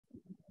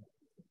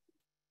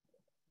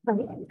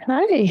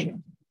Hi,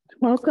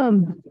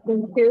 welcome.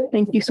 Thank you.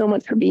 Thank you so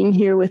much for being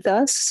here with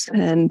us.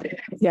 And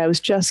yeah, I was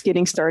just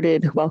getting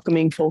started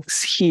welcoming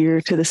folks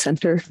here to the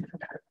center.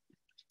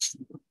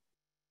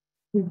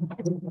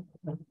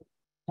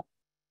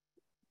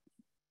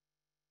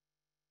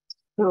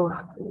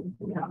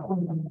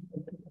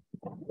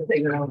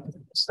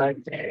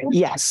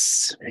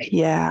 Yes.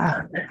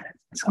 Yeah.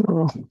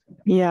 So,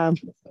 yeah.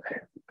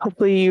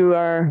 Hopefully you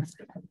are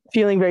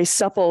feeling very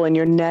supple in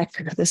your neck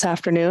this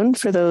afternoon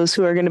for those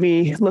who are going to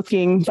be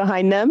looking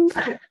behind them.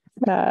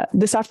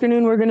 This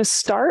afternoon, we're going to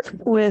start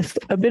with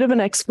a bit of an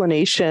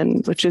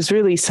explanation, which is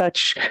really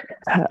such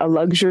a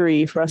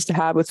luxury for us to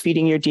have with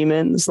feeding your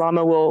demons.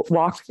 Lama will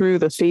walk through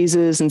the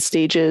phases and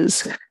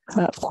stages.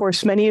 Of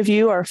course, many of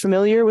you are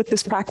familiar with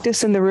this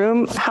practice in the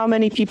room. How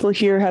many people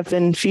here have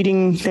been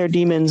feeding their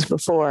demons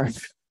before?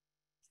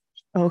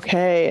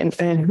 Okay,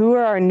 and who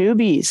are our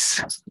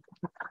newbies?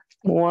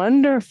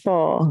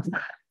 Wonderful.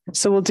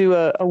 So we'll do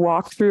a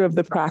walkthrough of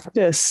the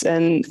practice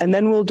and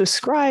then we'll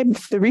describe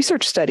the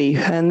research study.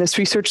 And this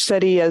research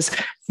study, as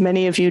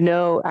many of you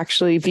know,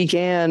 actually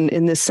began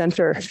in this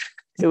center.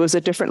 It was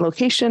a different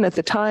location at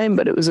the time,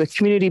 but it was a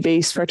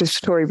community-based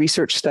participatory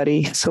research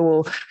study. So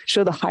we'll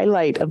show the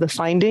highlight of the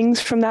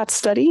findings from that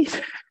study.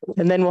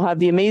 And then we'll have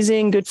the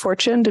amazing good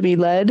fortune to be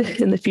led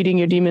in the Feeding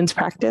Your Demons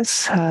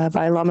practice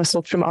by Lama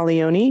Tsultrim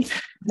Allione,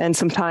 and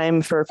some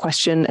time for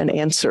question and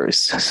answers.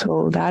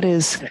 So that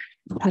is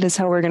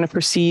how we're going to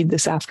proceed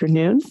this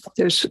afternoon.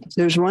 There's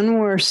one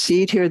more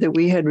seat here that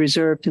we had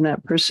reserved, and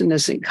that person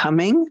isn't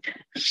coming,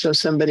 so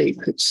somebody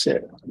could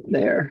sit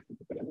there.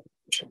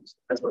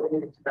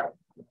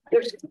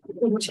 There's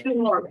two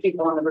more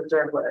people on the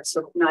reserve list,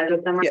 so neither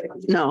of them are. Yeah,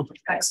 no.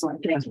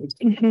 Excellent. Thank you.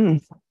 Mm-hmm.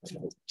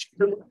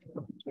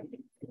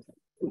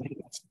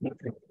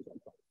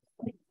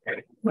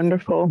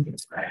 Wonderful.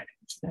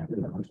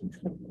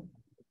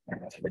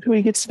 Can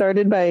we get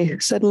started by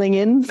settling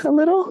in a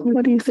little?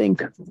 What do you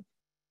think?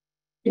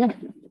 Yeah.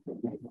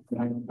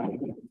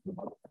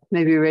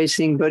 Maybe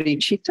raising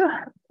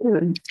bodhicitta,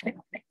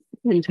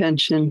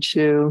 intention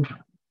to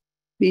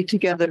be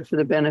together for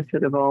the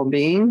benefit of all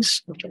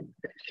beings.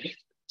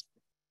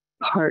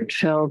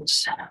 Heartfelt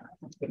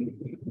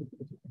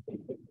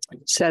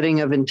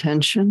setting of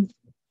intention.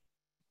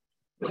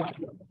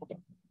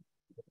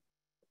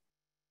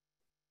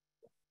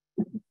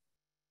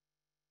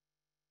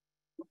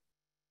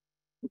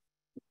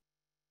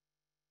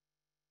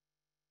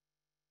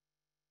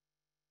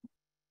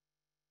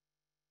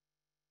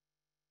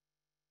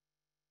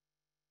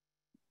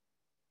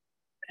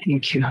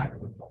 Thank you.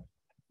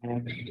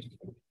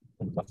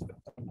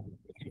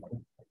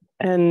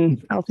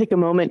 And I'll take a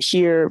moment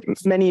here.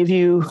 Many of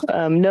you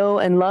know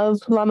and love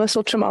Lama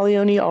Tsultrim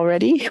Allione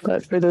already,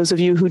 but for those of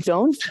you who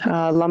don't,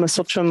 Lama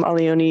Tsultrim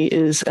Allione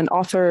is an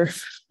author.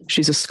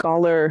 She's a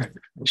scholar.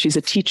 She's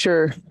a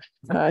teacher.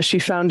 She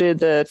founded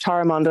the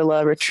Tara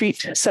Mandala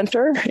Retreat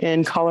Center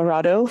in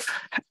Colorado.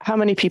 How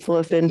many people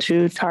have been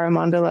to Tara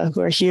Mandala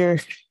who are here?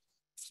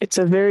 It's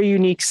a very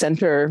unique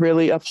center,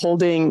 really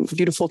upholding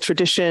beautiful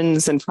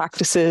traditions and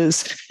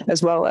practices,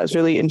 as well as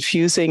really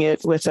infusing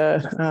it with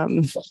a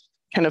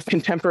kind of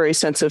contemporary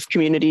sense of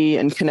community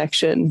and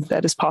connection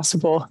that is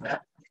possible.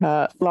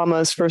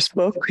 Lama's first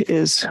book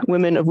is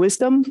Women of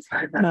Wisdom,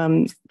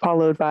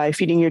 followed by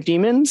Feeding Your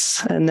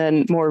Demons. And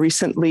then more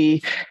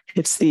recently,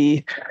 it's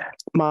the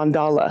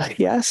mandala.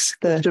 Yes,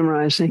 the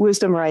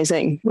Wisdom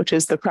Rising, which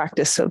is the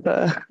practice of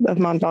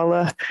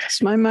mandala.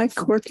 Is my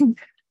mic working?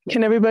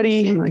 Can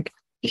everybody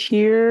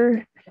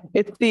hear?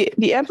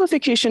 The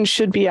amplification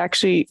should be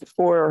actually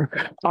for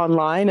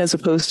online as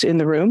opposed to in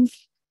the room.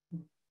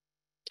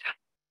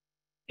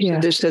 Yeah,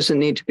 so this doesn't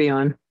need to be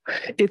on.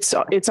 It's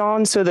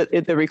on so that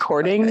the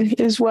recording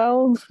is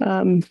well.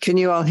 Can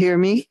you all hear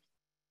me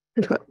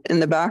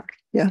in the back?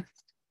 Yeah.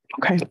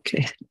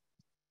 Okay.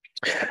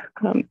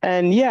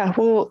 And yeah,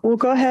 we'll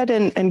go ahead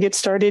and get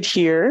started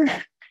here.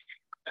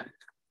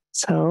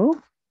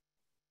 So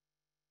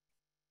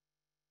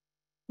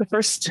the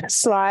first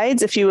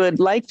slides, if you would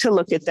like to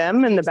look at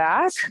them in the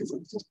back.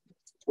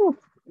 Ooh.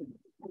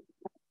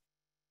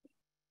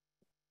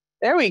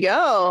 There we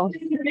go.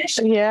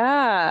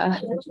 Yeah.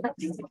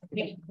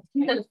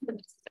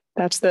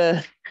 That's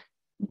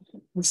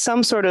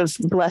some sort of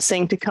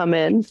blessing to come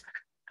in.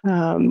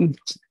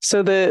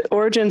 So the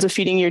origins of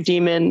Feeding Your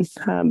Demon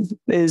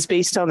is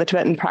based on the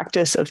Tibetan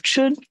practice of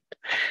Chöd,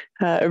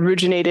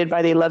 originated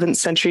by the 11th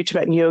century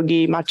Tibetan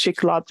yogi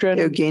Machik Labdra.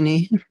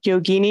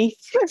 Yogini.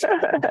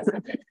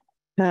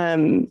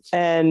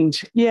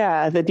 And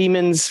yeah, the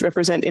demons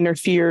represent inner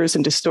fears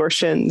and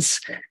distortions,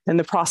 and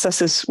the process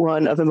is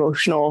one of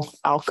emotional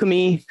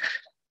alchemy.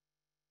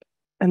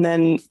 And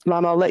then,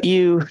 Lama, I'll let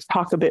you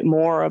talk a bit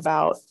more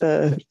about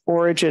the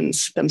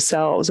origins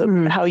themselves of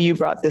how you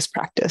brought this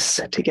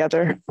practice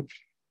together.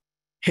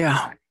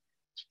 Yeah.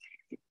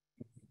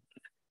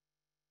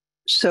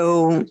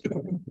 So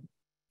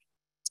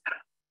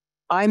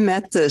I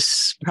met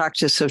this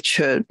practice of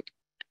Chöd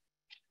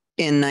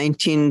in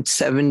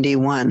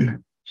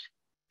 1971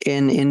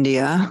 in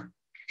India.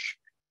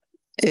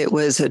 it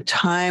was a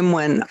time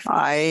when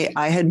I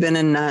had been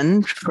a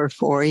nun for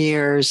 4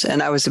 years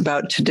and I was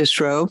about to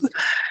disrobe.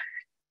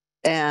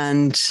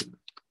 And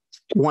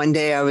one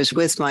day I was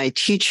with my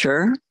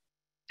teacher.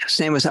 His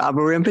name was Abu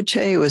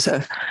Rinpoche. He was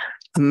a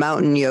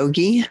mountain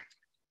yogi.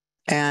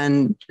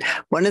 And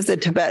one of the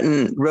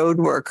Tibetan road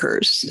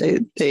workers,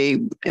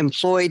 they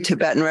employed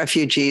Tibetan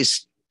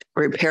refugees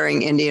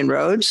repairing Indian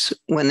roads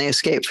when they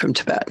escaped from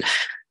Tibet.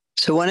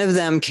 So one of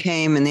them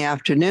came in the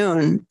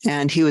afternoon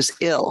and he was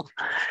ill.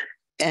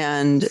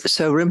 And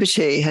so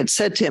Rinpoche had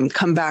said to him,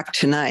 come back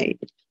tonight.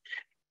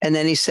 And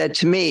then he said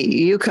to me,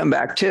 you come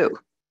back too.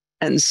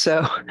 And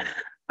so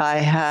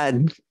I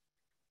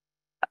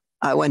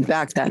went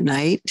back that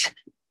night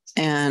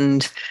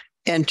and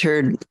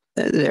entered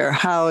their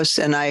house,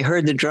 and I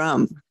heard the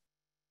drum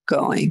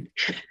going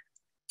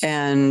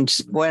and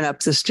went up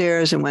the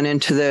stairs and went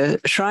into the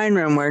shrine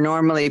room where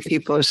normally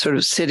people are sort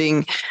of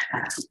sitting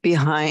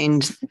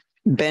behind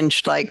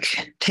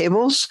bench-like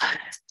tables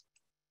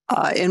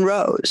in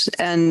rows.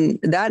 And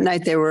that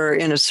night they were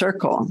in a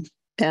circle,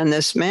 and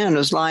this man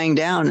was lying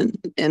down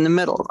in the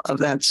middle of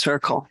that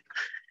circle.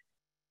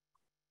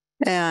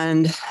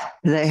 And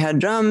they had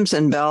drums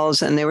and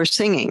bells, and they were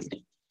singing.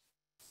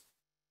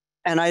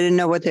 And I didn't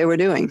know what they were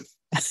doing.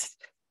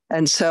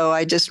 And so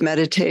I just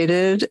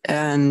meditated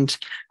and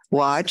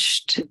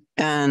watched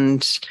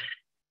and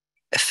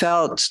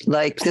felt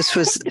like this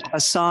was a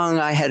song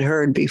I had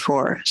heard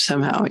before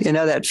somehow. You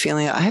know, that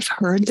feeling, I've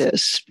heard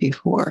this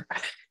before.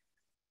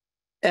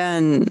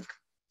 And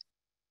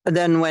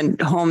then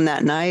went home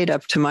that night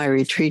up to my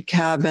retreat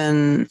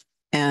cabin,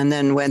 and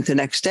then went the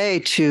next day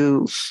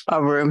to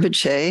Abu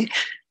Rinpoche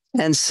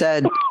and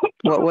said,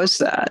 what was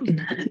that?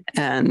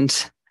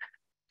 And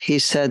he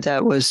said,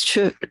 that was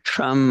Chöd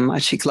from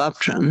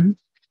Machiklaptran.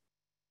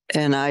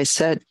 And I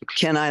said,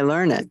 can I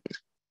learn it?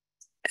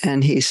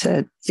 And he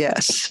said,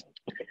 yes,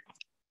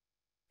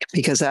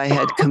 because I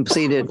had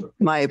completed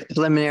my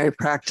preliminary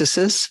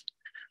practices.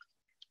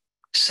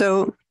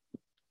 So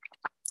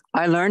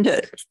I learned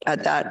it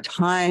at that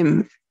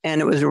time. And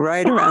it was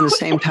right around the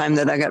same time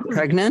that I got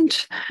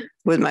pregnant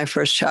with my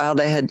first child.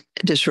 I had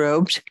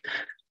disrobed.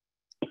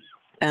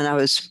 And I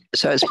was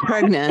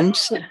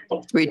pregnant,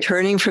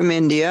 returning from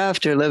India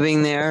after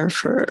living there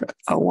for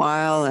a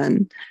while.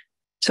 And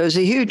so it was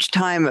a huge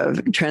time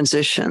of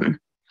transition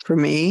for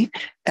me.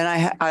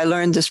 And I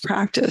learned this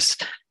practice,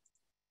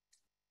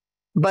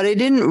 but I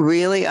didn't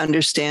really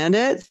understand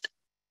it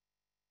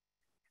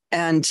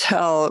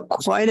until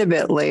quite a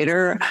bit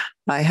later.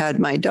 I had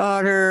my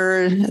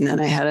daughter, and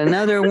then I had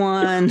another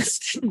one.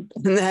 And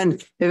then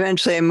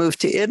eventually I moved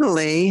to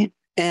Italy,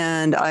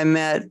 and I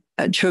met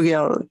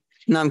Chogyal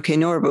Namkhe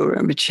Norbu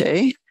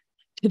Rinpoche.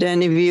 Did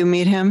any of you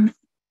meet him?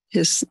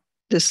 This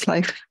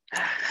life?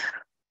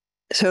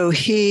 So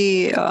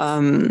he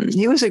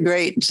was a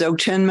great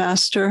Dzogchen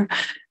master,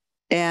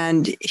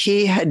 and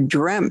he had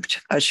dreamt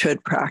a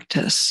Chöd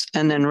practice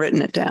and then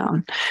written it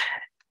down.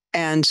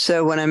 And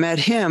so when I met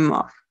him,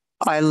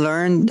 I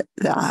learned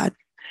that.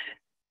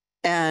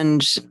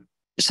 And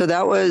so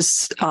that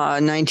was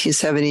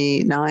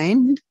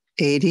 1979,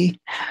 80.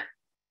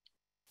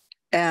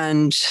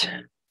 And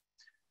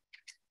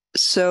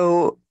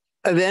so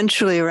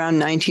eventually around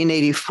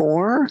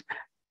 1984,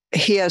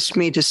 he asked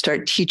me to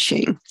start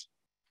teaching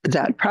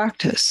that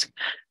practice.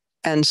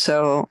 And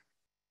so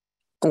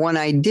when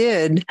I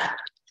did,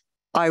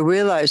 I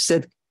realized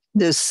that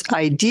this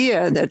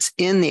idea that's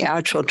in the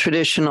actual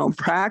traditional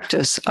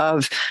practice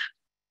of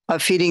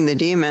feeding the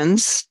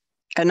demons,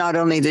 and not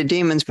only the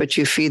demons, but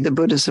you feed the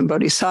Buddhas and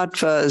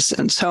Bodhisattvas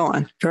and so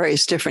on,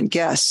 various different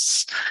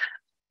guests,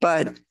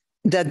 but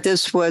that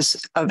this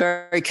was a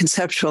very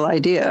conceptual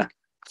idea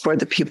for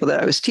the people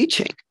that I was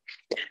teaching.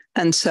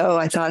 And so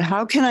I thought,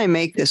 how can I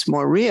make this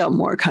more real,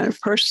 more kind of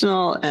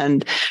personal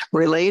and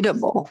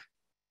relatable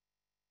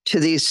to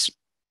these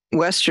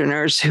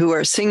Westerners who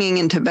are singing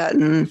in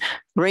Tibetan,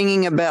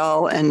 ringing a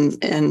bell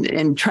and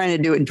trying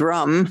to do a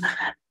drum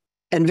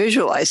and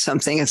visualize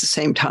something at the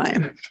same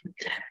time.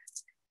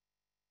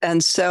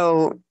 And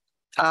so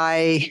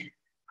I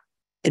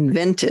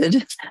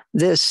invented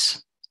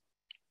this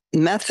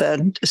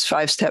method, this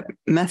 5-step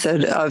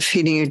method of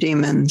feeding your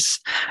demons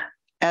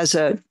as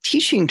a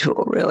teaching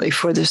tool, really,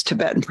 for this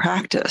Tibetan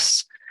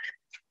practice.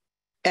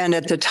 And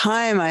at the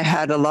time, I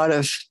had a lot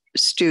of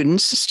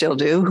students, still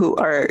do, who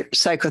are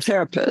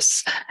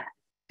psychotherapists.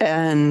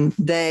 And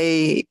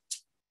they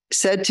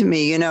said to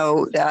me, you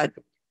know, that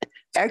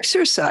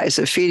exercise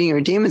of feeding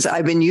your demons,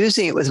 I've been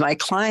using it with my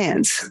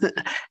clients.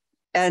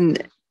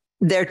 And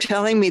they're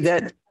telling me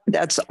that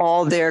that's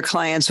all their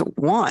clients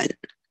want.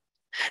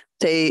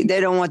 They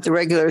don't want the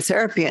regular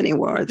therapy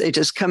anymore. They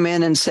just come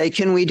in and say,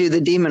 can we do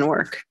the demon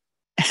work?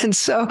 And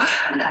so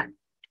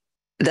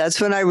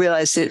that's when I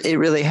realized it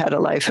really had a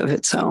life of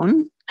its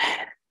own.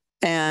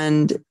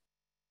 And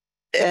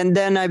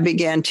then I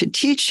began to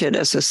teach it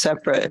as a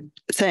separate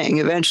thing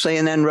eventually,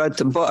 and then wrote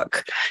the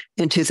book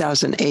in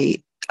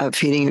 2008 of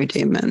Feeding Your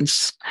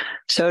Demons.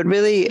 So it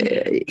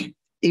really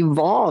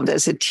evolved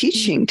as a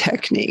teaching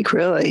technique,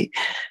 really.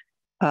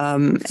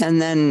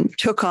 and then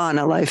took on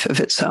a life of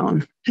its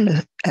own,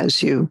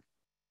 as you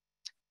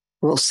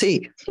will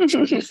see.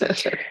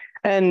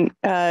 And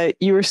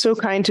you were so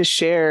kind to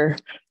share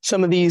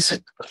some of these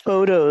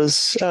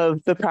photos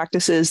of the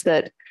practices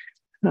that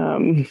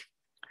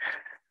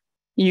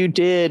you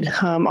did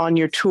on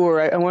your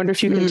tour. I wonder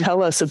if you can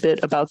tell us a bit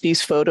about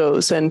these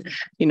photos and,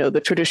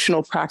 the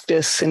traditional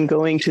practice in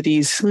going to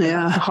these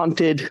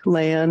haunted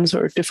lands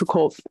or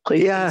difficult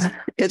places. Yeah,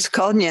 it's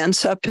called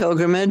Nyansa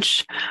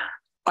pilgrimage.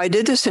 I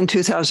did this in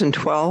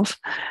 2012.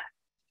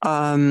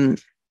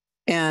 And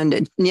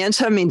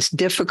Nyansa means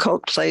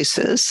difficult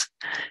places.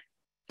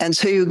 And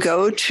so you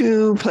go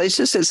to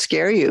places that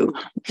scare you,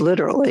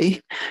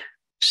 literally.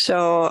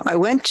 So I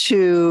went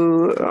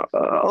to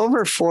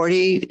over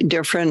 40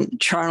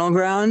 different charnel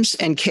grounds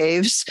and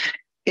caves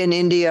in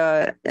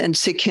India and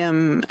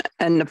Sikkim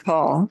and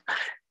Nepal,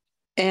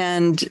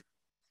 and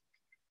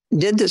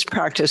did this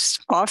practice,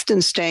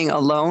 often staying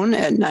alone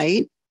at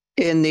night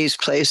in these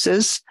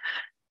places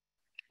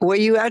where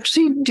you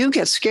actually do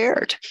get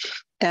scared.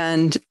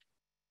 And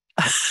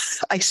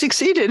I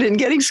succeeded in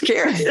getting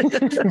scared,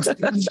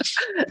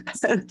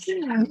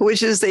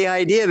 which is the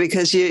idea,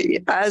 because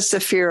as the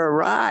fear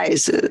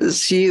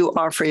arises, you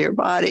offer your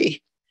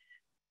body.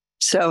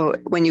 So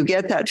when you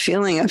get that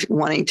feeling of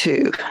wanting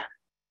to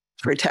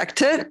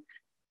protect it,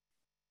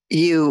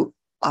 you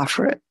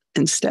offer it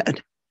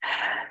instead.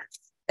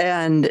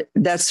 And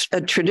that's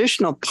a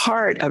traditional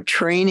part of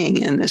training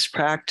in this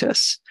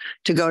practice,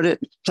 to go to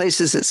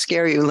places that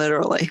scare you,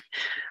 literally.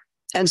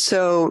 And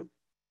so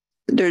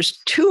there's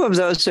two of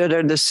those that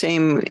are the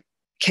same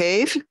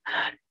cave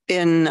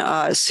in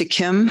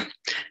Sikkim.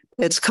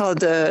 It's called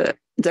the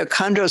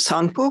Khandro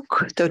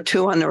Sangpuk, the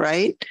two on the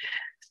right.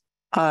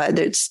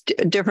 There's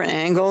different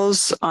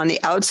angles on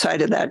the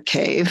outside of that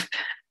cave.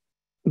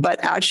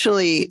 But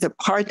actually, the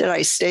part that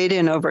I stayed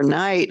in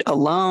overnight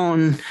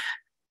alone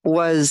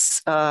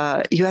was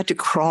you had to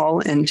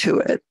crawl into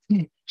it.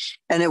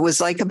 And it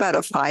was like about a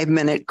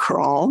 5-minute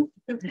crawl.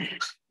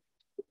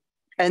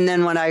 And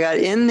then when I got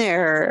in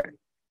there,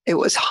 it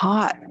was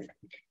hot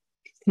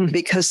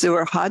because there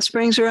were hot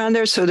springs around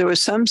there. So there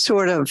was some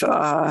sort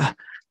of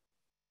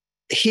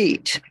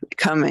heat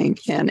coming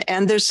in.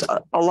 And there's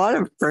a lot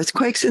of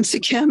earthquakes in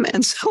Sikkim.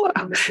 And so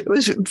it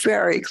was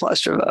very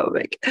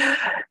claustrophobic.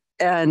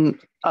 And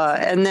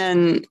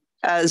then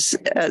as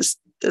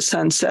the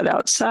sun set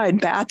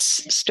outside,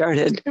 bats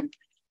started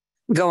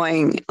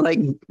going, like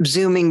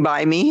zooming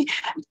by me.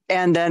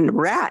 And then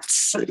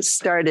rats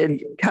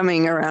started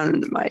coming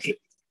around my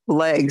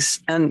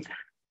legs. And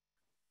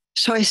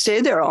so I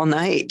stayed there all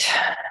night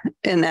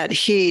in that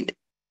heat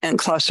and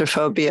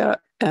claustrophobia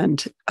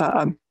and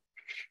kind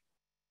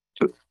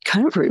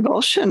of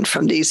revulsion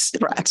from these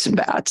rats and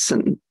bats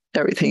and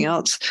everything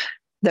else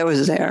that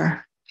was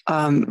there.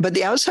 But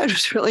the outside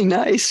was really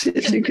nice,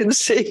 as you can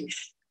see.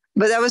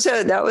 But that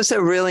was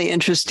a really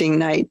interesting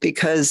night,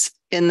 because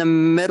in the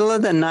middle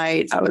of the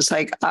night, I was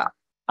like,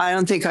 I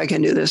don't think I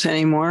can do this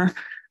anymore.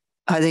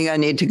 I think I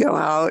need to go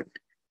out.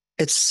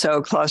 It's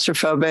so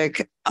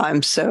claustrophobic.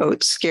 I'm so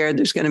scared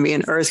there's going to be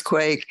an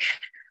earthquake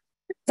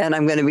and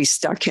I'm going to be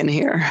stuck in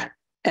here.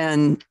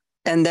 And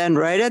then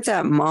right at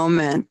that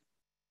moment,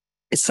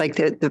 it's like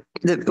it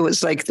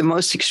was like the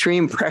most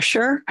extreme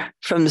pressure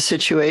from the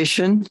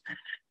situation.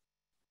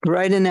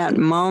 Right in that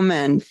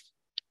moment,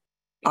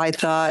 I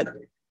thought,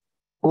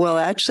 well,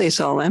 actually, it's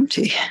all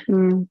empty.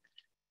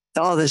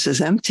 All this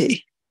is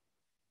empty.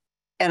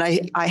 And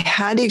I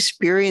had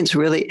experience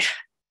really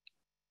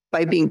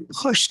by being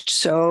pushed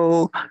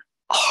so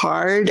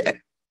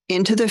hard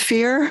into the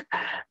fear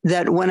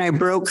that when I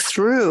broke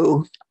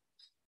through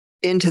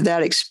into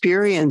that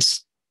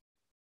experience,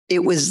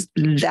 it was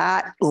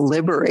that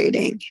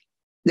liberating.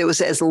 It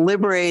was as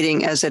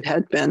liberating as it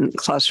had been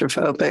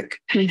claustrophobic.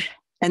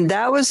 And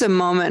that was a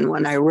moment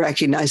when I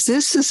recognized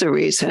this is the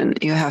reason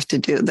you have to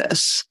do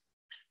this.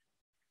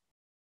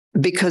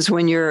 Because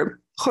when you're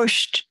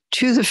pushed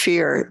to the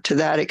fear to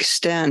that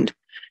extent,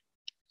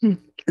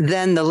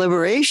 then the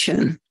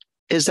liberation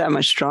is that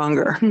much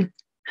stronger.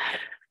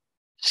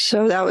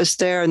 So that was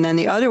there. And then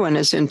the other one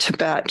is in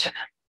Tibet.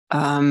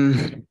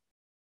 That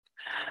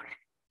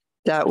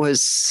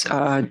was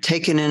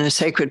taken in a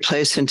sacred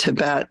place in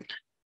Tibet.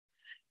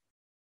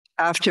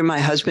 After my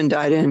husband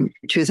died in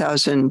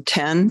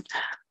 2010,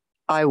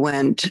 I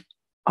went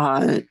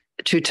to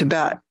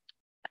Tibet,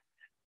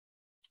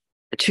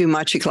 to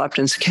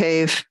Machiklaptan's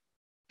cave,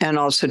 and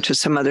also to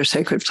some other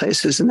sacred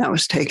places. And that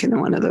was taken in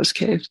one of those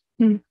caves.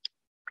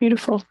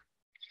 Beautiful.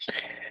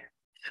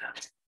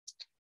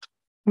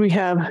 We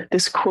have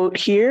this quote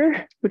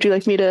here. Would you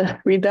like me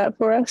to read that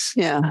for us?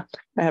 Yeah.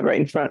 I have it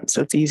right in front,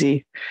 so it's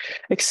easy.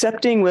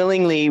 Accepting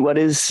willingly what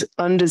is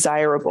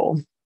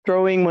undesirable,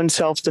 throwing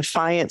oneself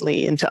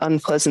defiantly into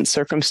unpleasant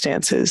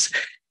circumstances,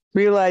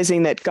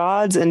 realizing that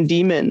gods and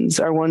demons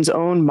are one's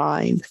own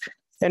mind,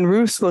 and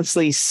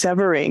ruthlessly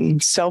severing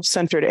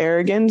self-centered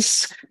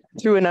arrogance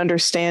through an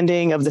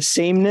understanding of the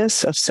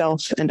sameness of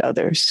self and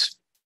others.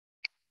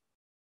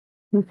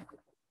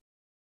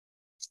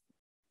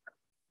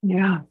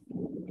 Yeah.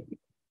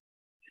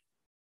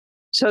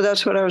 So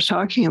that's what I was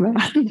talking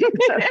about.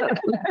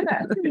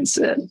 That's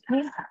it.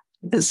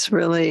 It's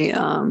really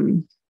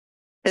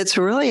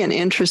an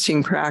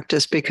interesting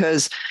practice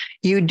because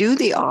you do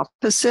the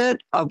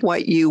opposite of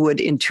what you would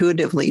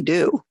intuitively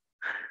do.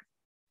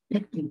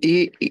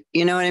 You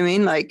know what I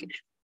mean? Like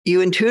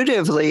you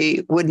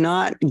intuitively would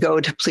not go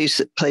to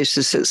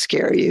places that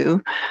scare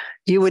you.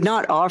 You would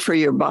not offer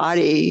your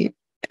body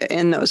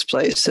in those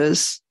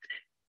places.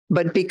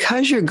 But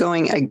because you're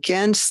going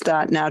against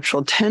that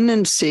natural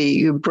tendency,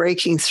 you're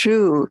breaking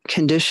through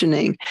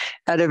conditioning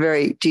at a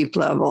very deep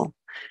level.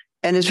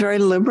 And it's very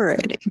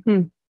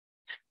liberating.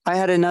 I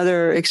had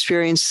another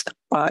experience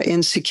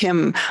in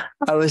Sikkim.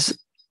 I was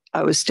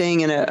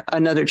staying in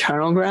another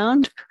charnel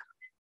ground,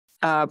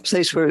 a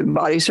place where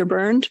bodies are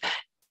burned.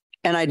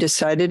 And I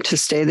decided to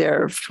stay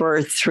there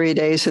for 3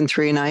 days and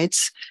 3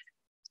 nights.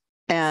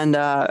 And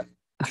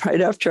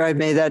right after I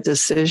made that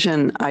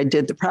decision, I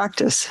did the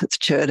practice,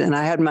 Chöd, and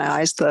I had my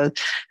eyes closed,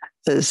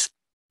 just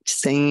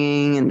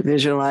singing and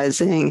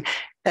visualizing.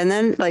 And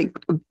then like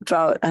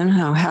about, I don't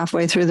know,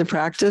 halfway through the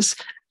practice,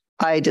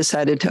 I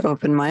decided to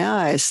open my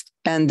eyes.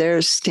 And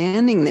there,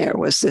 standing there,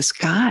 was this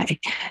guy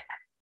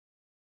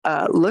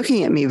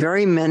looking at me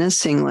very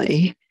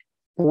menacingly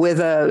with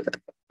a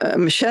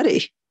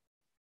machete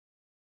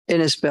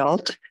in his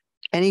belt.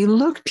 And he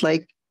looked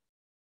like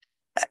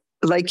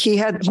he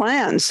had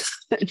plans.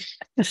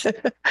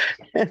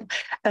 And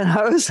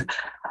I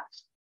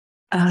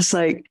was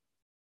like,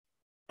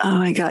 oh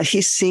my God,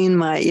 he's seen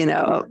my,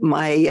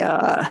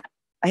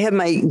 I had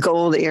my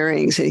gold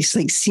earrings, and he's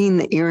like seen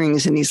the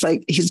earrings, and he's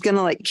like, he's going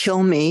to like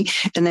kill me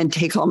and then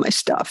take all my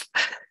stuff.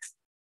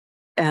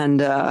 And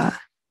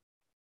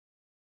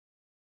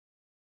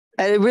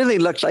it really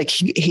looked like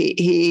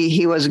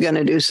he was going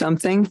to do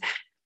something.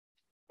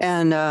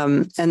 And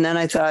then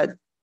I thought,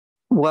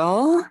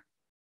 well,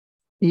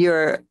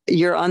 you're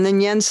on the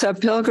Nyensa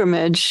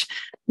pilgrimage.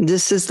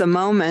 This is the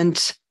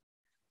moment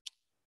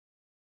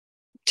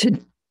to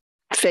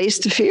face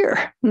the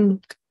fear.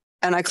 And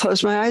I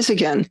closed my eyes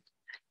again,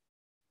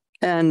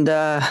 and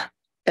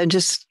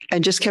just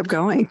kept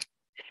going.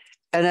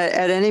 And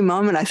at any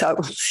moment, I thought,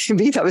 well,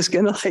 maybe I was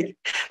going to like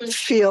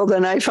feel the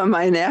knife on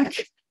my neck.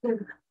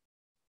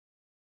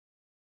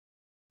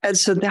 And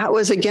so that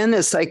was, again,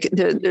 it's like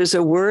there's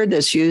a word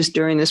that's used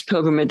during this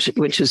pilgrimage,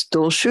 which is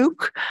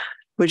dulshuk,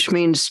 which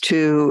means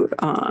to,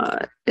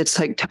 it's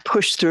like to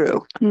push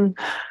through.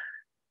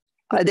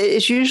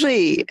 It's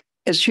usually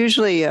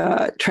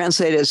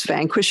translated as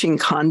vanquishing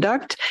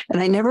conduct. And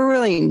I never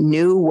really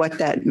knew what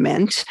that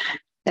meant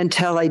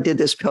until I did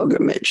this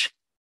pilgrimage.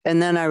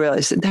 And then I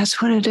realized that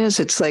that's what it is.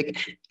 It's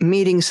like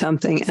meeting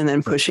something and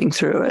then pushing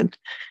through it.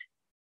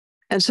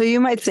 And so you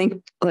might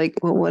think like,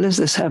 well, what does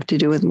this have to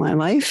do with my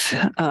life?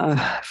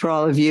 For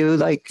all of you,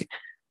 like,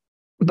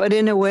 but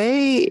in a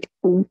way,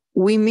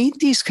 we meet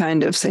these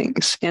kind of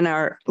things in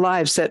our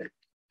lives that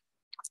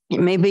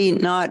maybe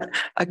not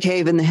a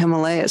cave in the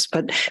Himalayas,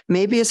 but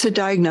maybe it's a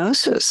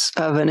diagnosis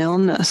of an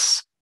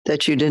illness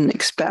that you didn't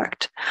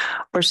expect,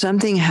 or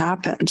something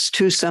happens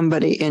to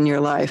somebody in your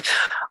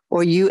life,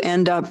 or you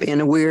end up in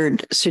a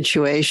weird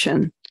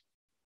situation.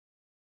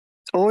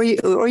 Or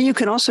you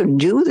can also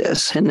do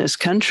this in this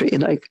country.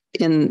 Like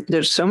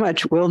there's so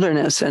much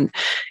wilderness and,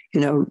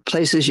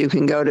 places you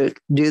can go to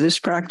do this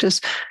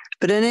practice.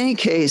 But in any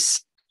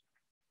case,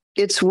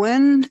 it's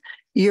when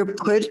you're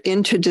put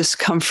into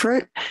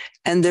discomfort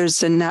and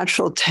there's a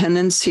natural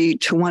tendency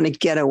to want to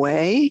get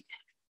away.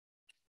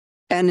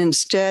 And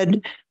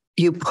instead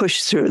you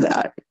push through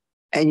that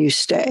and you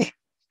stay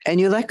and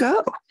you let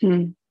go.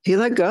 You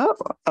let go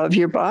of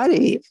your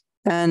body.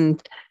 And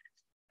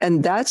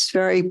that's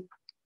very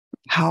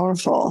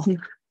powerful.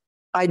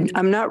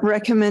 I'm not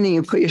recommending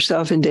you put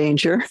yourself in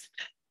danger.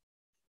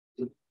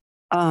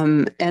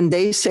 And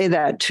they say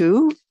that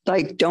too,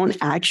 like don't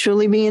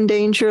actually be in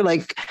danger,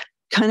 like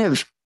kind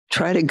of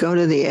try to go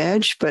to the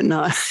edge, but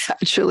not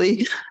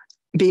actually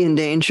be in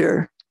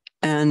danger.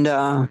 And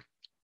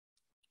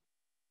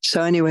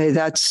so anyway,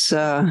 that's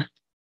part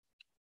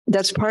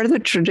of the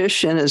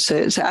tradition.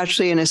 It's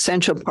actually an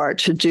essential part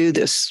to do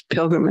this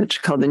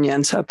pilgrimage called the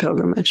Nyensa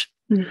pilgrimage.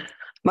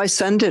 My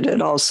son did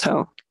it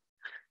also.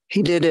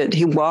 He did it.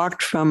 He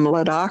walked from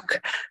Ladakh,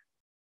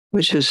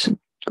 which is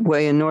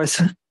way in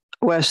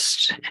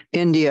northwest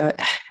India.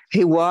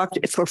 He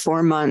walked for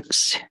 4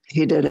 months.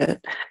 He did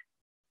it.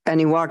 And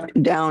he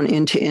walked down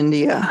into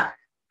India,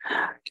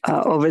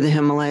 over the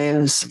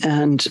Himalayas,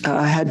 and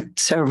had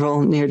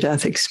several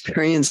near-death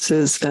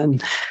experiences,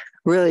 and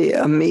really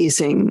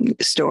amazing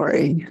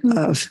story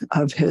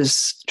of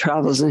his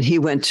travels. And he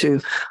went to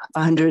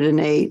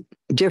 108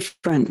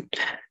 different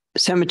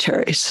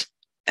cemeteries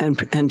and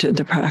did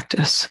the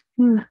practice.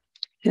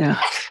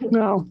 Yeah.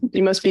 Well,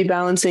 you must be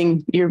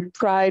balancing your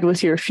pride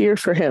with your fear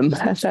for him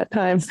at that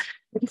time.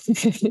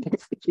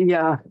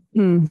 Yeah.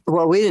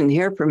 Well, we didn't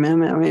hear from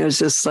him. I mean, it was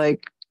just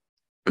like,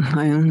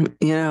 and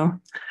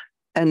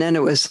then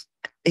it was,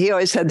 he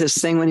always had this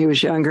thing when he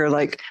was younger,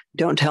 like,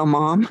 don't tell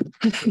mom.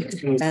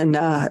 And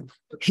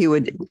he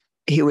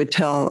would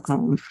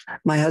tell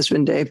my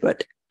husband, Dave,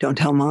 but don't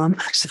tell mom.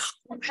 So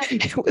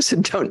it was a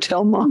don't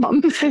tell mom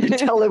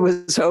until it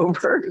was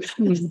over.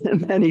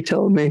 And then he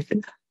told me.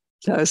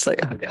 So I was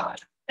like, oh God.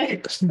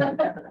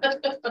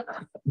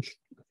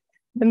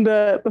 And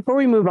before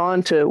we move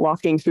on to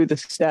walking through the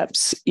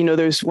steps,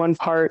 there's one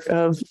part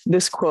of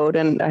this quote,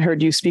 and I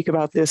heard you speak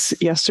about this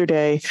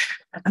yesterday,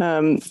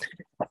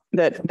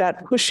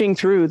 that pushing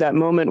through that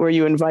moment where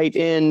you invite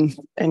in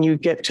and you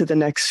get to the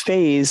next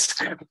phase,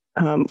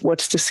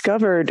 what's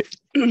discovered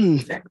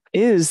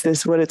is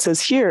this, what it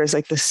says here is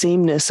like the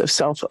sameness of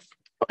self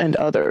and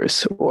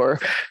others, or,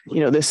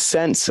 this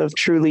sense of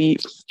truly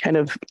kind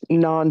of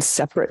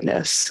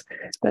non-separateness.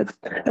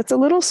 That's a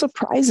little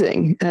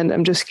surprising. And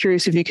I'm just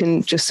curious if you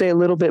can just say a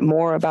little bit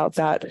more about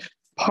that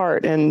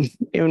part. And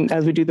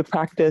as we do the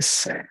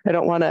practice, I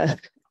don't want to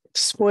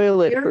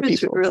spoil it for people.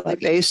 It's really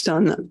based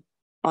on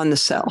the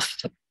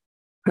self,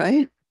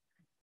 right?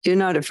 You're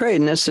not afraid,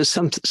 and this is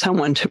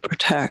someone to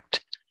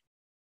protect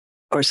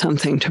or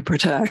something to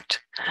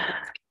protect.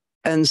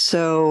 And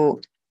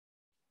so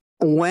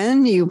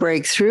when you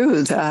break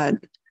through that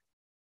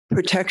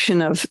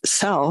protection of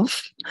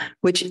self,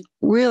 which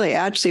really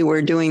actually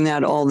we're doing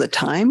that all the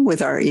time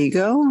with our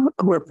ego,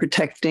 we're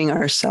protecting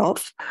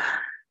ourself.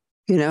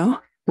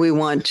 We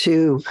want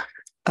to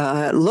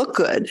look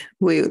good.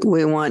 We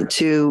want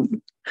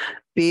to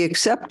be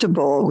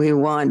acceptable. We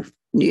want,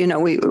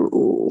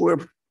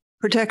 we're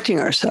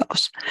protecting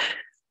ourselves.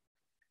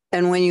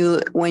 And when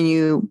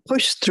you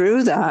push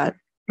through that,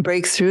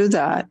 break through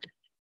that,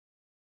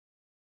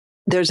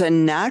 there's a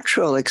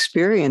natural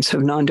experience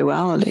of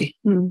non-duality.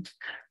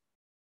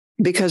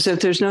 Because if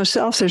there's no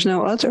self, there's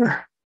no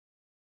other.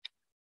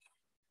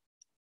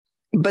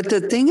 But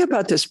the thing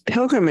about this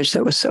pilgrimage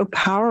that was so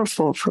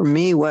powerful for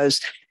me was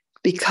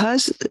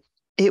because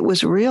it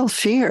was real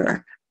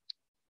fear.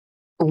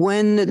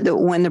 When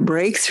the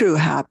breakthrough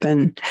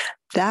happened,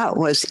 that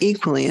was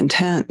equally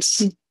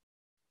intense.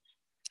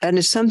 And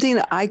it's something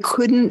that I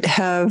couldn't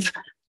have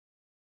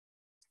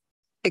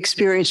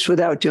experienced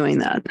without doing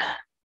that,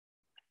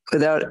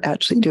 without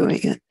actually doing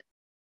it.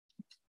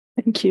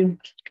 Thank you.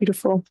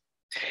 Beautiful.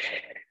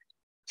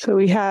 So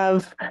we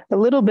have a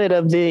little bit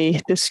of the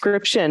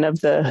description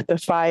of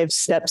the 5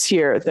 steps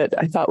here that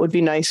I thought would be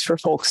nice for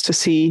folks to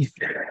see,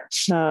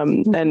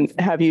 and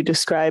have you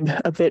describe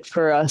a bit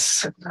for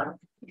us.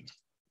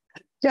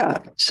 Yeah.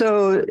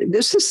 So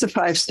this is the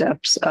 5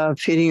 steps of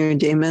feeding your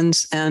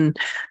demons. And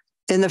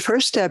in the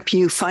first step,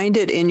 you find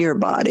it in your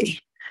body.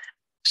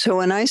 So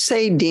when I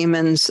say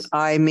demons,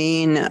 I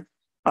mean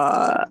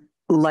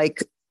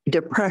like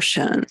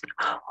depression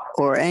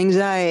or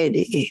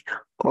anxiety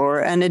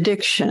or an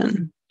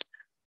addiction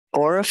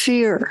or a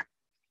fear.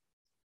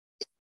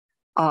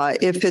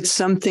 If it's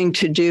something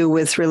to do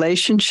with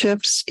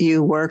relationships,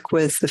 you work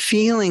with the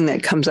feeling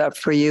that comes up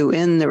for you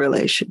in the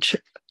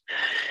relationship.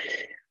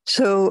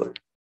 So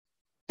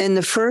in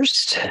the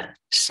first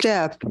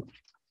step,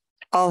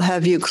 I'll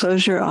have you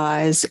close your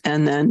eyes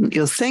and then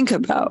you'll think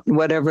about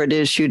whatever it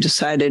is you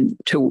decided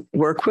to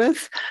work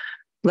with.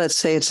 Let's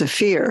say it's a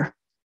fear.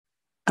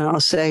 And I'll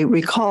say,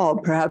 recall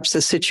perhaps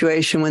the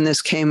situation when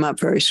this came up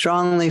very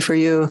strongly for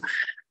you,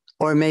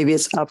 or maybe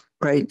it's up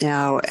right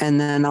now.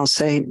 And then I'll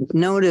say,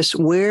 notice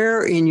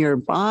where in your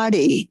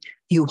body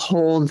you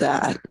hold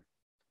that.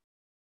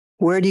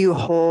 Where do you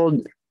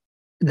hold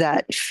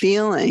that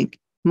feeling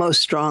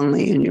most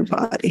strongly in your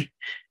body?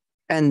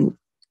 And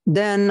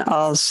then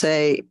I'll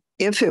say,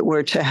 if it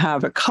were to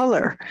have a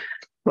color,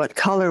 what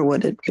color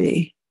would it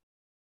be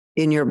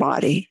in your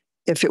body?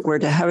 If it were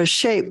to have a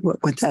shape,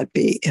 what would that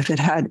be? If it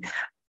had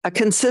a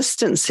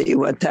consistency,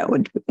 what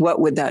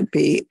would that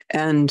be?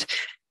 And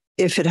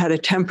if it had a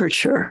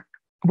temperature,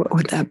 what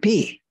would that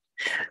be?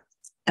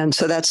 And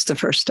so that's the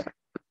first step.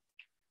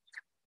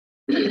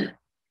 And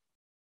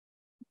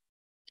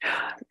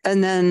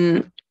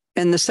then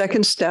in the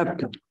second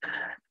step,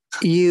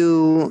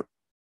 you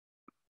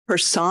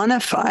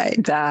personify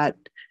that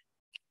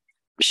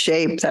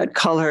shape, that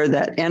color,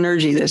 that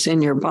energy that's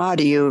in your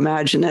body. You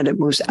imagine that it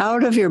moves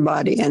out of your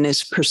body and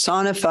is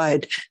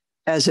personified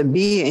as a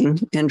being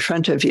in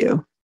front of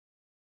you.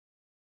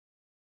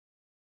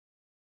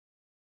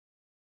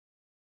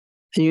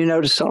 And you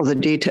notice all the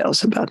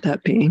details about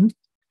that being.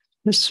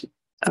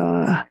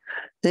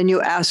 Then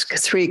you ask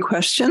 3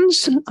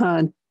 questions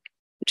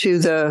to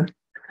the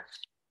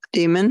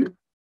demon.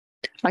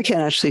 I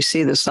can't actually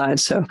see the slide,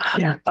 so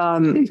Yeah.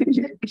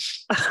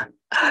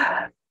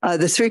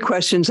 The 3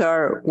 questions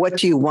are, what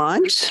do you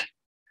want?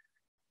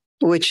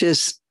 Which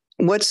is,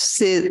 what's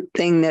the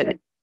thing that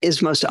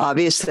is most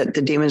obvious that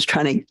the demon's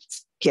trying to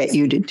get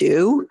you to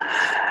do?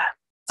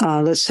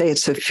 Let's say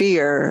it's a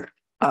fear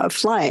of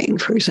flying,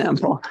 for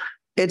example.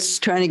 It's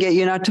trying to get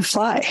you not to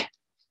fly.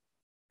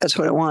 That's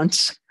what it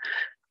wants.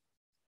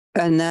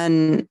 And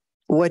then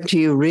what do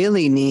you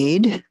really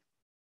need?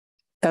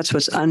 That's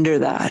what's under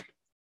that.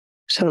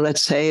 So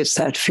let's say it's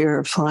that fear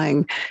of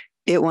flying.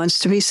 It wants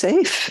to be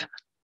safe.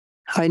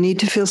 I need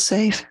to feel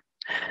safe.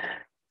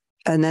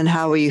 And then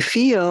how will you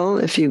feel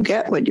if you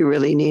get what you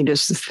really need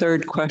is the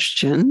 3rd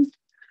question.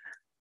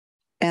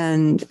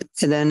 And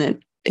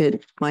then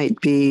it might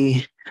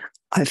be,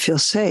 I feel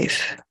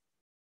safe.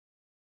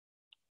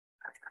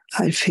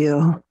 I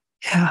feel,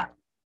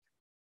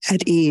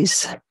 at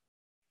ease.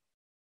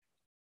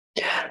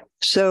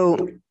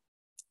 So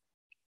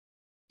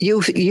you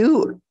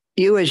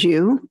as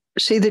you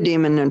see the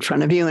demon in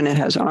front of you, and it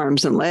has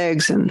arms and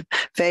legs and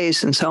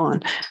face and so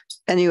on.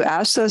 And you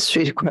ask those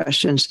 3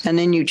 questions, and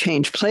then you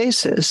change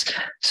places.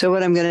 So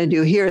what I'm going to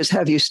do here is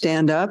have you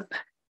stand up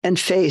and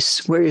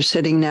face where you're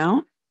sitting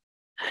now.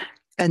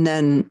 And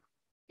then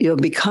you'll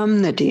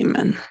become the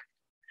demon.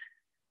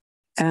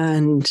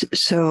 And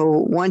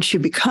so once you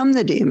become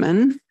the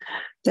demon,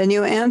 then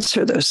you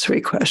answer those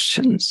 3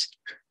 questions.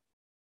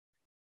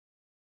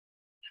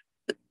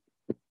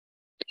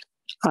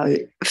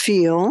 I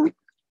feel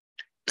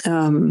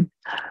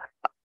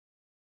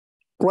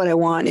what I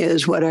want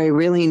is, what I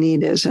really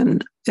need is,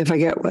 and if I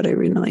get what I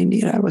really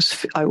need, I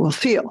will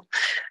feel.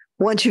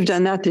 Once you've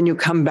done that, then you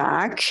come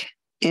back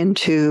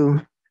into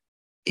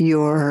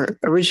your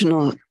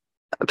original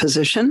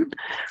position,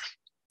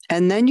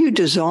 and then you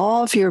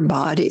dissolve your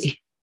body.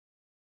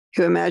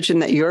 You imagine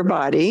that your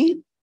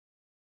body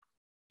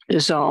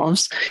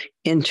dissolves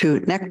into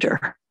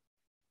nectar.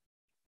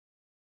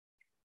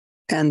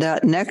 And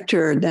that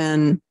nectar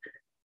then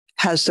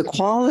has the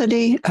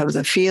quality of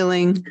the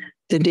feeling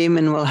the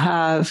demon will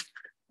have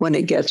when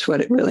it gets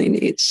what it really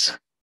needs.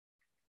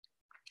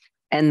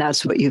 And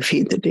that's what you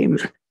feed the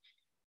demon.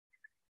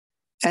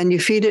 And you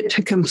feed it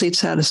to complete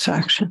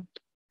satisfaction.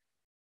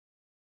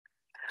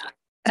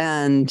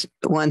 And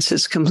once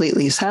it's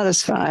completely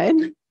satisfied,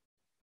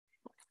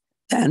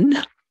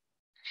 then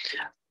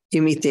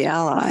you meet the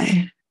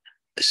ally.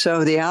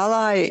 So the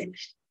ally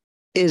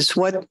is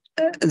what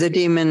the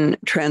demon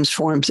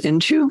transforms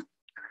into.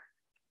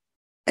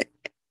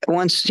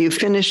 Once you've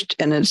finished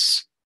and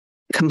it's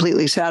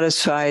completely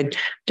satisfied,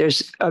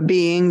 there's a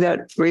being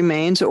that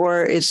remains,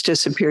 or it's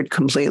disappeared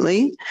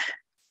completely.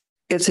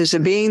 If there's a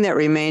being that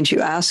remains, you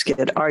ask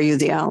it, are you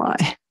the ally?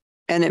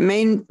 And it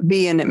may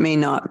be and it may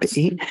not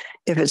be.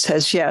 If it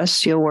says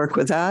yes, you'll work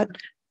with that.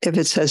 If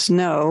it says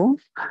no,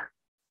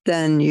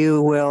 then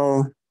you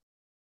will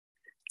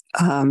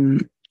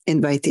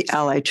invite the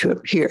ally to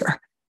appear.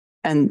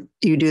 And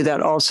you do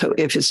that also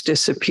if it's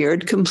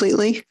disappeared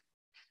completely.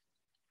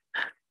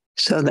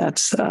 So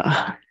that's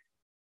that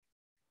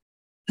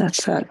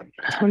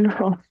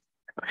Wonderful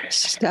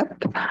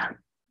step.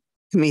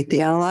 Meet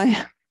the ally.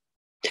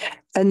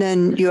 And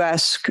then you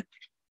ask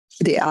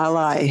the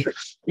ally,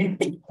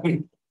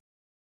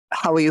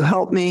 how will you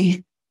help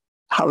me?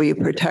 How will you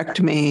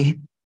protect me?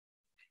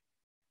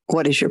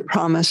 What is your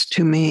promise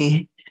to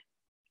me?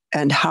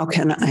 And how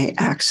can I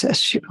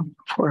access you?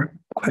 For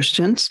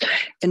questions.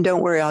 And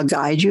don't worry, I'll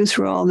guide you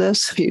through all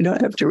this. You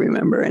don't have to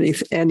remember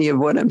any of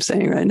what I'm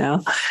saying right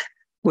now.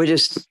 We're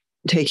just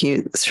taking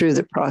you through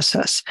the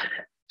process.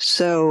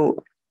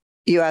 So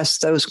you ask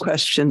those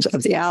questions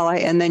of the ally,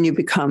 and then you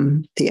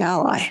become the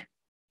ally.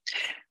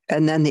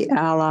 And then the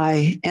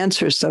ally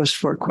answers those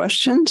 4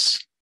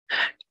 questions.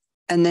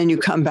 And then you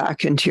come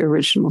back into your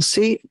original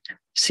seat,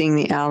 seeing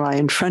the ally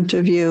in front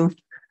of you.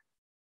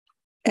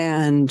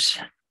 And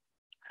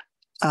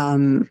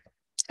then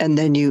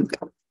you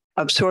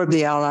absorb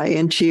the ally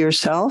into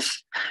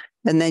yourself.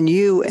 And then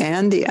you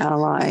and the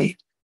ally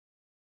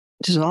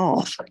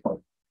dissolve.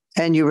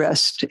 And you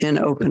rest in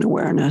open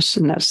awareness.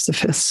 And that's the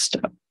 5th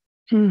step.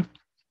 5th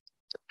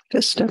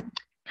step.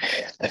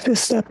 The 5th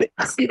step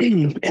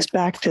is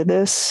back to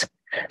this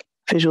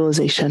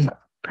visualization.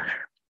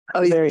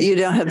 Oh, you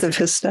don't have the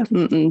 5th step?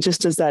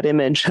 Just as that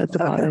image at the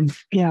bottom.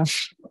 Yeah.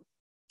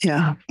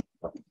 Yeah.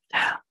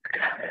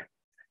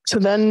 So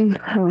then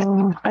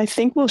I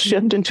think we'll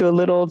shift into a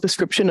little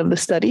description of the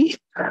study.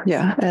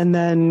 Yeah. And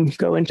then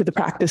go into the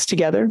practice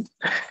together.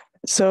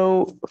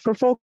 So for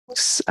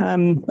folks,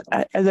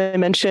 as I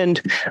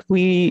mentioned,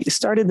 we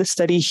started the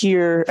study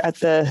here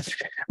at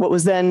what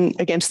was then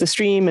Against the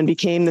Stream and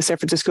became the San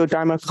Francisco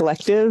Dharma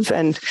Collective.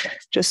 And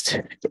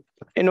just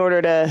in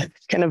order to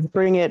kind of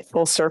bring it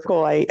full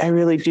circle, I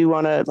really do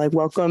want to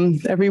welcome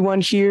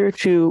everyone here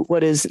to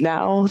what is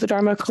now the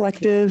Dharma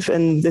Collective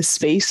and this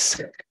space.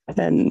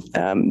 And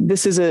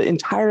this is an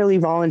entirely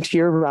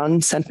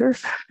volunteer-run center.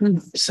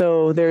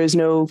 So there is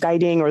no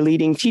guiding or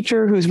leading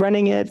teacher who's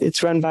running it.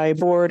 It's run by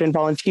board and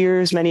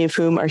volunteers, many of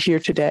whom are here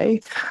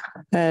today.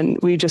 And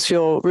we just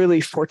feel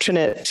really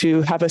fortunate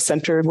to have a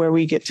center where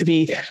we get to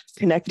be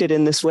connected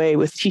in this way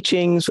with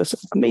teachings, with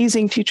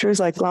amazing teachers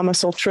like Lama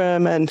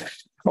Tsultrim and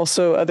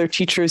also other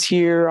teachers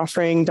here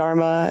offering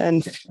Dharma,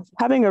 and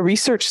having a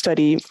research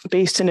study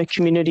based in a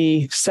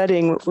community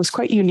setting was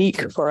quite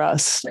unique for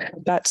us.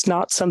 That's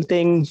not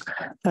something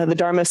the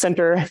Dharma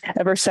Center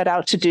ever set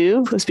out to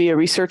do, was be a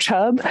research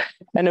hub.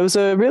 And it was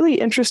a really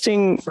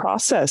interesting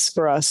process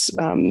for us.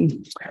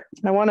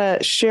 I want to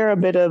share a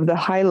bit of the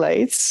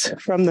highlights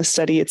from the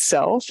study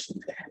itself.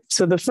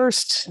 So the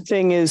first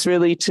thing is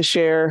really to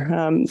share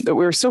that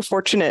we're so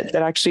fortunate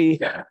that actually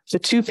the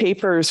first two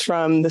papers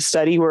from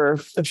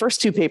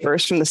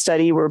the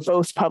study were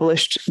both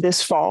published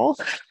this fall,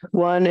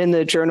 one in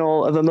the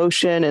Journal of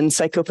Emotion and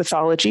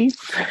Psychopathology,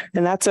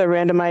 and that's a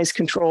randomized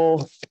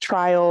control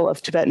trial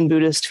of Tibetan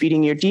Buddhist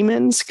feeding your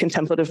demons,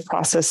 contemplative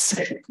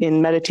process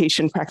in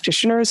meditation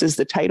practitioners is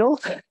the title.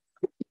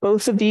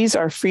 Both of these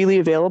are freely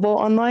available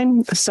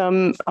online.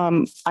 Some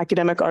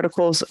academic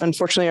articles,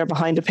 unfortunately, are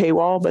behind a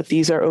paywall, but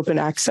these are open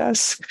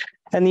access.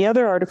 And the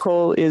other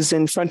article is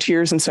in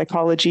Frontiers in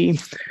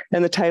Psychology,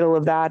 and the title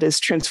of that is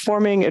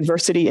Transforming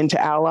Adversity into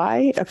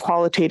Ally, a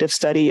qualitative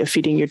study of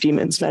feeding your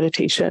demons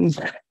meditation.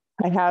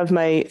 I have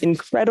my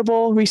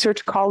incredible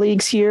research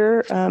colleagues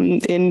here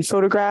in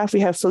photograph.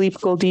 We have Philippe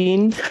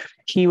Goldin.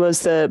 He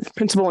was the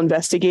principal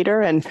investigator,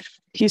 and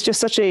he's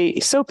just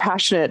so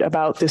passionate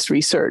about this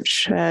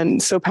research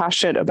and so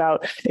passionate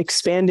about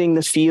expanding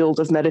the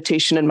field of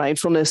meditation and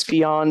mindfulness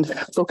beyond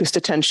focused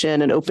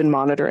attention and open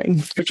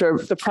monitoring, which are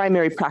the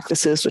primary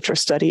practices which are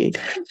studied.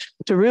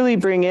 To really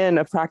bring in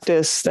a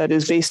practice that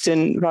is based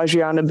in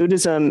Vajrayana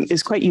Buddhism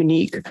is quite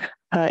unique.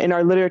 In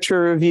our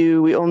literature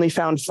review, we only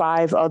found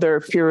 5 other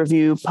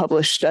peer-reviewed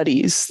published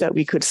studies that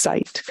we could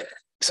cite.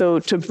 So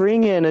to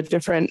bring in a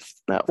different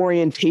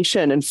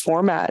orientation and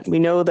format, we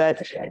know that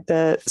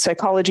the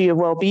psychology of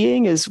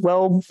well-being is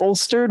well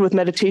bolstered with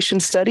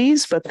meditation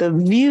studies, but the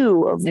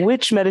view of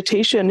which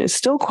meditation is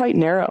still quite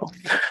narrow.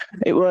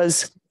 It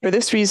was, for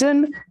this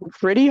reason,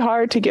 pretty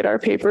hard to get our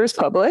papers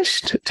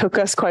published. It took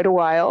us quite a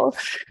while.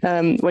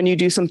 When you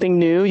do something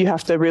new, you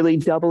have to really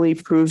doubly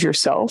prove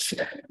yourself.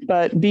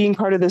 But being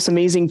part of this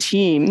amazing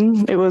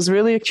team, it was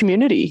really a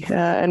community,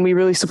 and we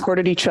really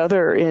supported each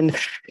other in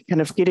kind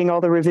of getting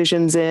all the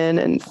revisions in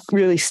and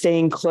really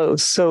staying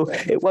close. So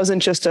it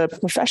wasn't just a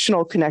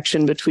professional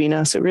connection between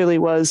us. It really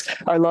was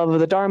our love of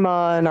the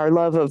Dharma and our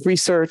love of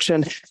research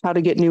and how to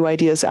get new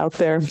ideas out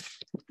there.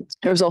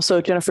 There was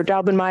also Jennifer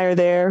Daubenmeier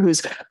there,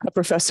 who's a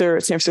professor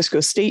at San Francisco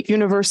State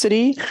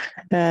University,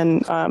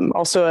 and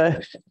also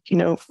a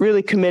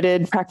really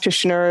committed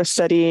practitioner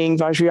studying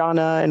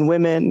Vajrayana and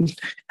women.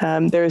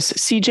 There's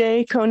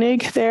CJ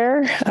Koenig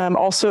there,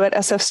 also at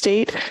SF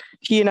State.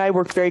 He and I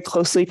worked very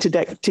closely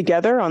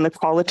together on the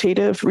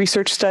qualitative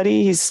research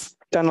study. He's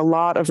done a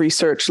lot of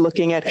research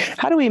looking at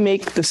how do we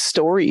make the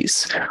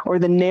stories or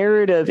the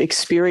narrative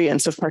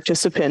experience of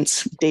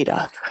participants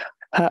data.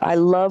 I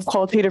love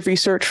qualitative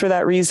research for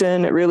that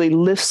reason. It really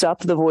lifts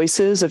up the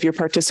voices of your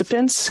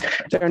participants.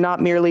 They're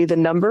not merely the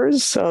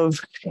numbers of,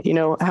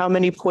 how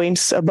many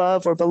points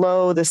above or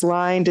below this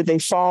line did they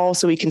fall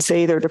so we can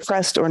say they're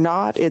depressed or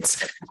not.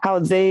 It's how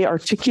they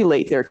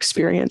articulate their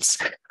experience.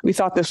 We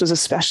thought this was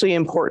especially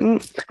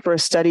important for a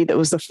study that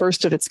was the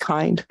first of its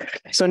kind.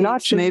 So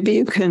not just... Maybe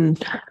you can,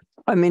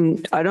 I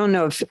don't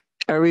know if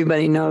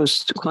everybody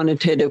knows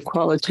quantitative,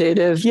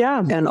 qualitative,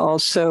 and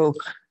also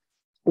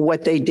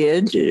what they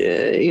did,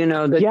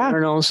 the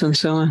journals and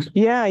so on.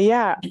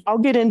 Yeah. I'll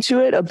get into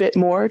it a bit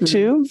more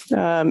too,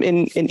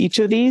 in each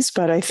of these,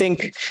 but I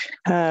think,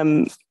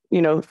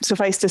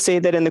 suffice to say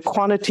that in the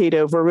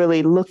quantitative, we're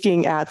really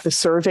looking at the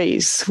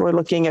surveys. We're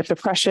looking at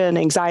depression,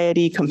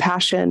 anxiety,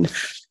 compassion,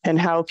 and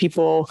how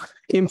people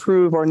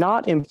improve or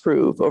not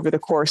improve over the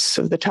course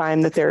of the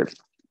time that they're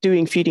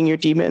doing feeding your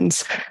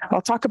demons.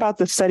 I'll talk about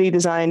the study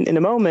design in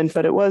a moment,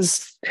 but it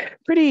was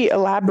pretty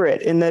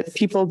elaborate in that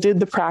people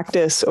did the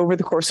practice over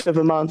the course of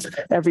a month,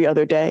 every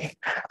other day.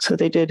 So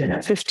they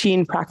did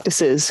 15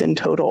 practices in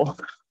total.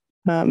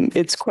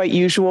 It's quite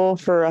usual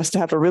for us to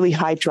have a really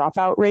high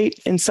dropout rate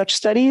in such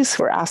studies.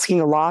 We're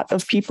asking a lot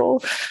of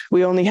people.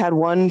 We only had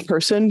one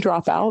person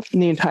drop out in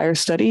the entire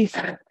study.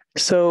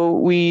 So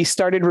we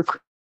started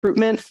recruitment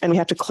and we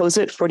had to close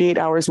it 48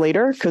 hours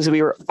later because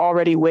we were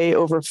already way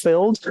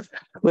overfilled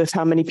with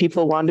how many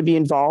people wanted to be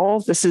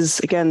involved. This is,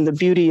 again, the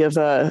beauty of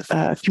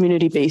a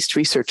community-based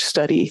research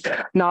study,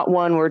 not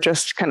one we're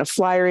just kind of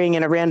flyering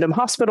in a random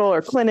hospital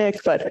or clinic,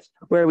 but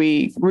where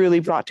we really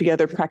brought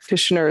together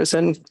practitioners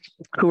and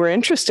who were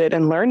interested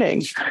in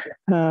learning.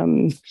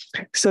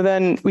 So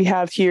then we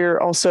have here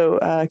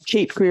also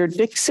Kate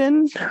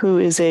Greer-Dixon, who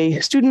is a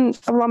student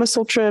of Lama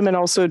Tsultrim and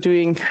also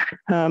doing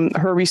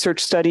her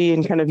research study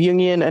in kind of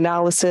Jungian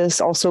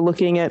analysis, also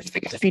looking at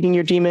feeding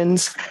your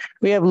demons.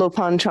 We have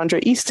Lopan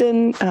Chandra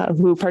Easton,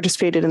 who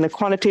participated in the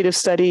quantitative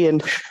study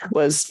and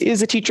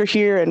is a teacher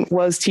here and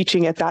was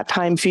teaching at that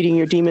time feeding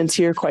your demons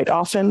here quite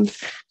often.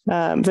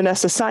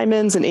 Vanessa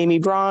Simons and Amy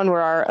Braun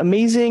were our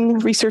amazing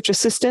research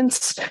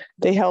assistants.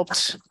 They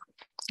helped.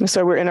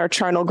 So we're in our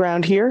charnel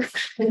ground here.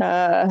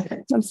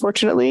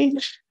 Unfortunately,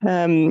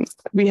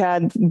 we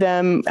had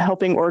them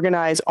helping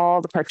organize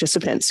all the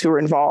participants who were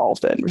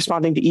involved and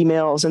responding to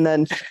emails. And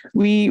then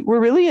we were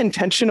really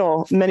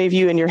intentional. Many of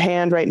you in your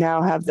hand right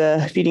now have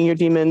the Feeding Your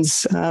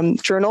Demons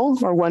journal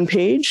or one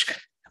page.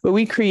 But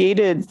we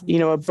created,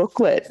 a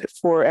booklet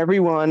for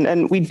everyone,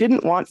 and we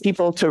didn't want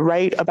people to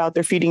write about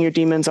their feeding your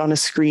demons on a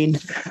screen.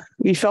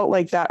 we felt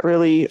like that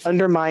really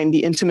undermined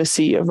the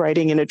intimacy of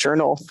writing in a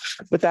journal.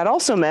 But that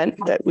also meant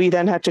that we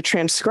then had to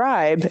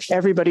transcribe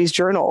everybody's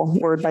journal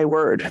word by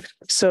word.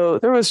 So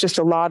there was just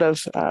a lot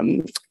of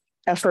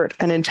effort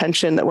and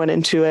intention that went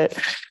into it.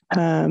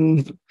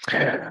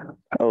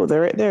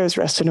 There's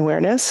rest and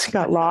awareness.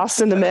 Got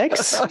lost in the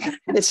mix.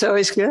 It's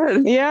always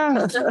good.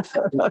 Yeah.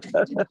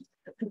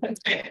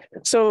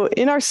 So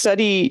in our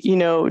study,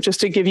 just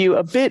to give you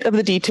a bit of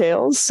the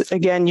details,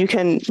 again, you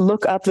can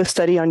look up the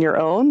study on your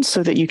own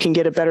so that you can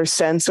get a better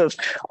sense of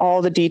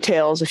all the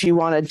details if you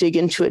want to dig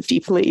into it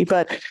deeply.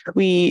 But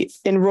we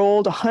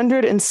enrolled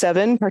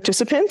 107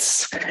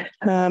 participants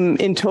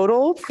in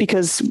total,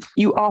 because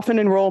you often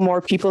enroll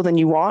more people than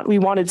you want. We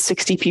wanted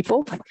 60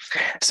 people.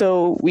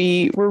 So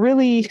we were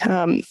really,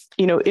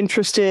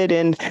 interested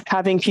in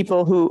having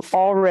people who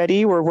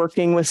already were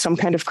working with some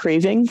kind of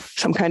craving,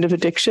 some kind of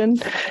addiction.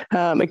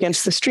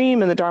 Against the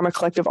Stream and the Dharma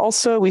Collective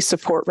also, we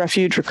support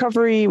refuge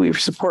recovery. We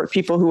support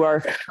people who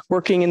are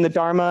working in the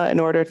Dharma in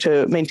order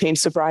to maintain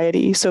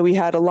sobriety. So we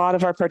had a lot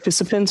of our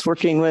participants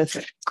working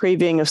with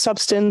craving of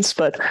substance,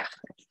 but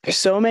there's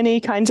so many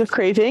kinds of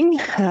craving,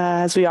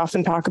 as we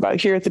often talk about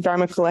here at the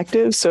Dharma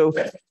Collective. So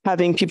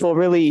having people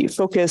really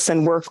focus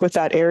and work with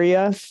that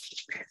area.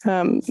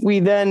 We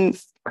then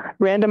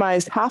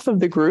randomized half of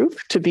the group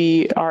to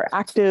be our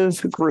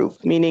active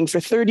group, meaning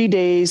for 30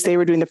 days, they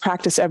were doing the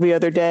practice every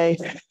other day,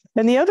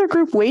 and the other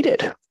group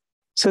waited.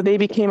 So they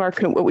became our,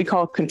 what we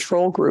call,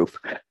 control group.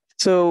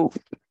 So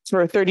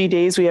for 30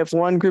 days, we have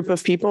one group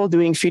of people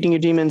doing Feeding Your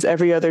Demons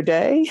every other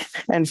day.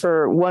 And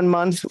for 1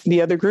 month,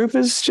 the other group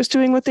is just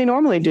doing what they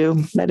normally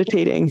do,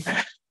 meditating.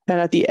 And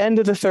at the end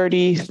of the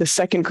 30, the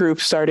second group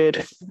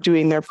started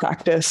doing their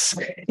practice.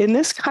 In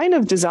this kind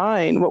of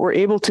design, what we're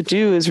able to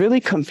do is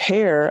really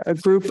compare a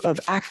group of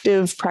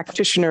active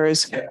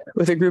practitioners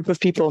with a group of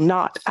people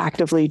not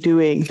actively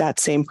doing that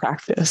same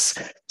practice.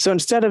 So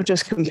instead of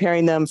just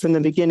comparing them from the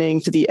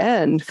beginning to the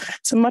end,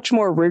 it's a much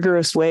more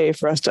rigorous way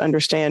for us to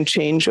understand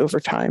change over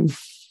time.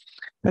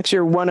 That's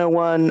your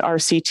 101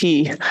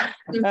 RCT.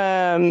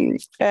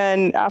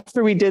 And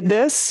after we did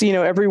this,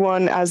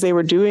 everyone, as they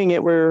were doing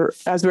it,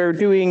 as we were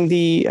doing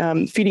the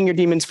Feeding Your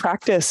Demons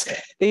practice,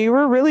 they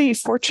were really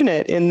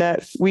fortunate in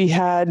that we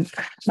had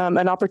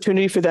an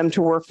opportunity for them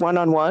to work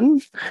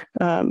one-on-one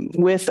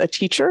with a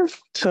teacher.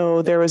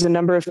 So there was a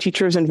number of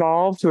teachers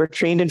involved who are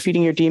trained in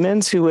Feeding Your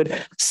Demons who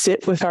would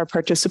sit with our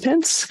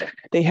participants.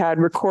 They had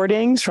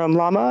recordings from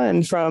Lama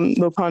and from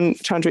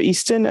Lopan Chandra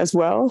Easton as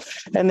well,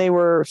 and they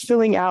were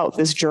filling out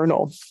this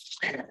journal.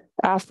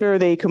 After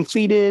they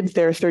completed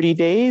their 30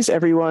 days,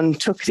 everyone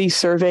took these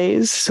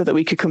surveys so that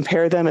we could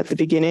compare them at the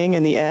beginning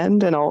and the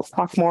end, and I'll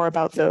talk more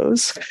about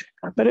those.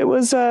 But it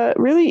was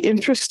really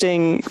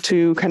interesting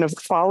to kind of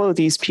follow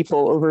these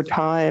people over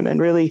time and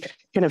really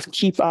kind of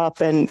keep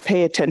up and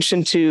pay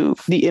attention to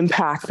the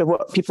impact of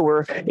what people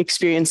were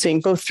experiencing,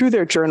 both through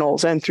their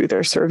journals and through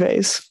their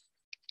surveys.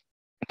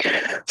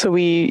 So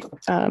we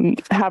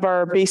have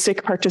our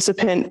basic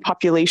participant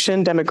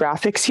population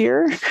demographics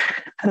here.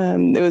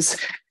 It was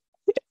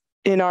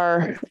in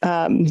our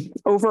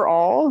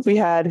overall, we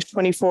had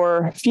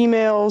 24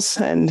 females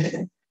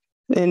and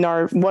in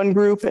our one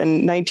group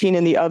and 19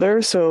 in the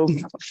other. So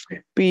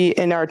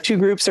in our two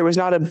groups, there was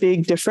not a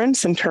big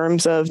difference in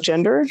terms of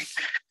gender.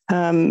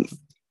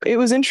 It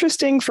was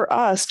interesting for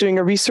us doing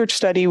a research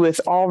study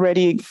with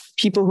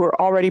people who are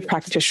already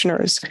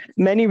practitioners.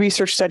 Many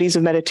research studies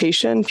of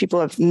meditation, people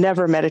have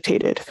never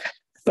meditated,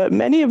 but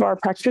many of our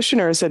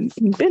practitioners had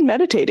been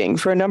meditating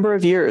for a number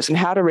of years and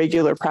had a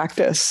regular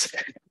practice.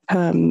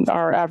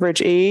 Our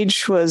average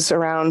age was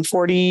around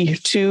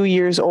 42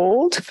 years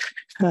old.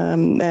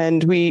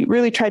 And we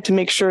really tried to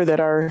make sure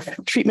that our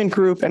treatment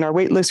group and our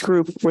waitlist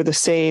group were the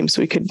same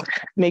so we could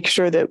make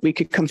sure that we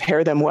could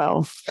compare them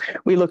well.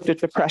 We looked at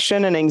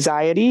depression and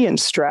anxiety and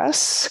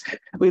stress.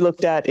 We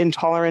looked at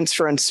intolerance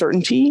for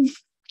uncertainty,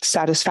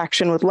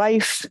 satisfaction with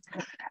life,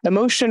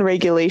 emotion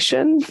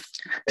regulation,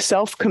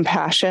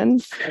 self-compassion,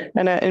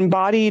 and an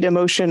embodied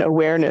emotion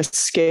awareness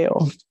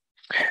scale.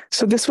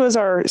 So this was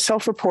our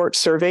self-report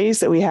surveys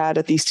that we had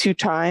at these 2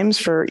 times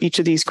for each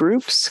of these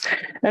groups.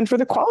 And for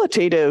the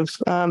qualitative,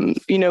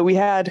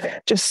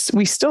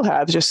 we still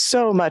have just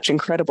so much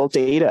incredible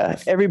data.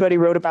 Everybody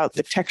wrote about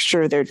the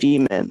texture of their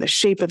demon, the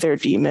shape of their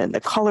demon, the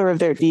color of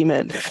their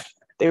demon.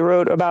 They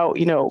wrote about,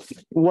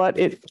 what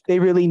they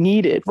really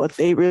needed, what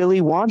they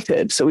really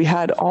wanted. So we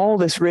had all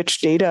this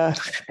rich data.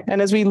 And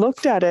as we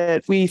looked at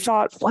it, we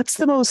thought, what's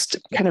the most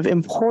kind of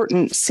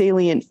important,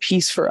 salient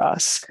piece for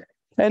us?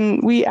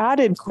 And we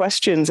added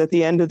questions at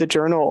the end of the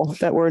journal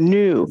that were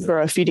new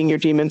for a Feeding Your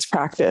Demons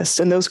practice.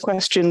 And those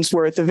questions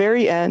were at the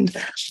very end,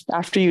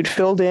 after you'd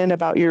filled in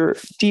about your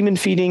demon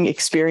feeding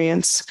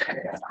experience.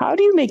 How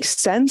do you make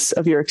sense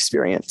of your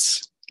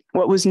experience?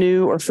 What was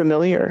new or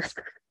familiar?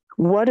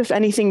 What, if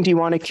anything, do you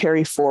want to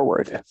carry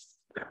forward?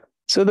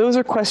 So those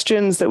are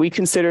questions that we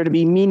consider to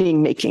be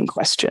meaning-making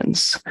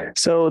questions.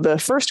 So the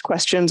first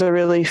questions are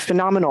really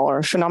phenomenal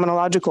or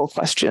phenomenological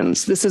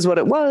questions. This is what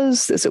it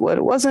was, this is what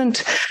it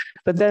wasn't.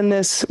 But then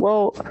this,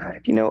 well,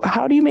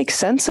 how do you make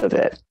sense of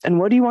it? And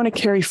what do you want to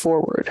carry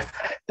forward?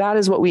 That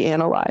is what we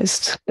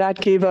analyzed. That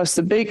gave us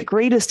the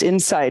greatest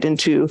insight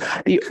into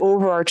the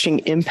overarching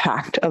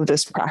impact of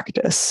this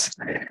practice.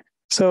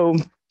 So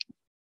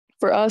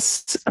for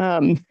us,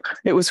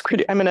 it was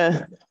I'm going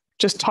to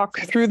just talk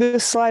through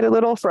this slide a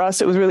little. For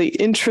us, it was really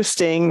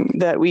interesting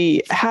that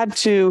we had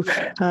to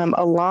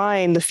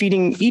align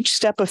each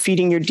step of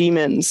feeding your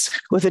demons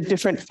with a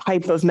different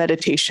type of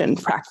meditation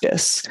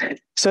practice.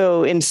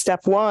 So in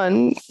step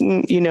one,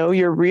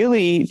 you're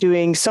really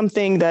doing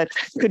something that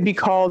could be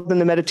called in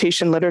the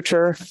meditation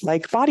literature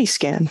like body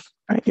scan.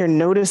 Right? You're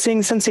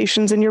noticing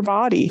sensations in your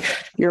body,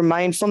 your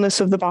mindfulness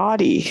of the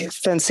body,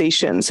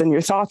 sensations, and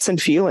your thoughts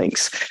and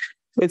feelings.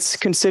 It's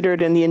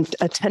considered in the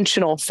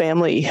attentional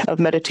family of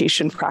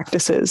meditation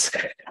practices.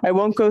 I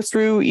won't go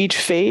through each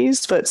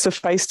phase, but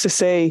suffice to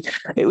say,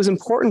 it was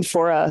important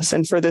for us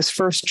and for this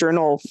first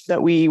journal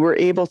that we were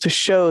able to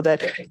show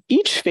that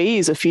each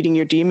phase of feeding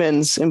your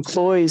demons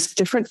employs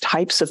different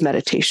types of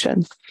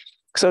meditation.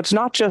 So it's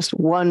not just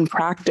one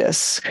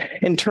practice.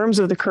 In terms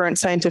of the current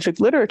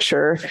scientific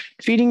literature,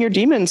 feeding your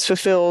demons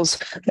fulfills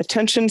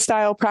attention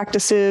style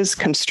practices,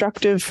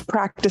 constructive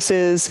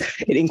practices.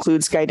 It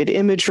includes guided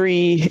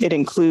imagery. It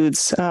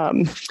includes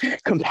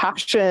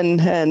compassion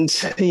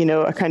and,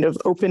 a kind of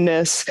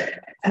openness.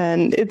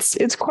 And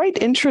it's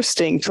quite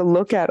interesting to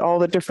look at all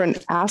the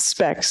different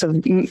aspects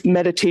of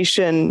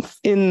meditation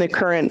in the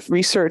current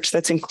research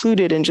that's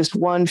included in just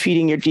one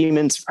feeding your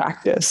demons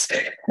practice.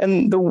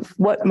 And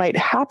what might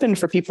happen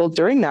for people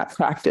during that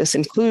practice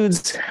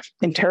includes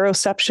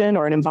interoception,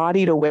 or an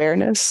embodied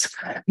awareness,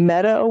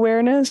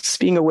 meta-awareness,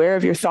 being aware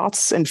of your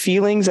thoughts and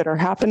feelings that are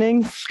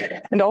happening,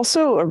 and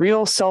also a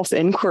real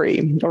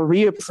self-inquiry or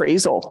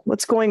reappraisal.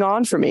 What's going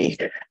on for me?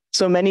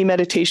 So many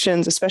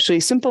meditations, especially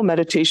simple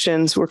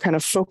meditations, we're kind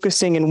of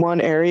focusing in one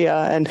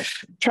area and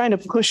trying to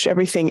push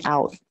everything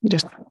out,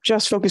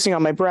 just focusing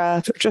on my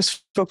breath, or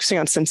just focusing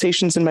on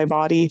sensations in my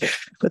body.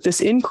 But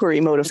this inquiry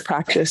mode of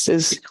practice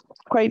is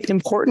quite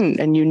important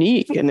and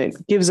unique, and it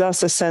gives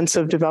us a sense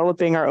of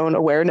developing our own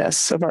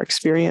awareness of our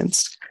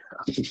experience.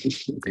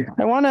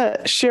 I want to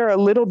share a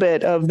little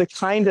bit of the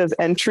kind of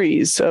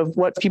entries of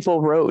what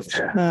people wrote.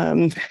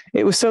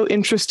 It was so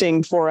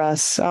interesting for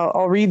us.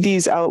 I'll read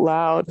these out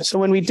loud. So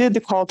when we did the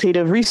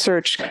qualitative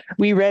research,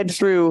 we read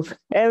through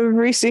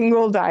every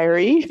single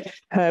diary.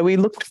 We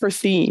looked for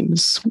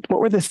themes. What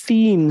were the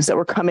themes that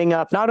were coming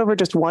up, not over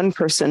just one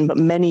person, but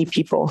many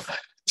people?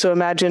 So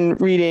imagine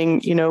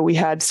reading, we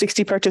had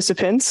 60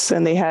 participants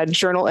and they had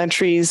journal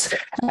entries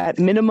at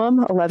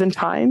minimum 11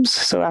 times.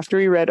 So after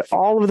we read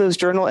all of those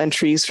journal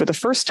entries for the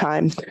first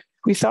time,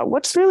 we thought,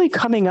 what's really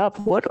coming up?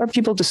 What are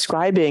people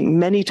describing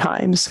many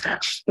times?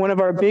 One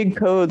of our big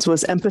codes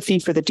was empathy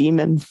for the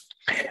demon.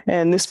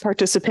 And this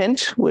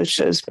participant, which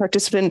is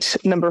participant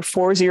number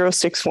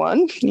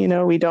 4061,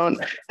 we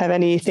don't have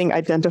anything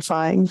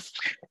identifying.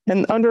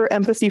 And under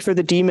empathy for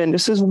the demon,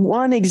 this is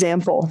one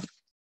example.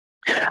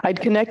 I'd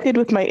connected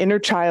with my inner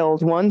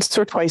child once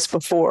or twice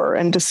before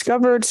and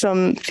discovered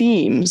some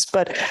themes,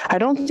 but I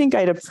don't think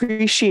I'd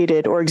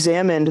appreciated or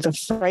examined the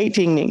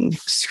frightening,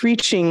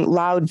 screeching,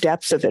 loud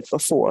depth of it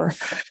before.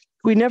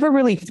 We never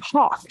really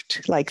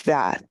talked like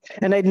that,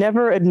 and I'd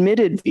never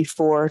admitted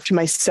before to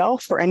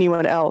myself or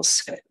anyone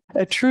else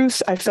a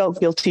truth I felt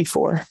guilty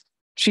for.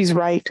 She's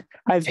right.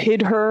 I've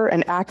hid her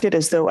and acted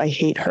as though I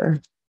hate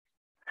her.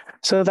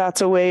 So that's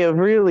a way of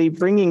really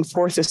bringing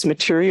forth this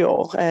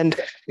material and,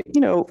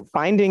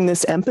 finding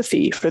this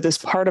empathy for this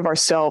part of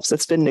ourselves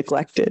that's been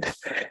neglected.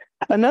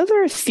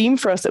 Another theme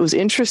for us that was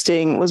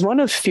interesting was one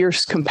of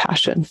fierce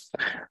compassion.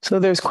 So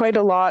there's quite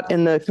a lot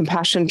in the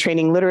compassion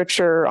training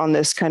literature on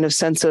this kind of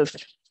sense of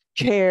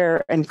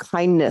care and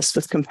kindness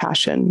with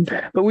compassion.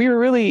 But we were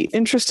really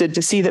interested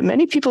to see that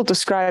many people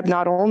describe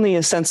not only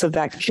a sense of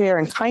that care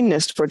and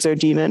kindness towards their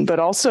demon, but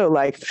also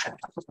like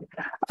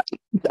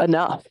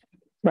enough.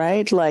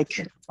 Right?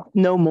 Like,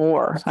 no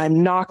more.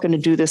 I'm not going to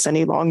do this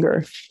any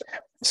longer.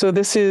 So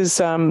this is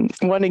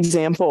one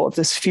example of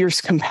this fierce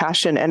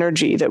compassion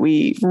energy that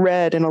we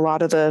read in a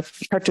lot of the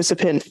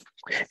participant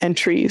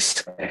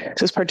entries.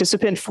 This is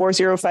participant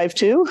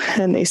 4052,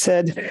 and they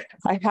said,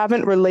 I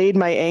haven't relayed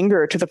my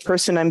anger to the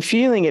person I'm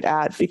feeling it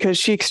at because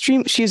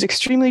she's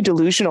extremely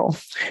delusional.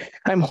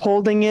 I'm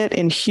holding it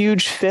in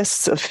huge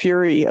fists of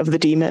fury of the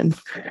demon.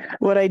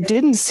 What I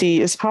didn't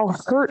see is how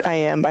hurt I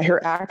am by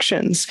her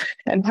actions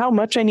and how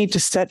much I need to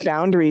set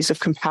boundaries of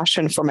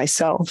compassion for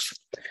myself.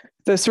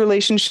 This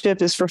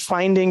relationship is for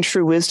finding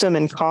true wisdom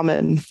in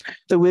common.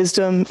 The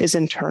wisdom is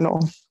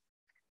internal.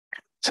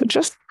 So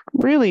just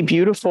really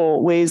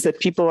beautiful ways that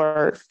people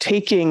are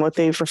taking what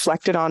they've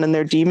reflected on in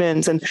their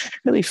demons and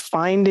really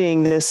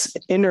finding this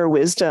inner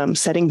wisdom,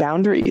 setting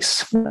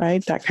boundaries,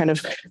 right? That kind of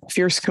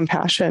fierce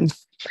compassion.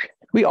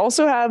 We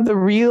also have the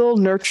real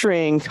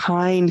nurturing,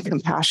 kind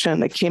compassion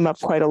that came up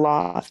quite a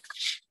lot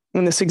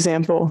in this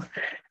example.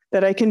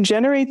 that I can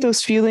generate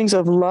those feelings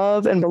of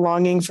love and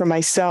belonging for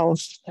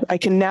myself. I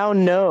can now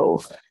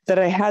know that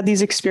I had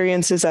these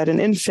experiences at an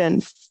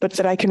infant, but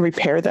that I can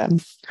repair them,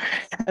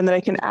 and that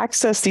I can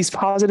access these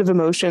positive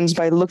emotions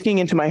by looking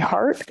into my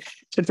heart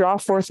to draw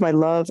forth my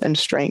love and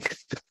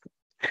strength.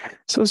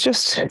 So it's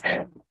just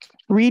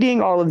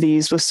reading all of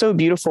these was so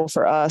beautiful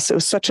for us. It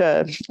was such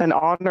an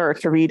honor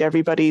to read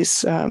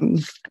everybody's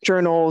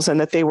journals, and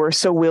that they were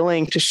so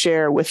willing to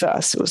share with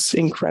us. It was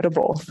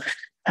incredible.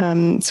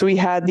 So we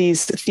had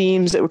these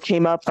themes that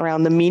came up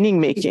around the meaning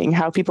making,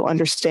 how people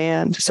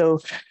understand. So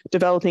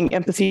developing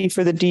empathy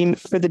for the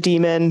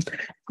demon,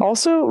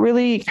 also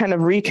really kind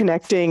of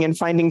reconnecting and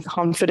finding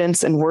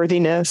confidence and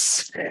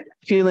worthiness,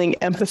 feeling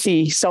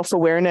empathy,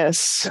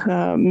 self-awareness,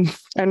 and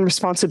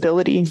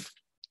responsibility.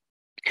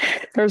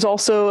 There's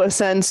also a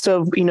sense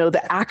of,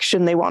 the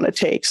action they want to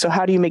take. So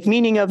how do you make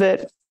meaning of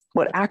it?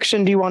 What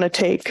action do you want to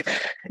take?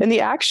 In the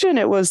action,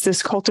 it was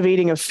this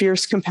cultivating of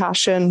fierce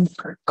compassion,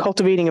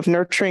 cultivating of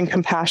nurturing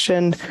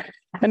compassion,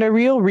 and a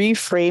real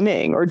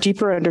reframing or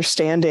deeper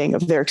understanding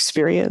of their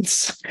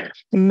experience.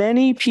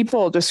 Many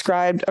people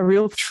described a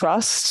real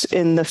trust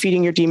in the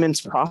feeding your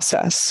demons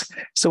process.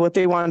 So what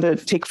they wanted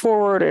to take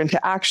forward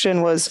into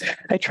action was,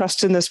 I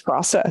trust in this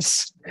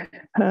process.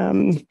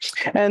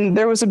 And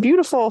there was a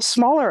beautiful,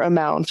 smaller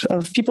amount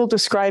of people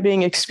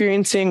describing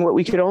experiencing what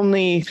we could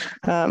only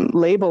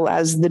label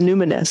as the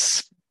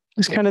numinous.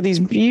 It's kind of these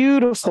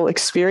beautiful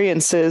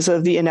experiences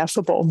of the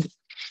ineffable.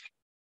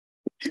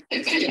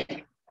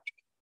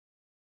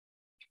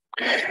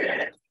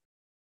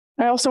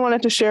 I also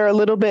wanted to share a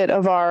little bit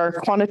of our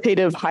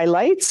quantitative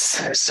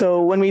highlights.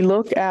 So when we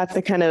look at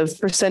the kind of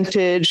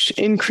percentage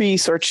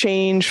increase or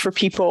change for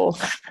people,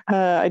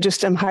 I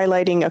just am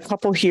highlighting a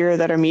couple here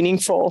that are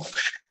meaningful.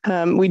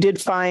 We did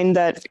find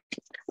that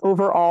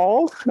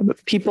overall,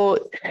 people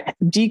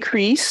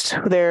decreased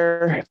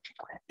their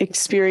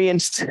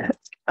experienced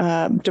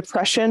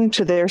depression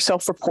to their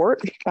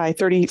self-report by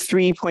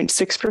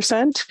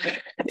 33.6%.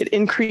 It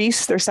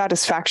increased their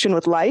satisfaction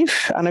with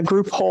life on a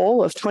group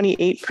whole of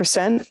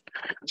 28%.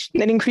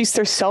 It increased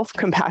their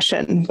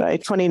self-compassion by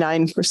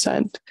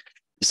 29%.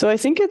 So I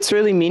think it's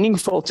really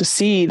meaningful to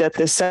see that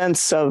this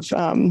sense of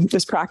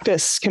this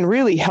practice can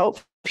really help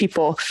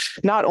people,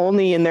 not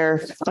only in their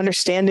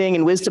understanding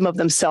and wisdom of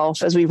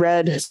themselves, as we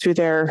read through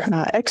their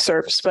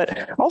excerpts,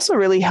 but also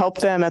really help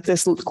them at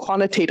this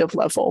quantitative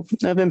level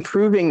of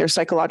improving their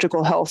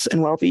psychological health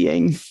and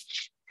well-being.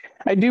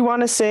 I do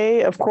want to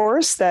say, of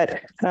course,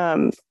 that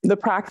the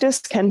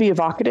practice can be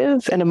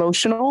evocative and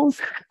emotional.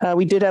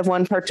 We did have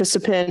one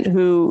participant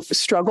who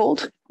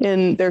struggled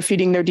in their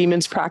feeding their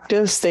demons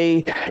practice.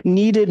 They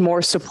needed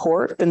more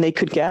support than they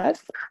could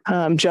get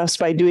just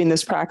by doing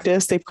this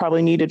practice. They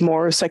probably needed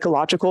more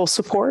psychological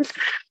support.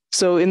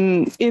 So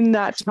in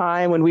that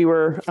time when we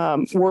were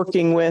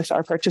working with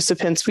our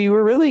participants, we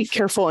were really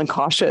careful and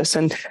cautious.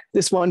 And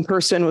this one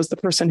person was the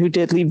person who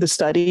did leave the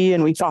study.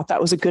 And we thought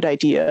that was a good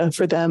idea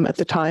for them at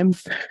the time,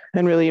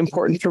 and really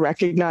important to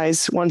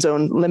recognize one's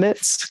own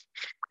limits.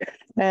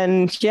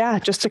 And yeah,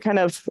 just to kind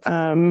of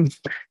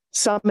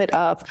sum it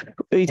up,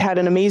 we had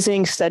an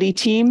amazing study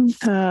team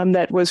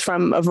that was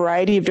from a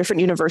variety of different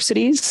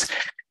universities,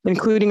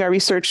 including our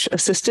research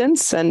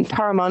assistants. And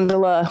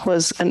Paramandala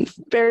was a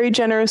very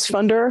generous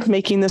funder,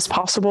 making this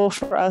possible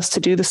for us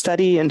to do the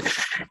study and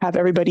have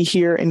everybody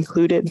here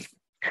included.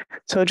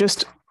 So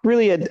just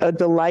really a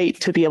delight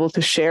to be able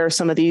to share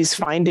some of these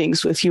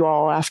findings with you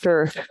all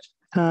after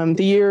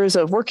the years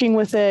of working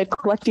with it,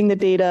 collecting the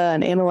data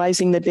and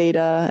analyzing the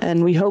data.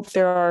 And we hope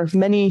there are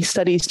many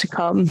studies to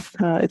come.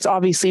 It's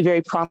obviously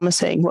very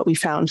promising what we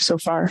found so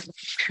far.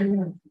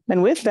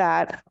 And with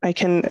that, we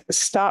can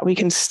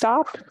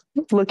stop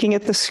looking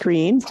at the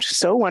screen, which is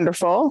so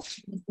wonderful.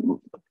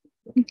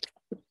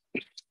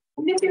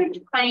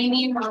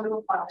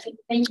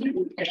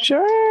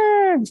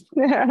 Sure.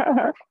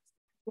 Yeah.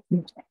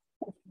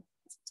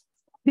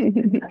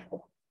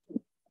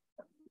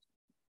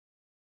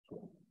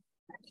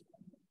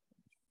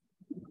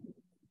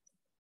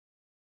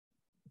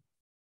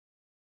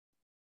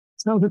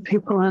 So the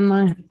people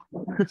online.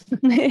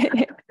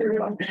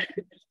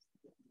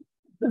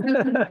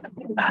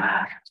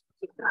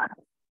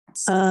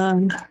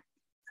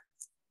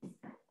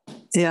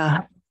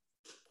 Yeah.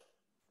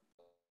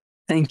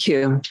 Thank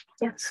you.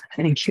 Yes.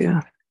 Thank you,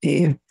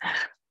 Eve.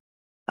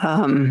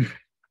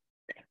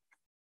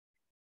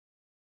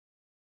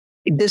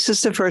 This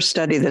is the first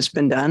study that's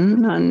been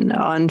done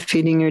on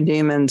feeding your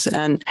demons.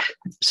 And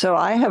so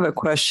I have a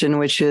question,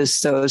 which is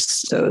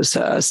those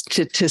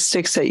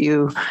statistics that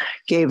you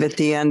gave at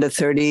the end of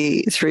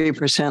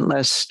 33%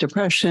 less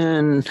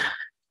depression.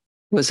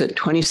 Was it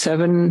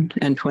 27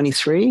 and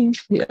 23?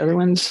 The other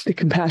ones? The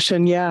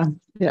compassion, yeah.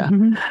 Yeah.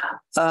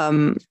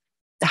 Mm-hmm.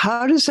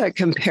 How does that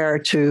compare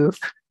to,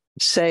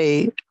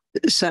 say,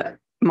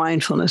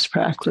 mindfulness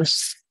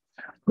practice?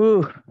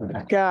 Ooh,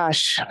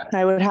 gosh,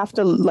 I would have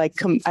to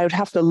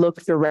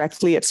look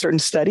directly at certain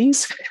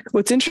studies.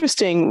 What's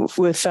interesting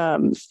with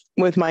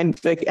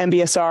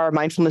MBSR,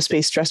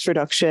 mindfulness-based stress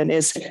reduction,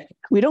 is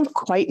we don't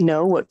quite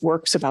know what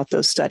works about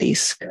those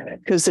studies,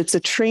 because it's a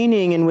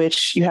training in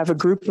which you have a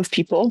group of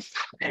people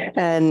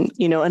and,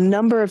 a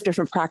number of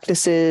different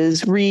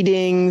practices,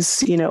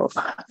 readings,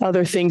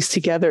 other things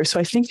together. So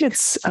I think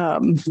it's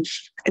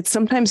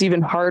sometimes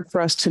even hard for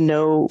us to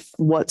know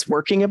what's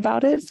working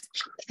about it.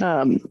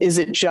 Is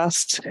it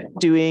just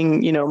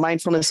doing,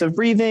 mindfulness of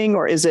breathing,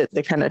 or is it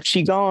the kind of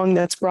qigong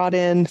that's brought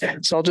in?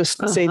 So I'll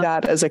just say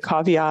that as a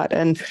caveat.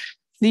 And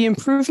the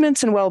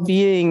improvements in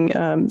well-being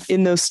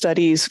in those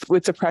studies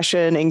with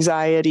depression,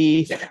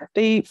 anxiety,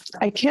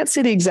 I can't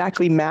say they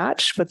exactly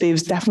match, but they've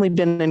definitely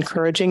been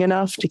encouraging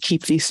enough to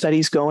keep these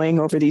studies going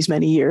over these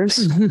many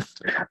years.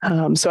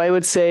 So I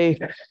would say,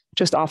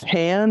 just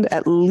offhand,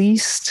 at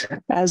least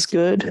as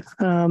good,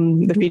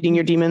 the feeding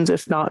your demons,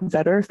 if not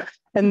better.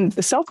 And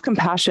the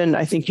self-compassion,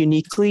 I think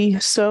uniquely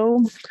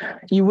so.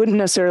 You wouldn't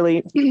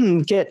necessarily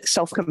get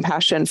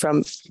self-compassion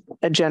from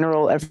a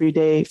general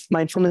everyday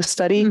mindfulness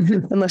study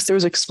unless there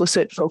was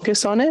explicit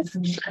focus on it.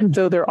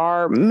 Though there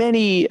are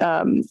many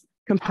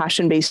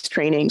compassion-based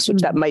trainings,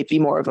 which that might be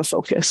more of a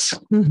focus.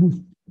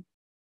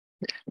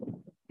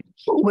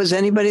 Was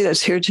anybody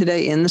that's here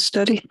today in the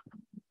study?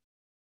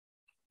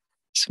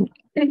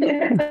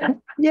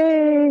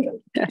 Yay!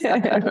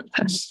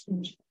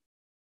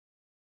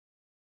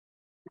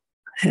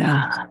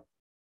 Yeah.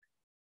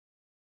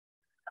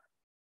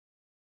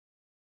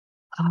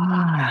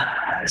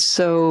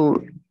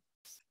 So,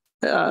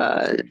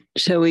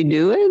 shall we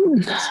do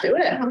it? Let's do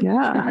it.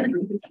 Yeah.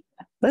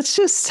 Let's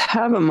just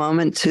have a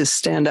moment to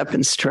stand up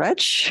and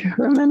stretch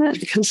for a minute,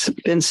 because I've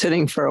been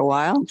sitting for a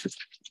while.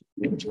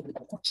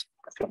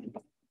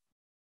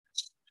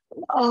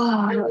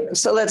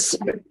 So let's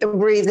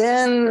breathe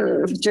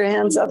in, put your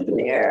hands up in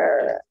the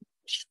air.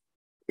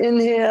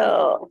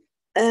 Inhale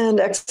and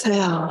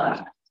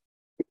exhale.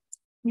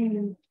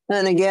 And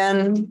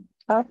again,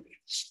 up.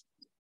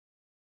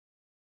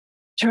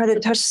 Try to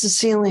touch the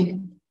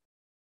ceiling.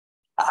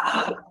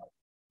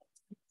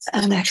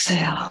 And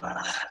exhale.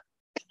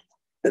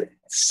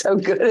 So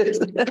good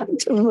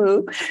to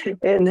move.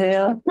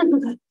 Inhale.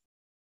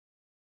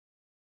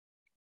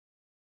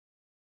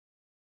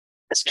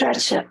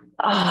 Stretch it.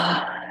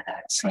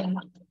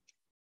 Exhale.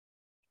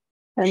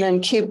 And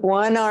then keep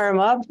one arm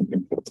up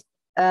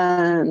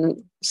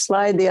and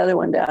slide the other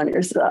one down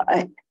your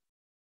thigh.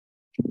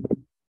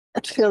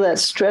 Feel that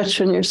stretch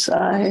on your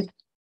side.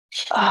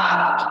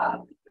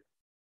 I'm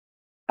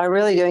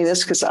really doing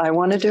this because I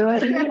want to do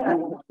it.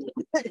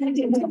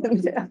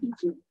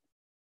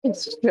 Yeah.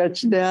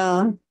 Stretch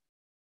down.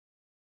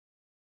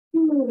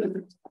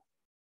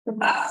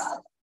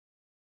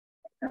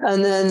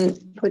 And then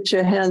put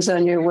your hands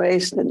on your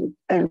waist and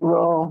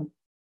roll.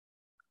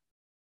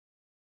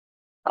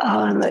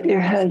 And let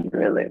your head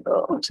really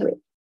roll too.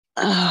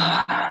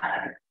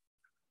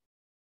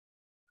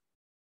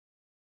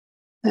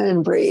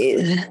 And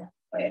breathe.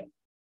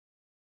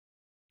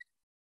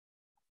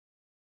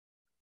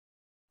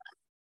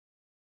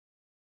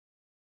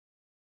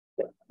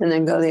 And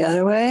then go the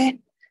other way.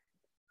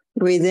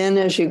 Breathe in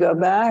as you go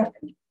back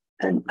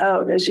and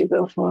out as you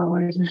go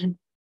forward.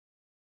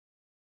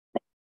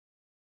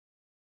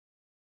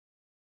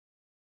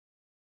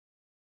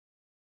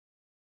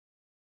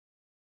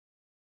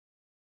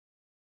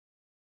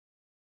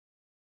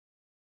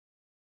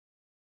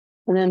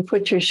 And then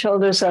put your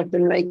shoulders up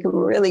and make them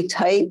really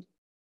tight.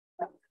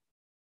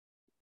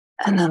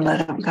 And then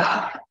let them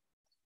go.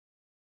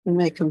 And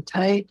make them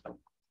tight.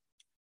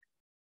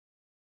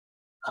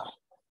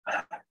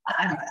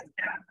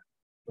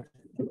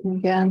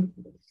 Again.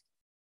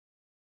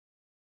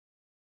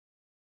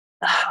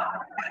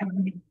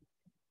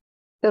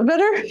 Feel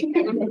better?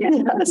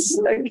 Yes,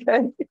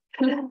 okay.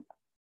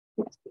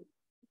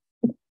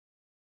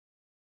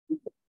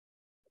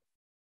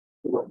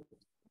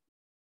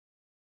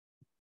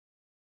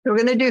 We're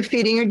going to do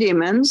feeding your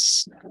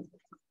demons.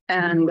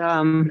 And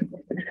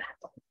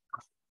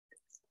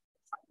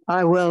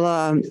I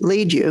will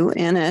lead you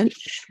in it.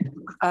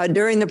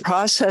 During the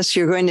process,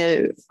 you're going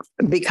to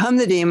become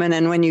the demon.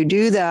 And when you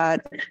do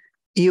that,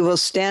 you will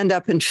stand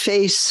up and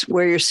face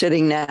where you're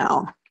sitting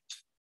now.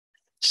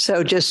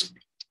 So just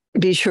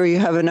be sure you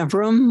have enough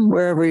room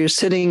wherever you're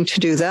sitting to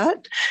do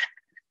that.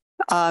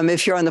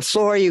 If you're on the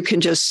floor, you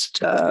can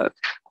just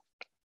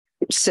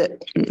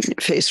sit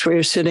and face where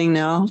you're sitting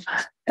now.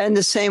 And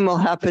the same will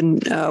happen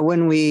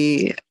when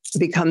we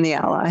become the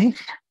ally.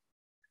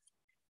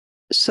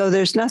 So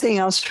there's nothing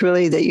else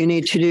really that you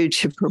need to do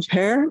to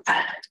prepare.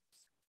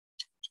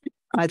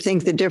 I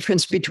think the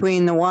difference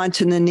between the want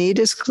and the need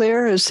is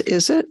clear, is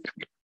it?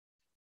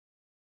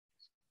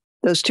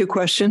 Those two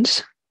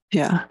questions?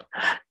 Yeah.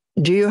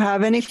 Do you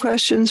have any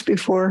questions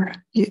before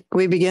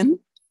we begin?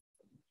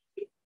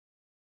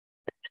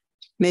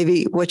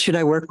 Maybe what should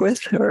I work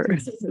with? Or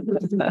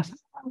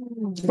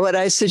what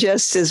I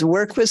suggest is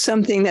work with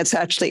something that's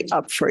actually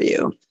up for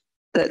you,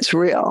 that's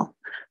real.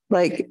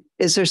 Like,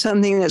 is there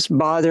something that's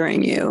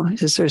bothering you?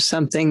 Is there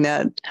something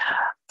that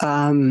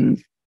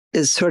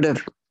is sort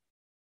of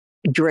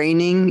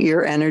draining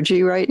your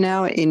energy right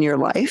now in your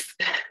life?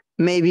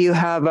 Maybe you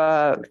have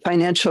a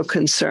financial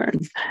concern.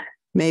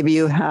 Maybe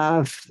you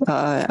have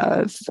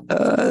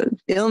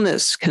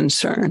illness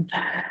concern.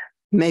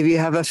 Maybe you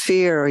have a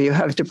fear, or you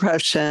have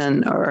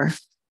depression, or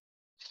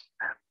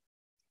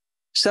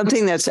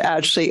something that's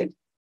actually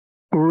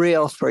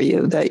real for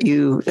you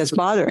that's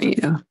bothering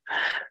you.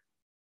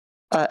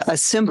 A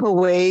simple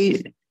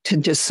way to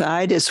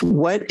decide is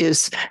what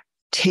is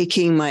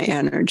taking my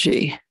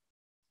energy,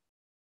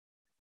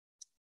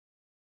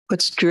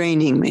 what's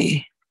draining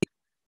me,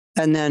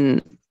 and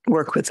then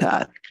work with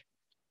that.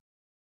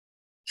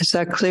 Is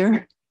that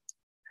clear?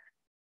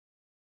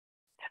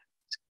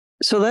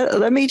 So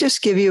let me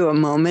just give you a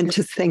moment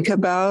to think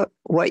about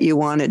what you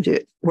want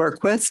to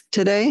work with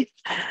today.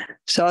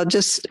 So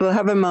we'll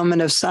have a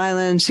moment of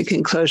silence. You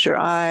can close your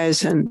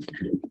eyes and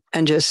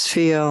just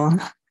feel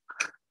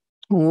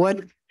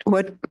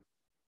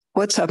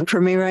what's up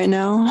for me right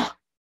now?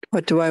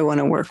 What do I want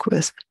to work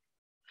with?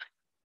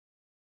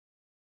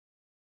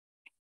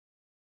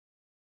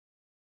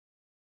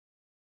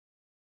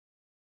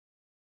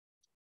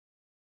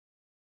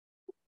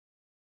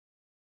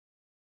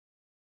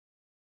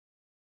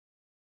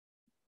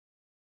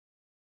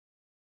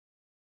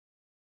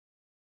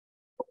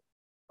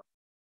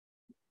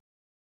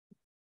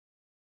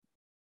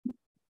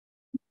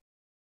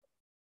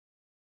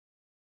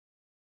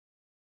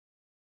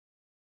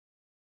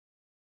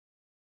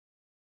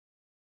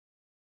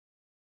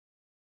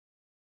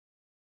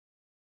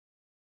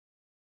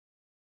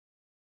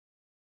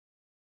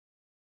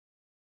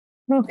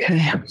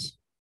 Okay.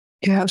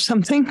 You have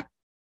something?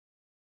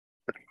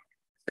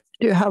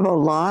 Do you have a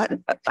lot,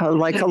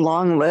 like a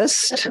long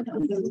list?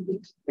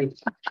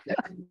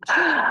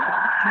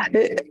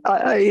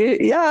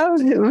 Yeah.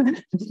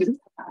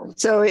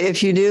 So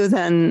if you do,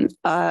 then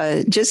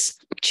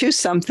just choose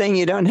something.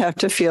 You don't have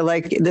to feel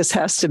like this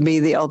has to be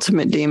the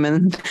ultimate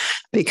demon,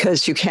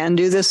 because you can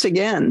do this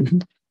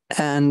again.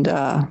 And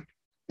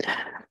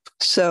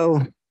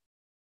so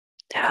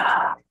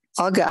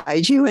I'll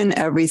guide you in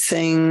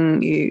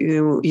everything.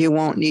 You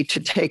won't need to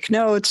take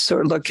notes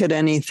or look at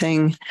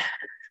anything.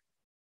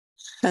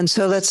 And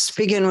so let's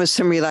begin with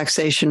some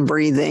relaxation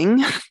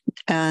breathing.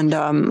 And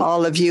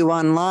all of you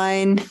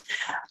online,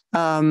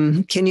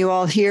 can you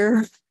all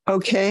hear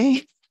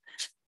okay?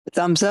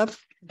 Thumbs up?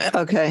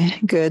 Okay,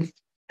 good.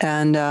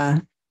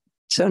 And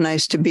so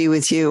nice to be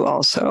with you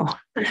also.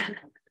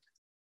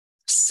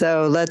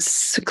 So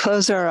let's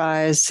close our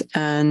eyes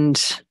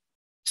and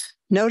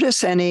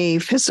notice any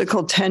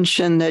physical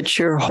tension that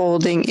you're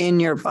holding in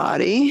your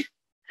body.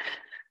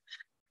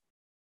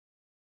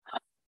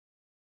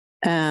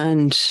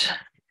 And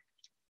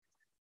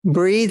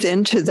breathe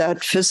into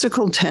that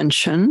physical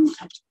tension.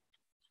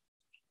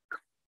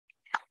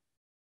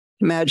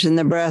 Imagine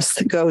the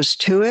breath goes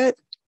to it,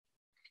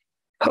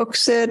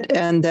 hooks it,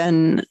 and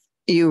then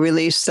you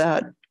release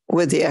that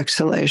with the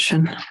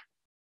exhalation.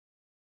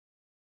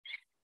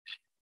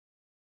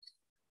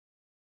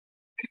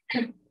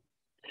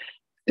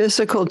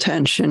 Physical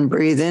tension,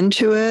 breathe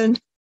into it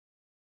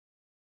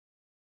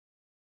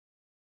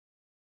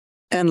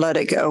and let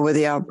it go with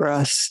the out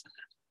breath.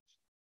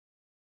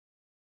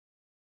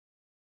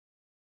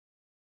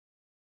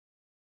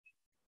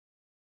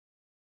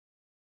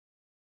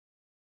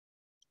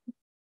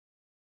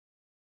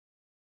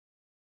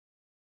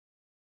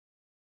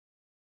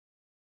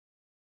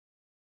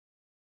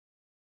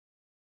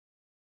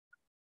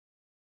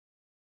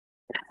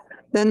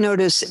 Then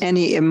notice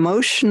any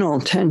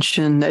emotional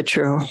tension that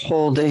you're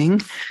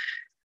holding.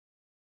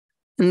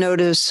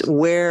 Notice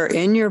where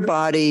in your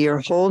body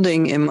you're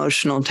holding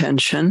emotional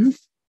tension.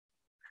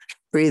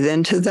 Breathe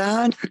into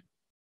that.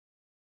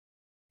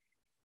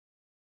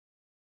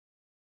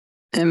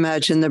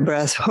 Imagine the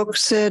breath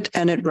hooks it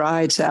and it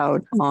rides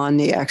out on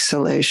the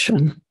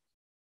exhalation.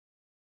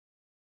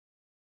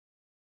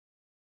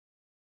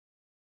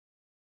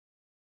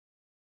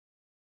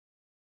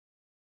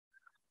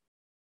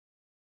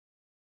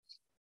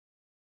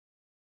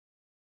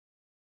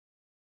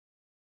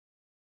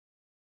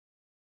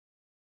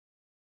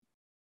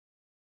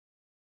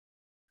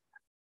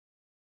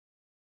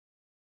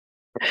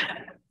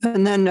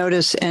 And then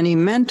notice any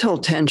mental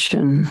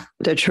tension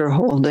that you're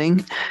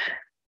holding.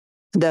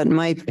 That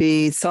might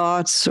be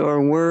thoughts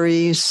or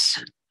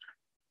worries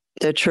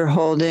that you're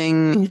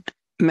holding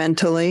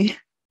mentally.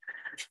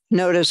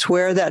 Notice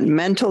where that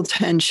mental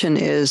tension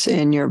is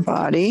in your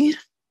body.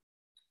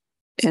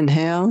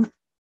 Inhale.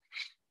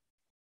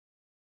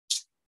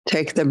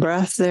 Take the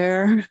breath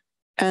there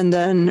and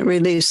then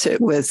release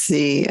it with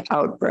the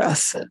out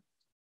breath.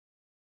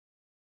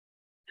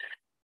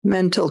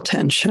 Mental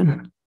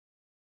tension.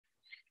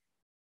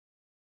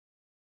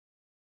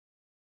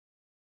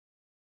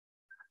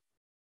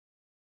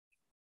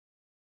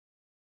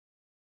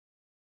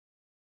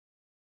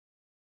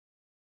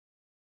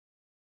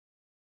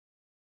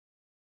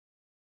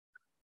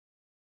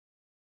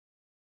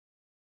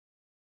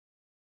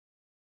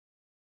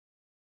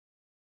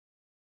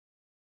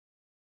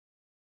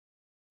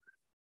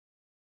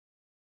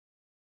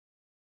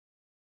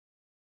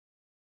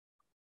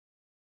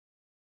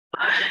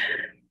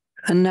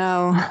 And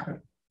now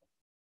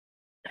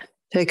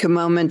take a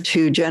moment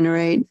to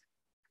generate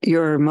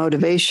your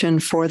motivation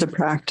for the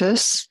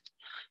practice,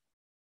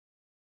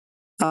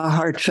 a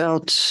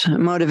heartfelt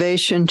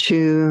motivation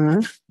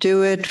to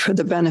do it for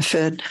the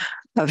benefit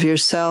of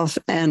yourself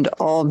and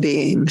all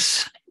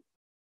beings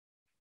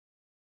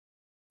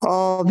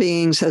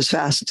as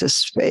vast as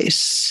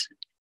space.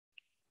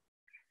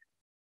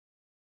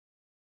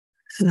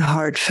 And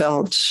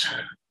heartfelt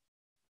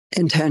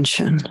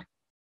intention.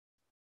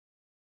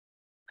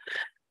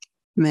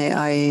 May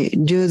I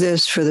do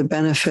this for the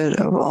benefit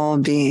of all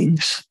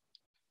beings.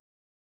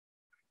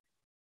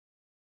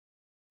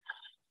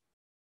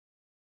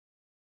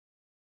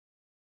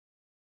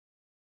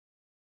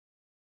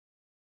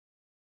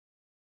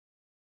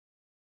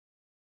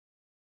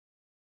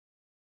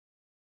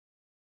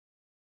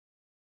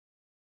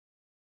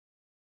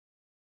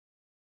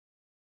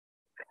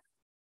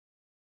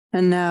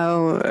 And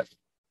now,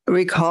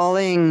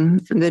 recalling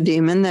the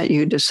demon that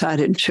you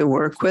decided to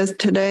work with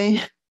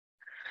today,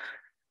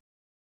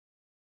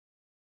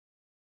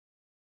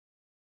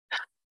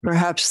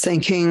 perhaps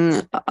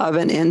thinking of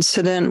an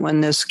incident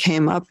when this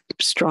came up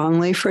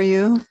strongly for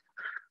you.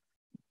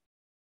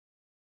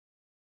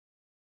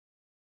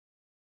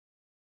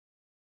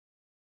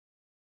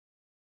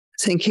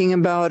 Thinking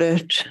about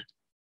it,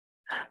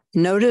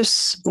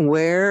 notice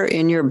where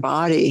in your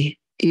body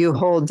you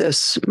hold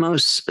this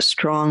most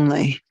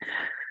strongly.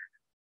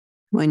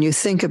 When you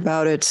think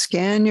about it,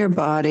 scan your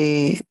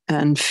body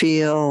and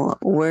feel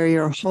where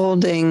you're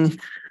holding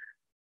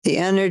the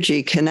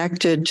energy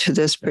connected to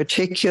this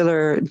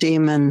particular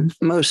demon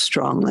most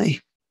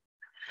strongly.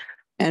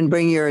 And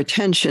bring your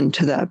attention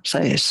to that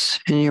place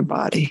in your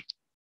body.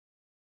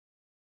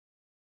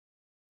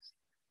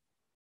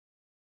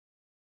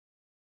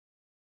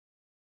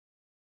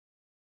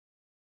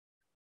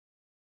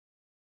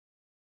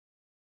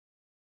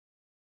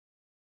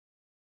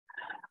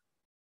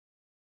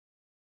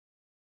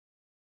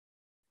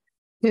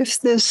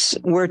 If this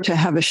were to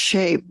have a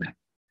shape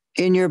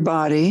in your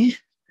body,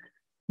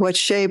 what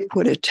shape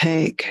would it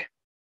take?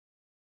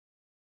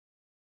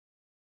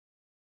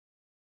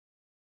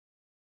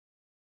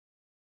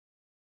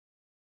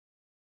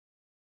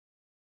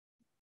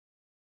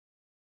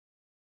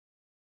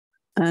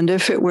 And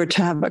if it were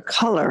to have a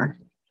color,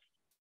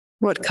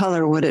 what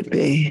color would it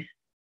be?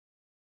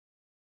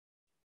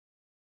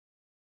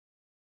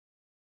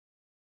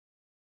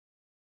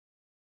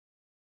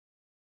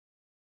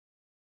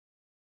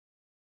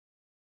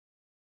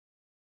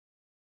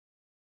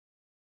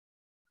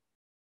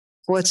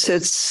 What's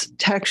its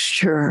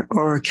texture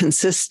or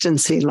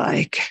consistency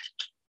like?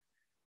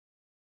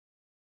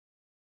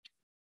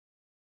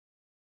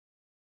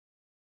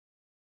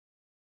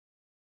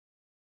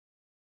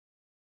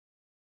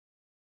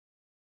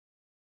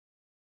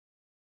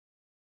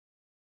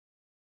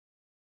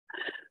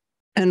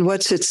 And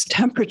what's its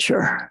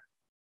temperature?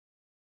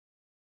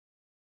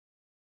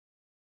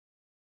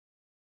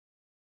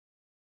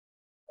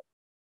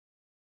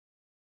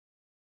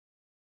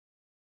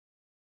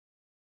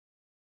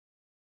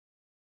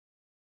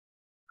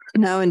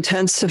 Now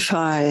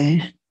intensify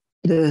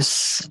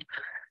this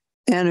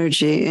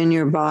energy in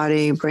your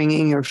body,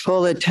 bringing your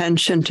full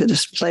attention to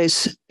this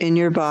place in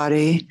your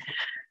body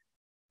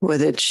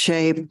with its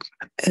shape,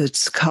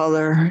 its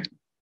color,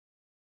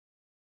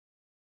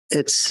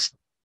 its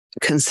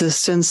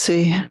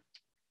consistency,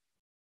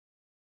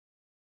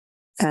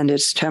 and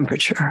its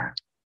temperature.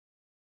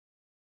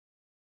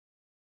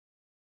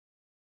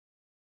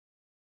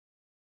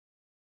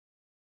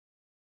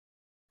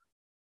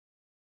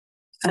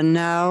 And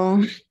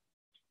now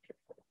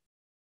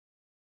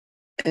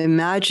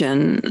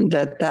imagine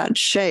that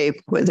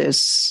shape with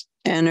its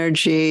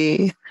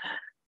energy,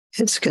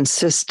 its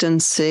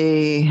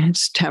consistency,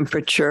 its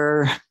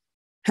temperature,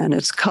 and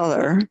its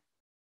color,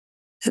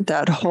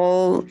 that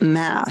whole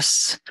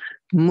mass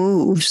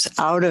moves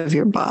out of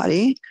your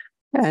body.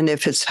 And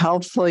if it's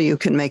helpful, you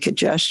can make a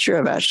gesture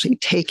of actually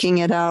taking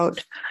it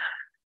out.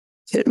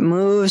 It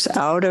moves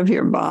out of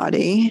your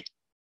body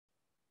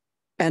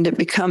and it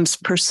becomes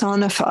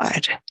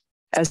personified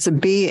as a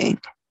being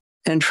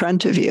in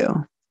front of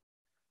you,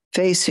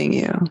 facing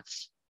you.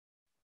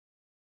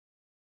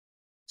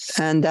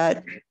 And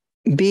that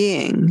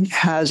being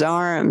has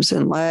arms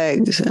and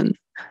legs and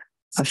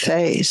a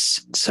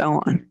face, and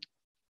so on.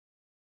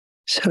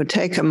 So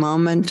take a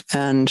moment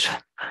and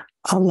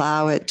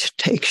allow it to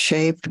take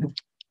shape.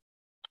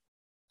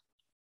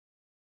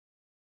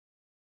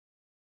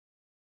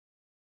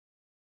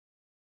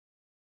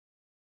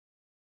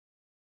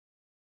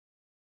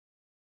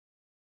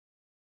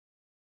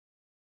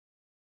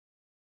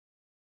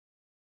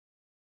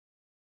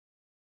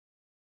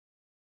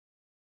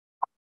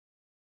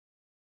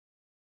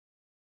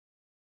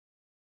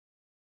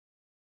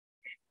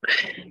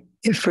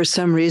 If for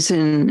some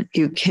reason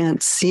you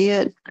can't see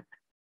it,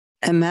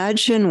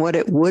 imagine what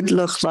it would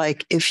look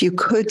like if you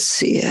could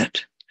see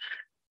it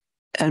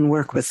and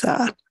work with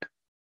that.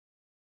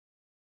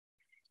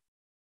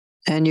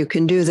 And you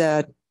can do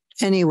that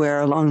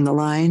anywhere along the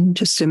line.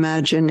 Just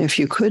imagine if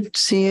you could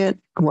see it,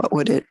 what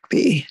would it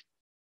be?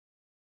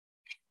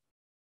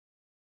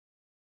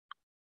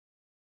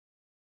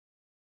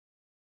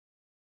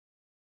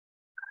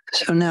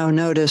 So now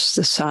notice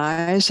the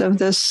size of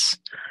this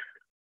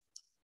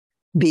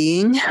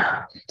being.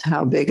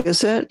 How big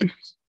is it?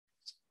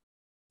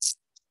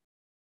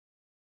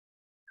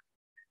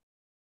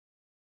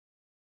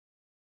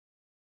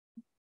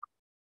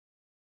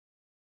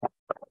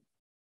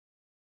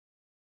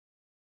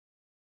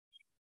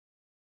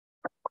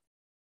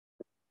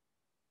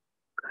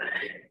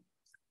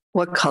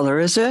 What color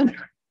is it?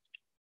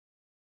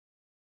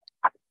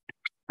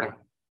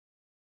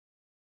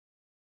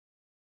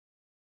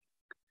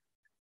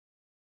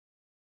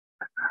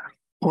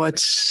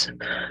 What's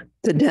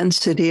the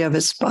density of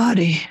its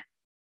body?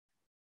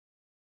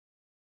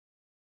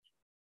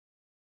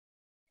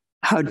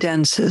 How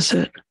dense is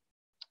it?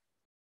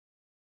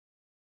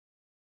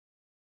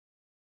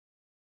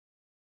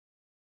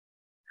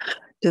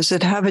 Does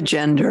it have a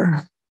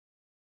gender?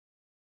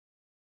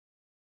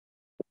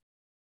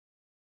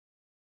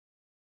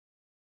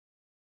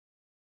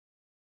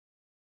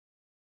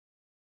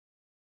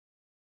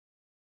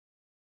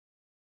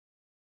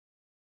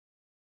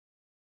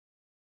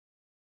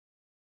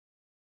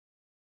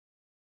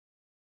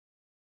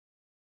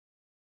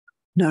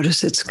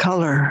 Notice its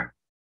color,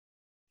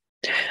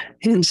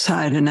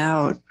 inside and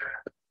out.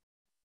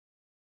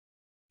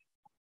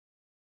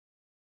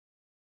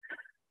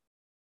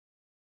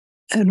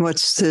 And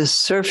what's the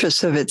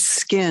surface of its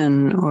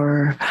skin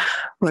or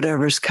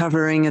whatever's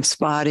covering its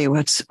body?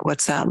 What's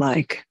that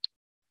like?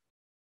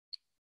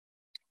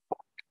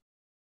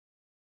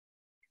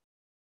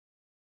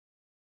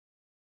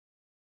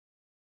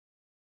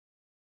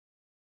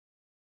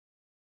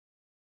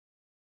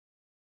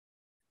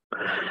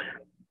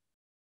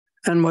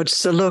 And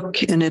what's the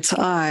look in its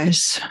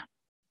eyes?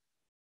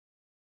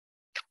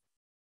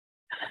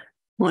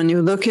 When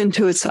you look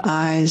into its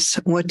eyes,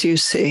 what do you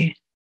see?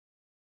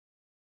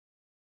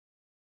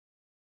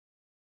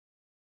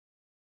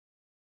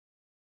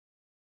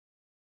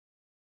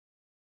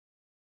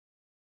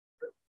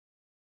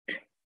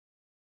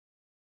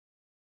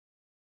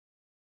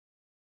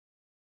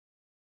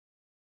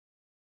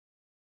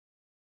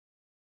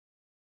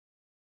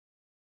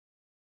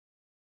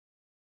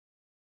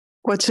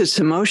 What's its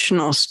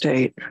emotional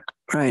state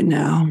right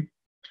now?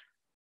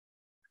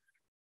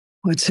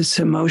 What's its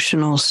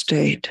emotional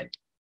state?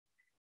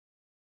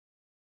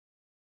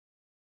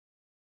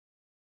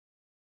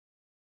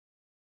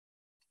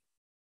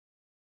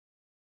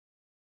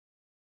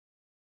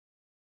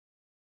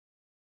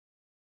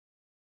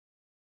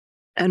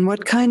 And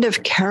what kind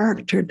of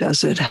character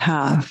does it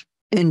have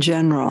in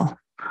general?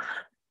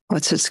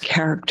 What's its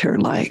character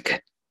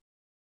like?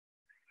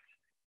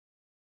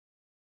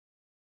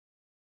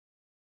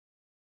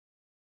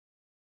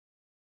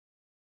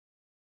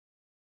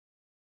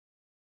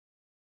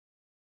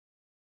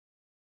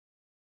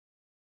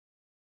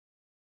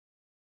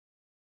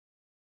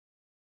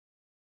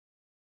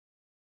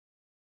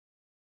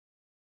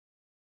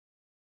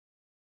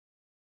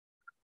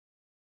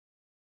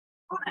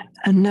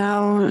 And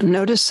now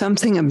notice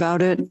something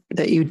about it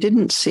that you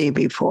didn't see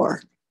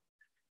before.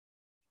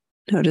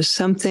 Notice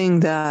something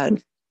that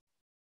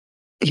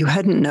you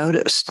hadn't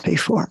noticed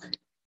before.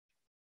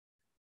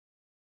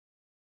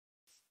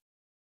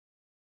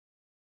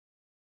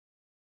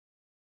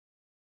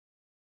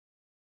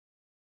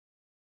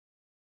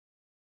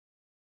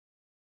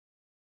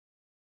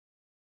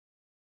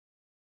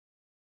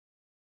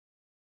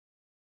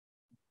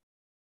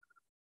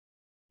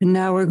 And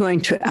now we're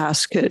going to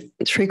ask it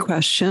 3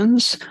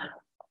 questions.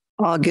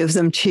 I'll give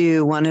them to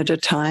you one at a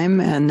time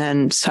and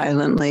then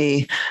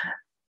silently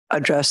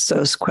address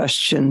those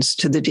questions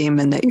to the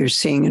demon that you're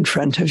seeing in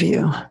front of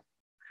you.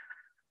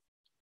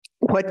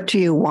 What do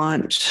you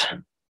want?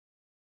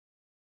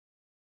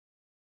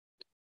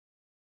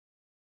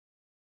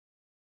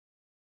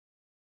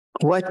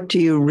 What do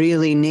you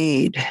really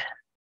need?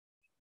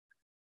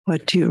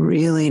 What do you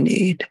really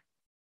need?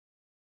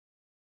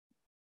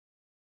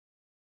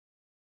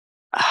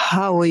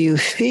 How will you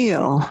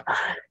feel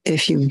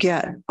if you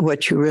get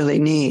what you really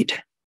need?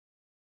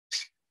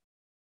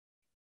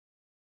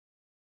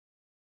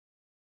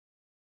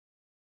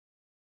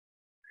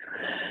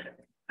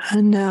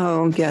 And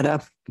now get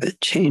up,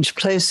 change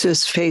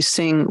places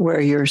facing where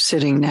you're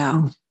sitting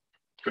now.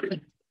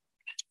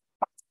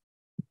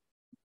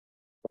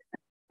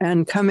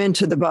 And come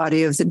into the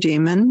body of the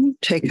demon.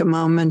 Take a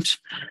moment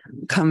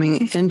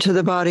coming into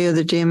the body of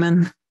the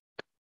demon.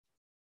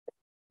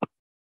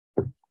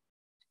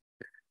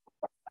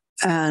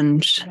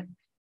 And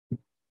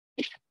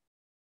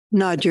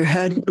nod your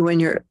head when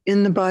you're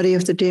in the body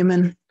of the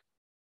demon.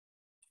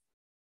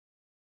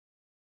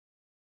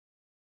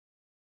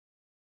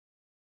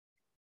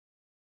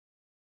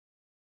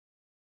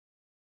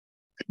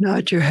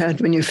 Nod your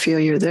head when you feel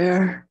you're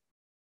there.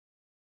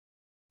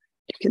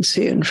 You can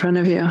see it in front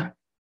of you.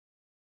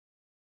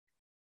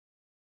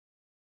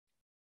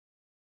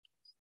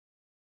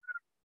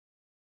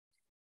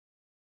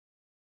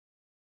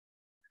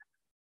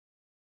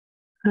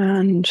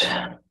 And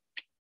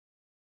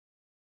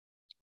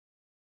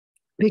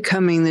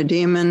becoming the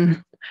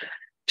demon,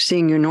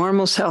 seeing your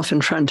normal self in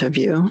front of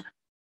you.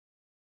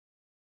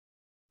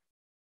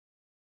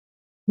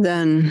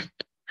 Then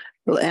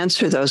we'll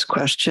answer those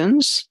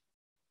questions.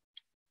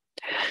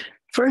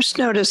 First,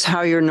 notice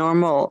how your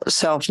normal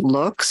self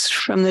looks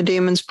from the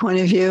demon's point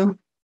of view.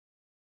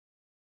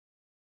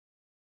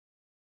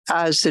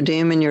 As the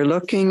demon, you're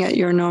looking at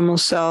your normal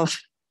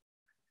self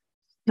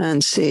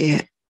and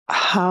see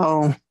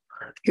how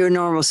your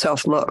normal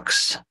self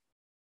looks.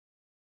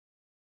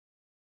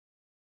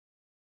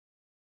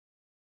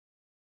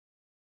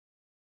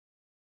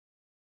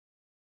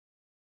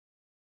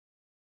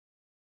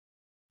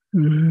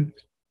 Mm-hmm.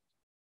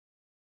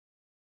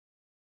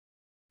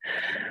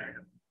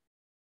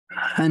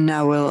 And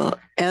now we'll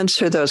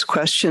answer those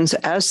questions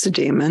as the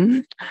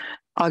demon.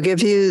 I'll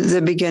give you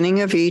the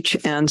beginning of each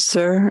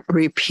answer,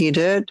 repeat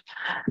it,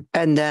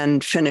 and then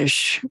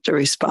finish the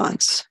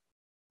response.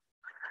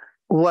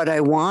 What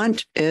I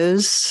want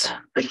is.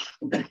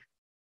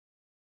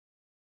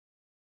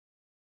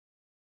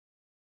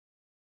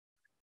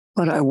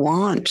 What I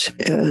want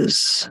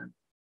is.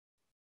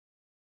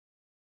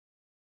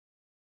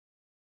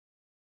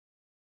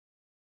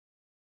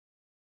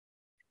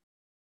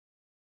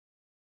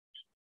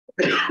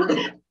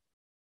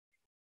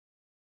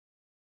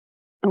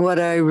 What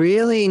I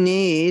really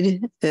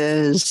need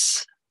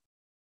is.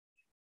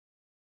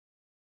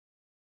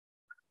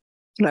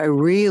 What I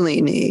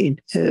really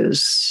need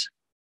is.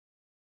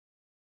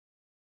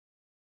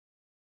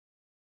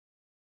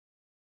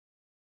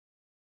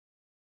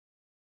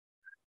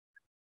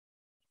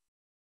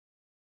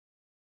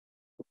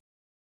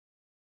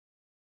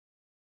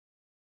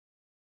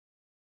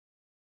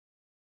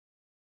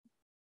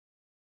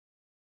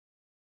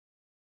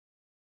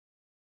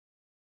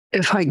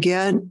 If I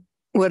get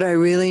what I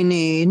really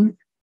need,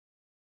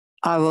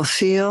 I will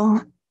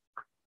feel.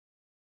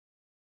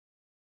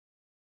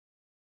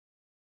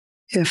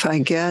 If I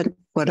get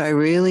what I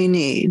really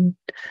need,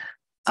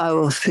 I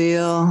will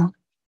feel.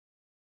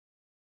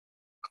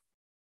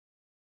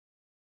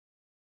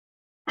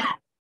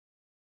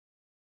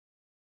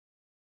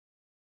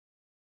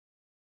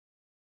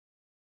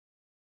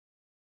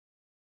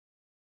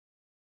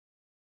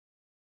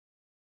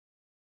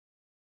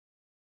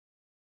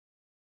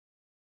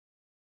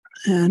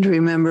 And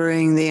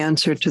remembering the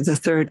answer to the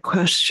third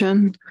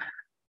question,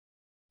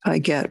 I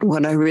get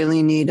what I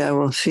really need, I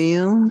will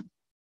feel.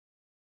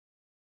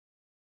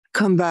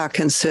 Come back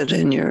and sit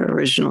in your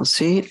original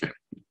seat.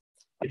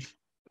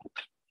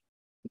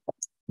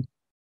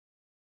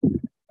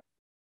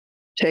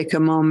 Take a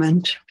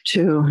moment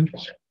to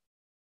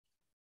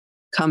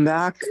come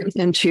back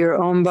into your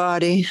own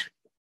body.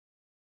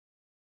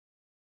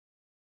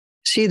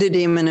 See the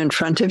demon in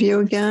front of you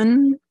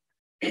again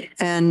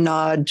and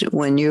nod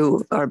when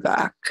you are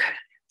back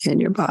in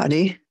your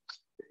body.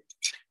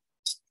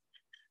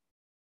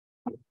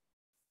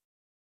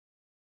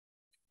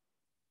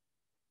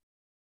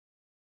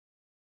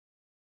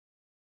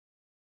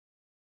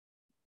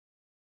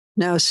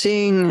 Now,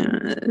 seeing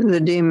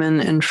the demon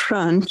in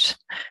front,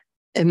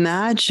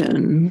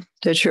 imagine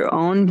that your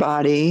own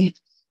body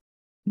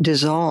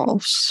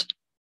dissolves.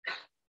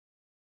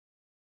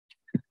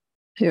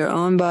 Your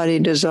own body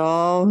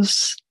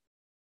dissolves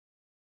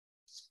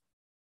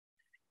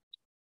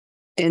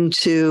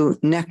into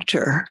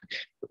nectar.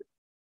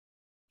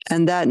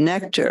 And that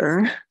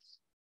nectar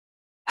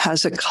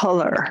has a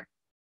color.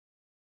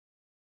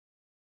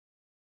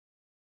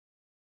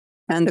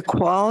 And the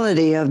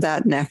quality of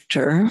that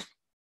nectar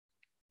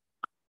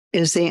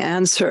is the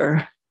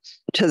answer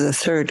to the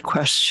third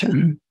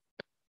question.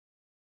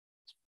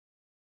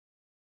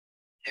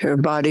 Your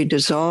body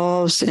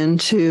dissolves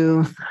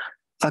into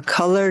a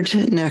colored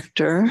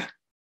nectar,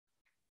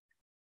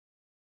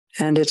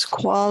 and its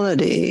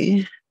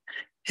quality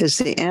is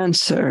the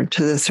answer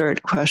to the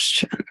third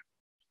question.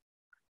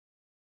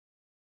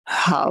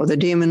 How the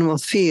demon will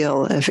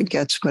feel if it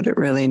gets what it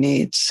really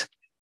needs.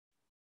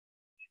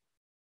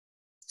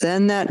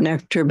 Then that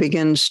nectar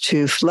begins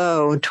to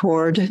flow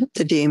toward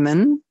the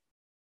demon,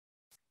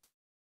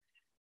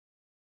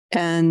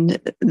 and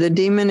the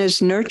demon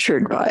is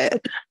nurtured by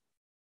it,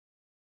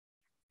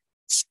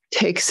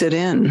 takes it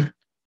in.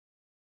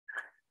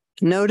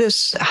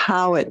 Notice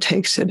how it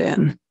takes it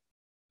in.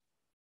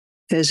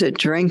 Is it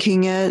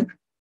drinking it?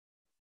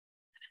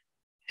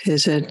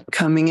 Is it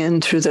coming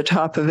in through the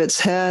top of its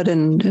head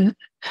and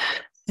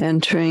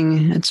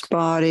entering its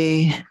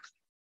body?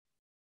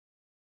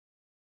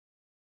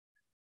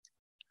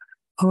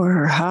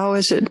 Or how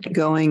is it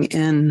going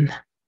in?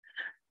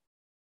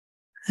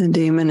 The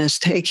demon is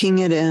taking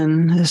it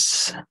in,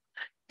 this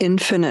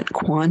infinite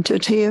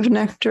quantity of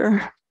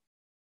nectar,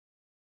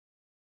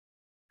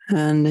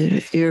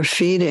 and you're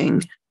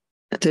feeding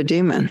the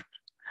demon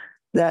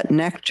that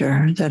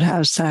nectar that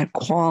has that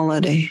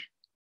quality.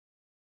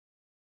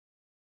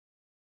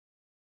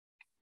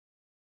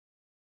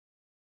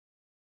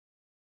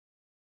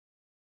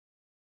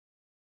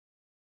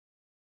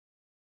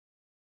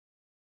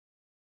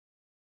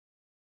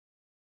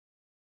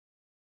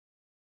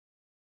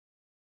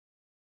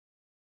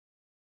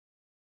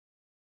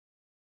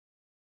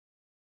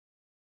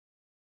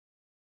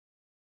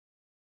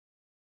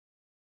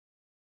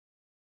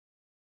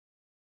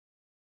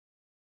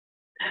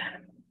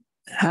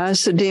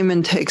 As the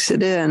demon takes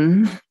it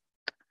in,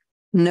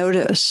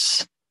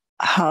 notice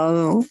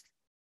how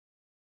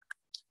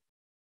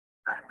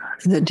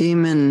the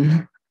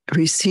demon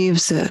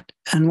receives it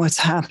and what's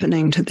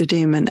happening to the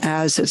demon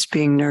as it's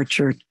being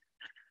nurtured.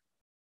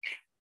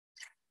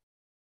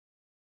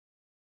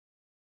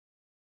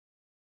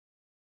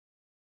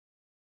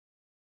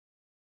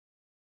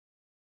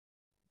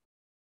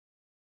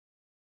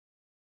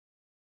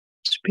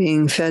 It's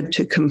being fed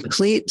to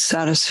complete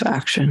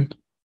satisfaction.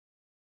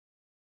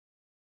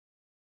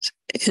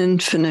 It's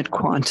infinite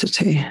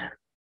quantity.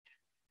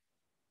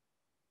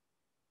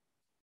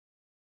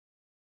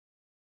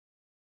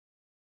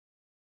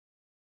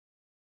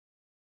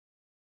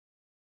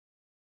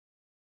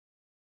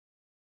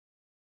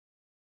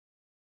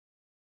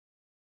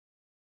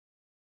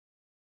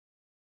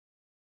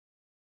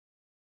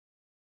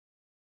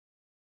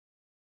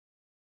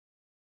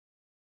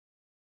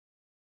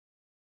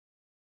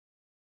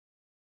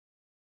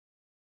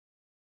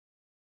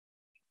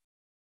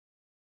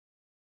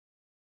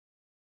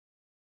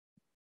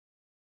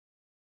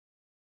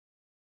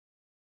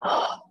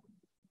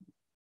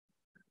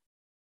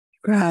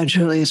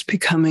 Gradually, it's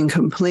becoming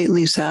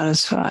completely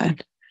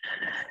satisfied.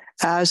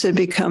 As it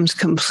becomes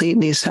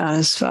completely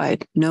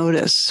satisfied,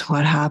 notice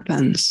what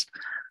happens.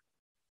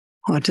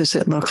 What does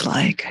it look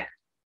like?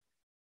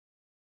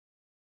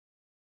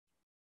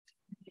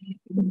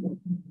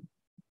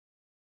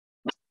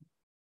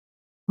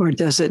 Or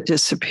does it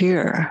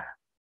disappear?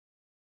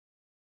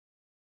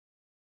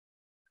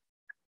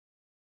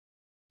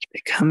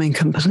 It's becoming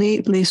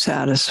completely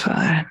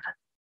satisfied.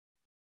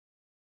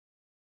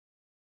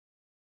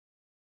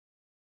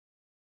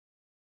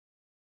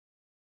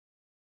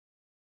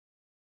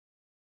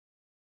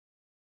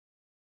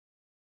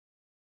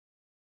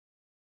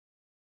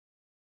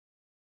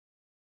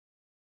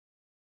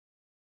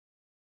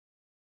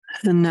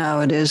 And now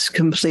it is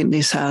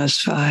completely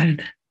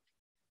satisfied.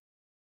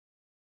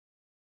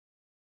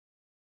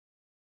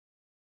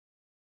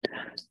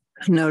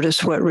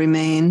 Notice what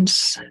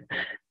remains,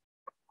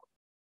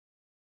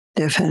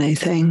 if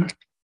anything.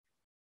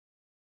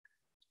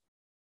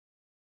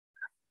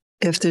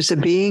 If there's a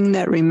being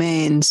that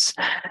remains,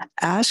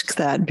 ask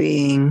that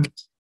being,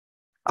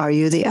 are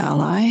you the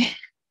ally?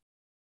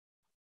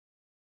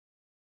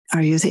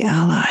 Are you the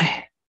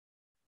ally?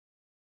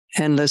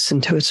 And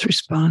listen to its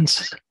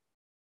response.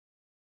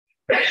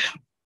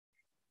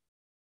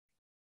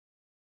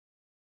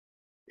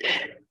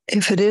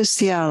 If it is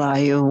the ally,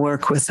 you'll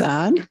work with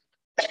that.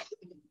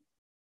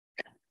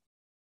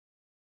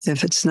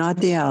 If it's not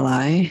the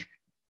ally,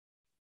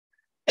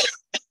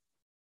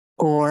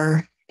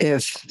 or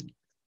if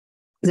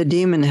the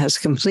demon has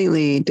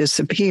completely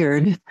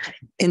disappeared,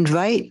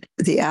 invite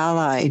the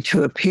ally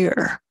to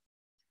appear.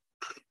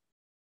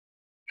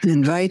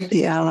 Invite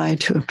the ally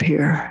to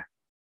appear.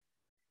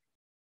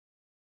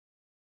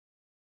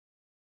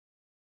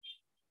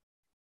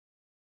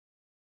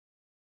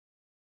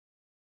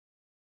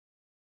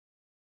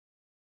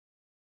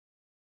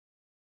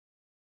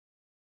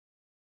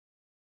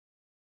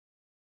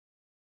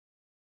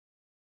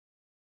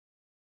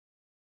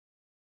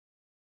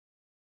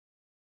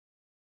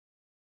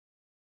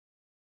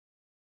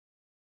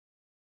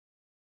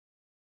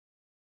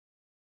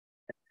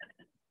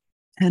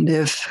 And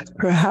if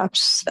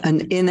perhaps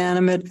an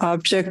inanimate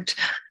object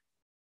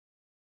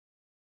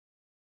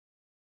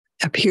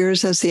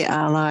appears as the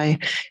ally,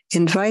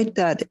 invite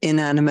that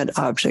inanimate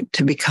object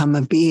to become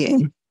a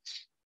being.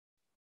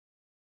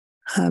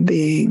 A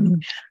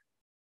being.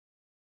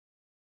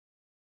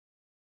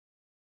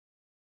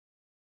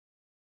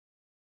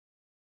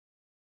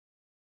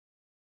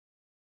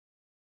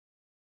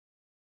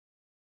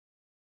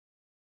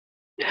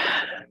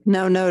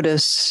 Now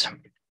notice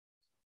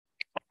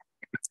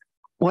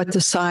what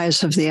the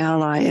size of the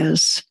ally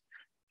is.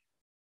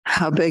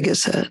 How big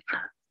is it?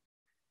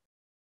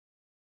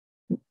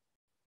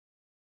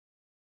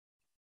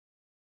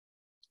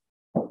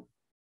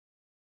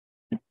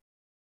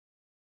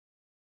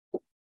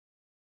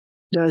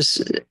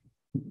 Does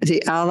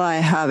the ally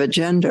have a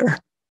gender?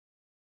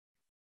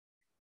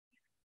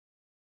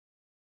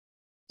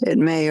 It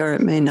may or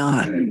it may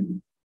not.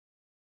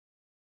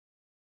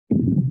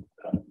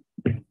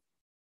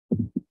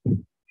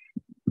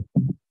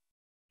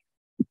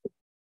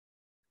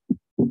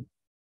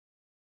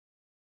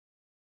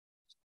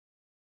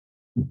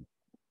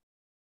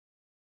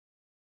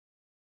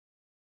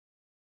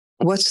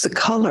 What's the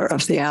color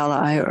of the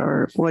ally,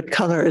 or what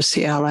color is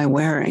the ally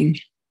wearing?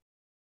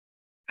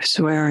 It's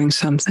wearing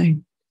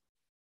something.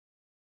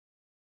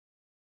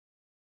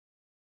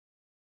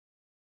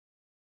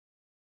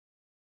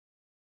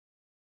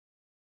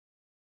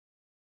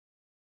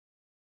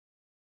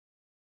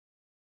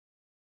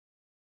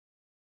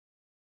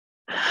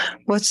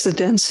 What's the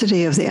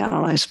density of the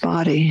ally's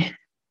body?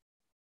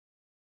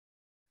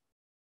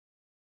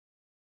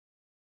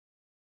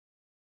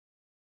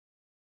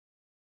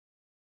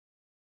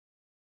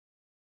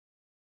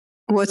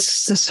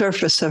 What's the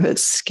surface of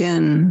its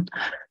skin,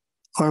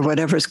 or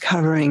whatever's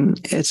covering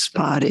its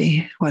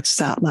body? What's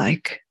that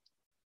like?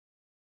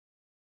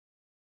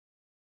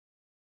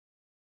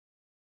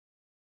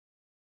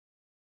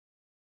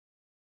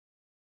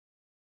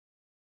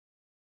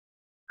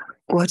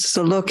 What's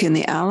the look in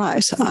the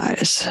ally's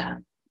eyes?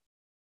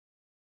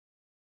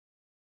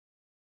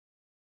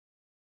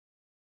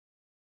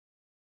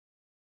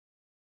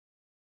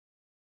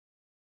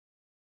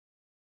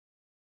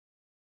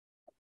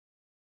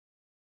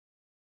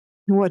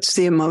 What's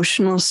the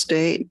emotional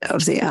state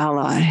of the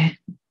ally?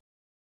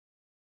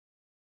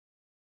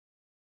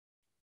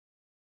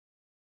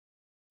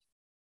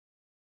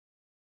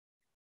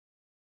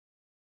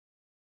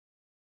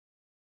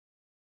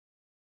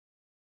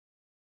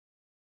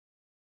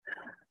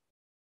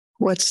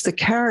 What's the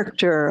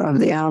character of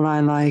the ally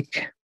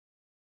like?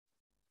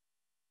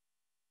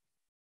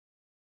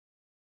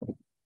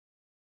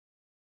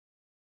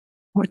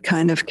 What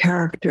kind of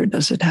character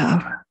does it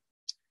have?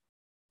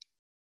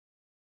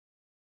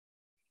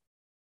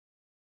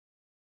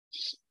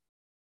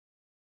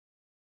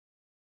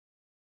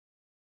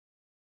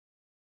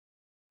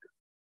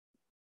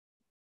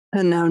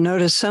 And now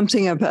notice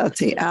something about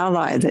the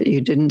ally that you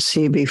didn't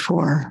see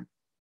before.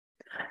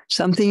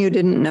 Something you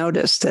didn't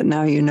notice that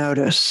now you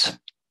notice.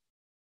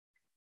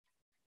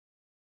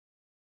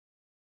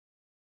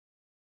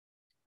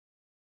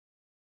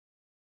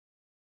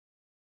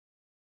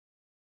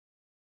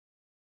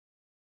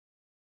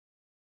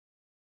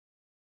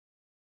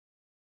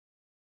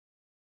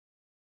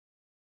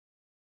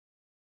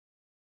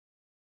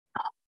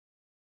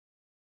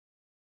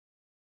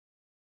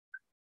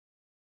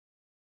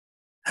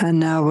 And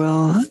now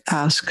we'll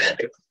ask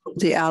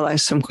the ally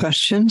some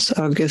questions.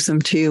 I'll give them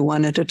to you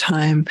one at a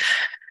time.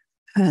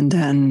 And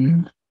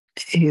then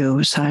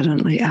you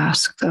silently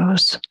ask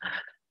those.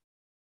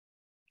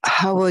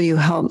 How will you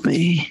help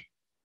me?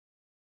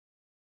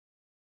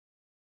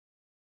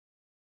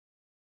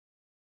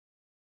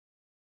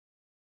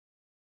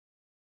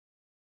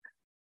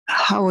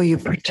 How will you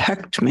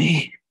protect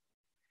me?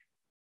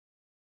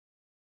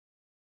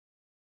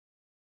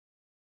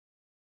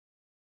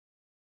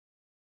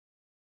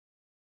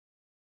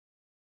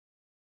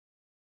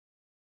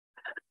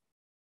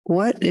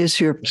 What is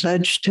your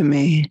pledge to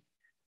me?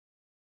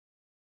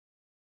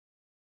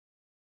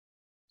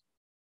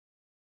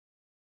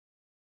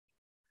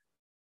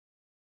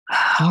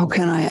 How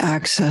can I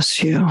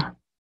access you?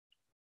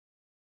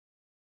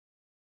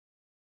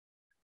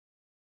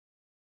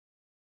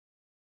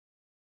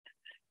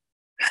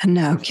 And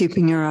now,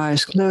 keeping your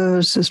eyes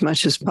closed as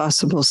much as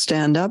possible,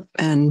 stand up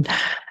and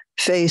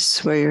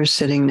face where you're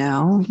sitting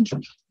now.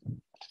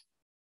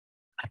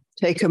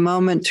 Take a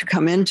moment to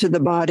come into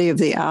the body of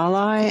the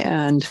ally,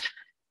 and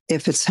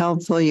if it's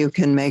helpful, you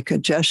can make a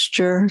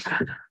gesture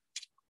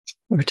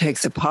or take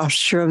the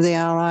posture of the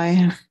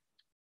ally.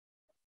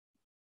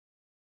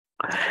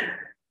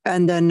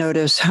 And then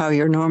notice how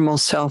your normal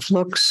self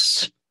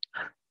looks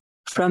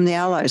from the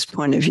ally's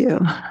point of view.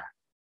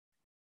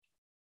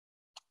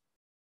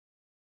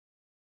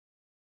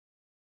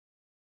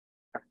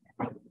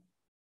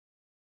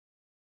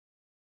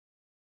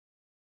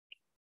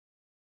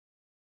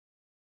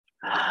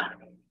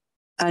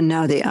 And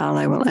now the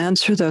ally will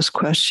answer those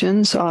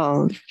questions.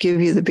 I'll give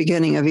you the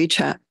beginning of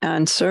each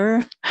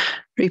answer,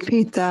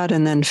 repeat that,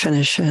 and then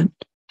finish it.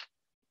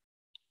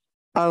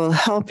 I will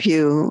help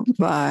you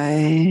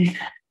by.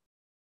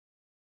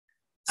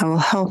 I will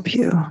help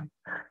you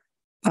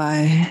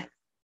by.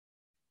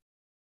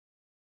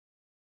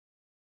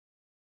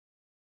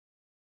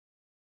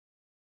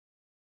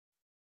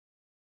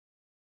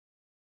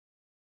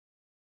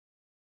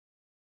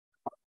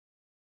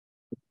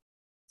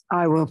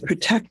 I will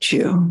protect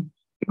you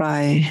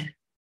by.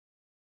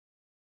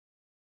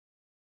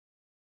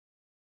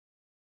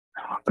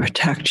 I will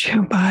protect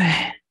you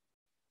by.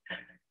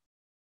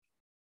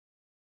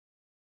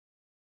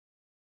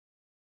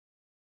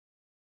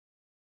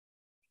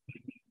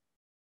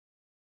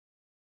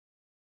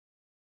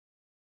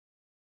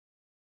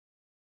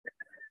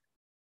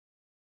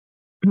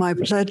 My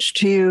pledge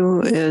to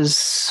you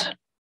is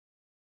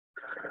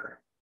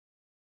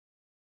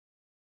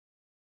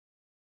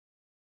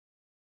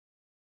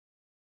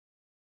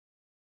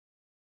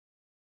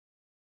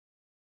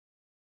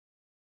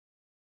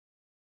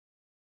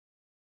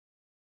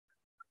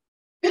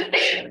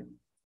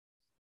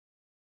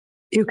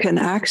you can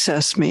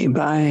access me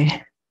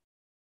by.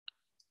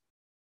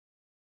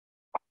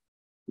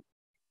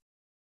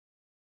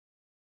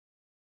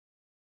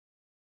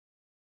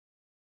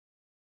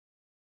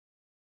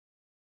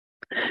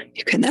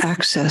 You can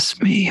access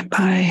me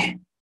by.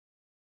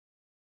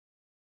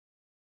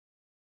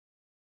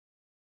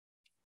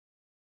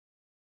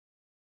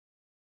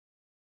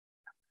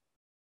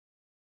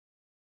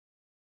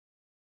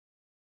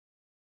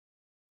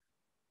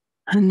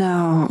 And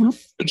now,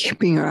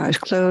 keeping your eyes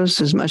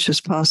closed as much as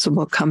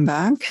possible, come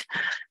back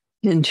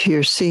into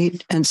your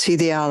seat and see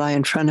the ally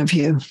in front of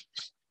you.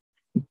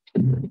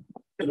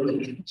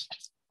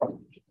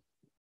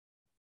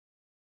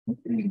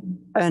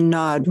 And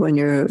nod when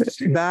you're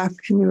back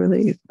and you're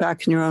really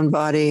back in your own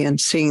body and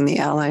seeing the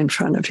ally in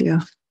front of you.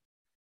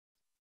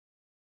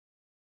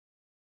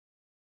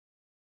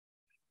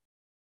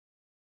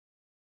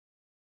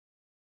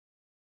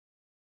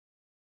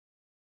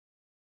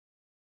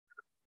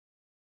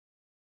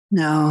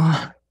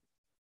 Now,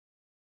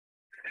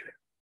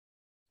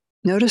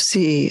 Notice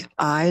the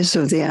eyes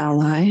of the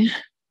ally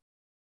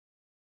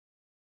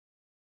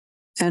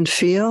and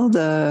feel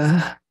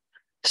the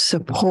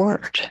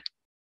support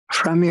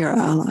from your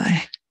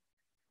ally.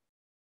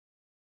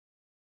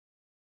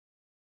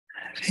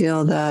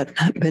 Feel that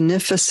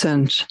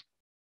beneficent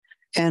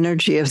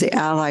energy of the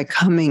ally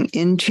coming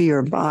into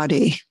your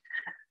body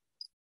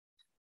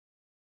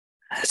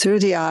through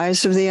the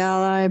eyes of the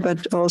ally,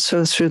 but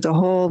also through the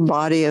whole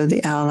body of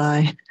the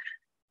ally.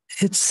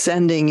 It's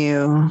sending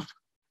you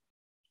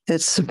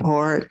its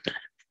support,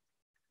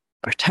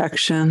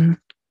 protection,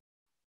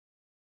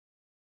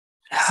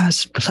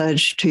 has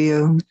pledged to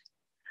you.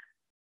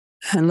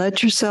 And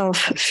let yourself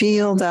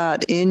feel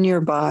that in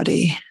your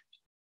body.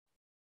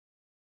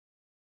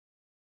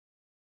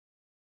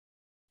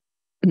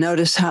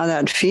 Notice how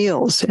that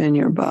feels in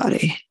your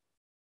body.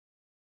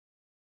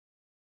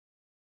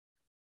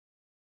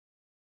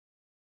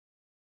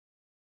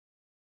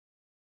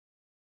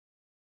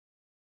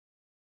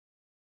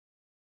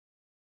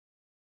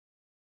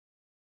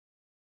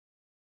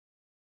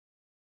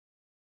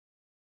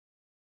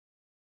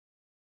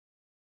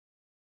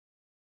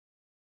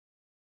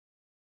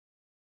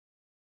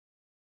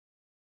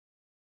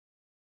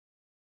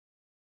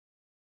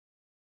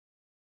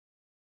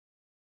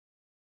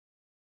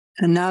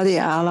 And now the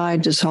ally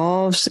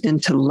dissolves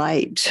into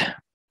light.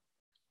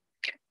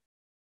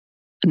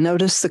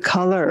 Notice the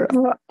color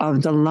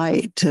of the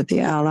light that the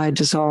ally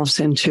dissolves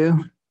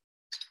into.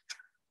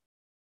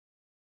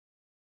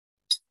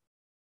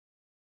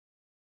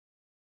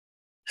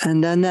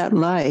 And then that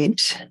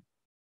light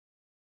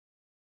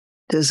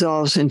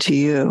dissolves into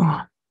you.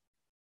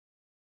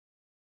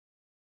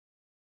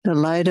 The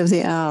light of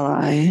the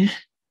ally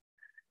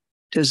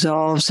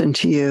dissolves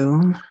into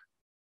you.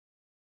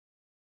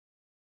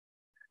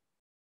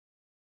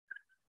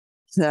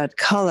 That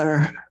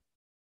color,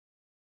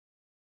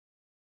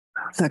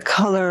 the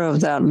color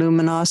of that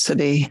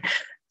luminosity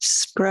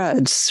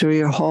spreads through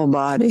your whole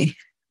body.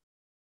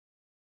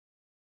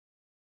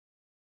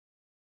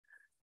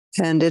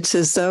 And it's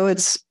as though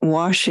it's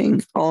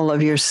washing all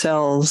of your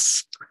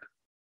cells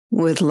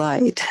with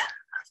light,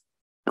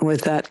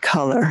 with that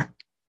color.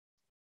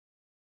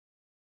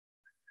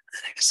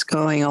 It's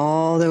going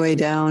all the way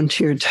down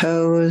to your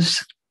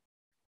toes.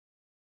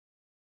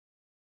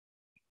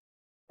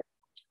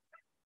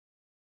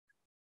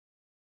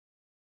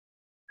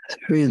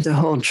 Through the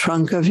whole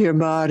trunk of your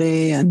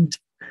body and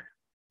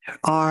your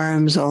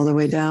arms all the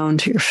way down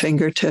to your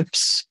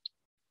fingertips.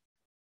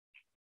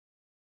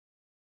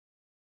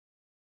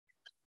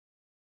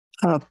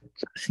 Up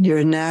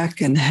your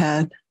neck and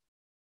head.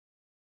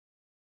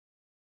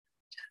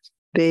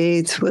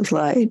 Bathed with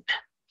light.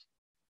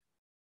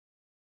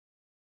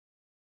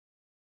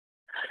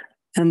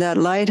 And that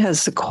light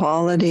has the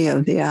quality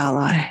of the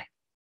ally.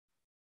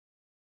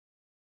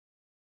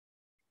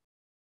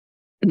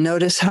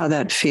 Notice how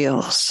that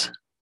feels.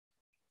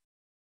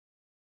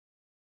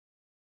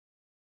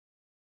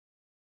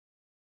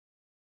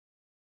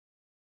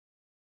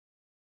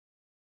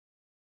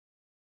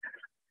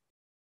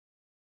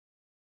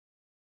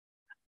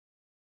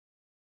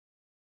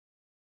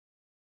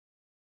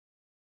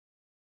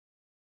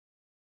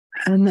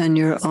 And then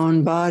your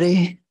own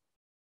body.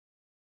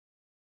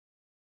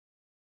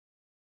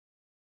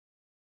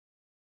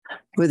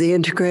 With the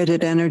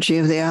integrated energy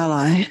of the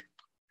ally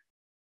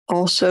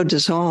also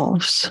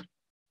dissolves.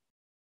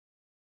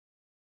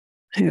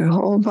 Your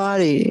whole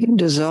body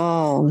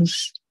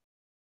dissolves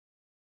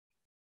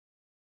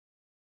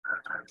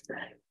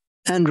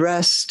and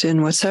rest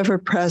in what's ever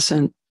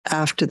present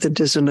after the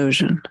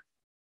dissolution.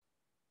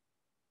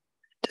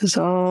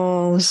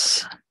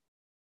 Dissolves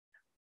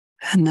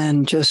and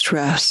then just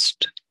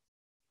rest.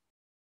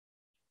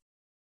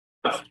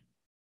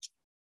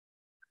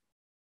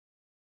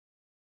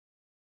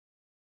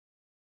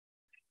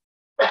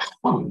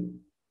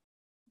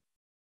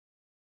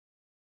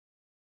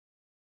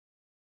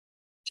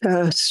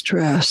 Just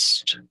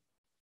rest.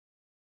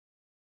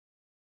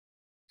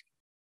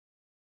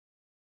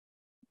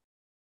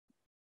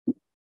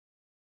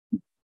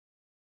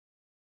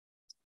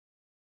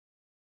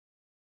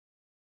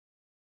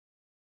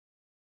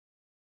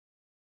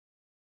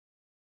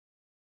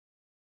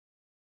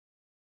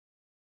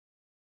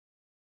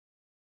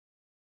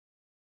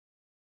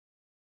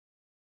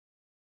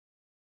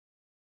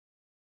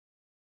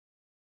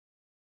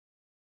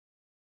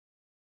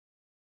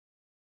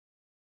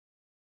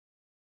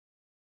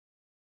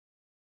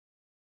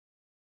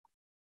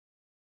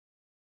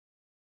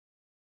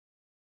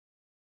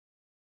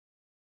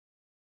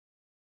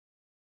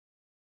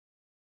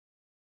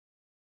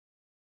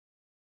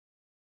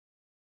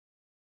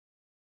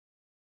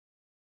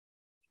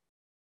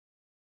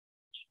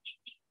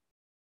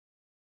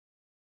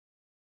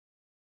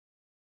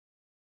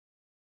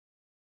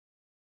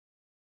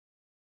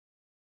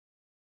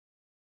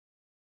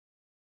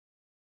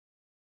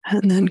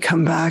 And then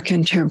come back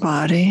into your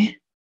body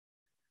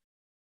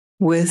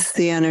with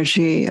the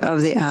energy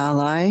of the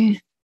ally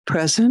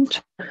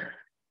present.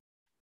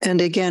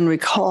 And again,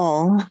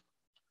 recall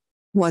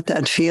what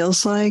that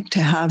feels like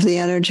to have the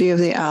energy of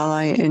the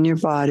ally in your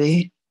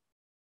body.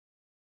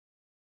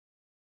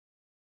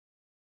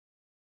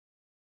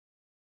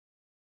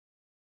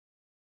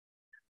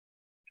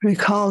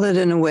 Recall it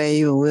in a way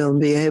you will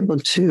be able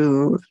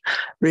to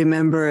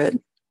remember it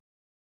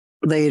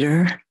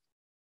later.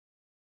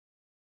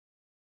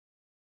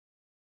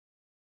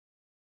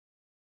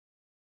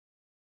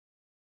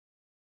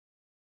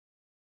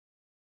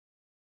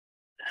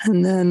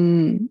 And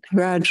then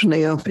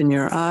gradually open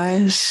your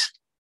eyes,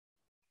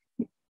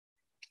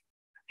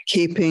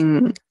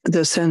 keeping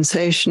the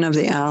sensation of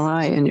the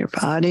ally in your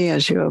body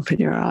as you open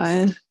your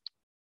eyes.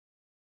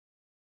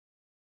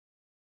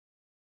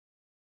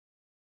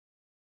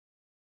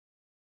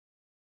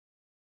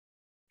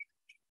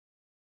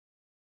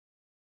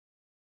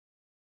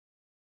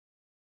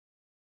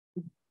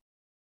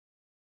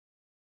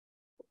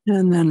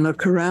 And then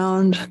look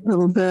around a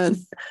little bit.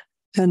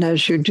 And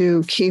as you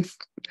do, keep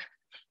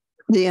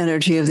the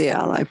energy of the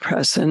ally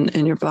present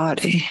in your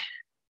body.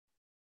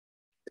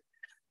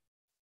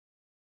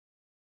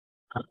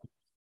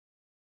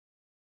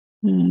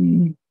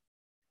 And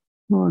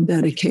we'll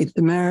dedicate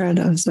the merit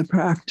of the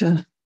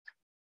practice.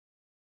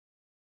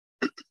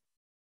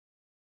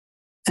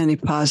 Any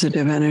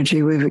positive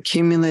energy we've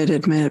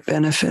accumulated may it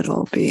benefit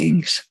all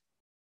beings.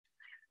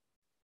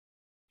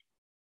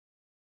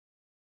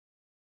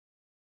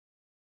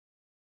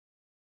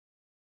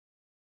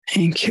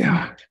 Thank you.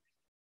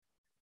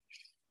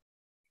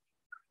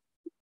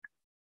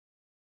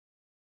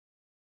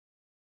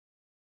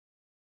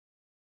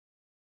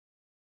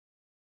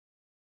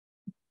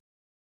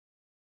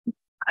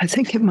 I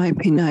think it might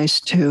be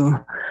nice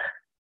to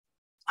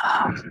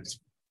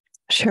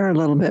share a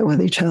little bit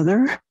with each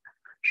other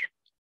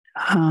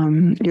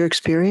your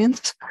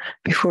experience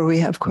before we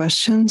have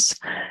questions.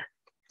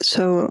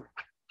 So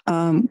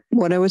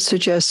what I would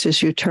suggest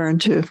is you turn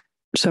to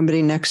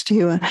somebody next to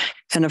you.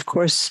 And of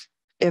course,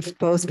 if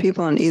both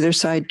people on either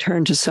side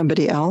turn to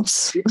somebody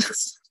else,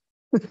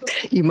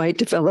 you might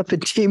develop a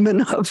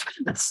demon of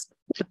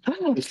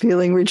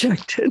feeling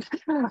rejected.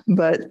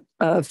 But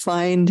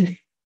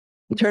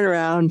turn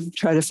around,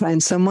 try to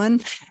find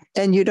someone.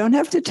 And you don't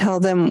have to tell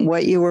them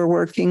what you were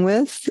working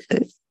with,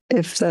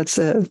 if that's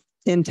a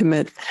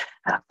intimate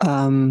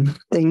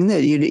thing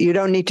that you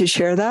don't need to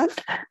share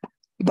that.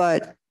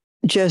 But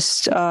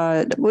just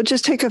we'll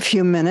just take a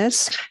few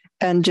minutes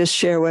and just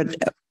share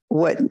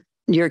what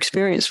your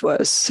experience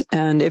was.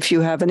 And if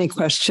you have any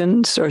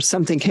questions or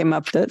something came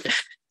up that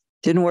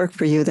didn't work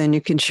for you, then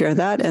you can share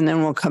that. And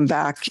then we'll come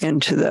back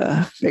into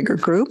the bigger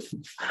group.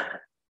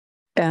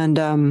 And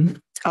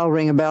I'll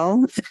ring a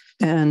bell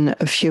in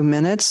a few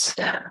minutes.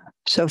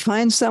 So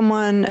find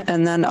someone,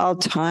 and then I'll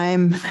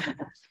time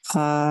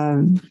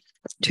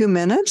 2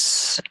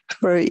 minutes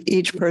for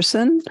each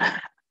person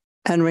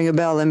and ring a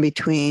bell in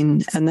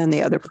between. And then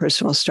the other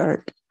person will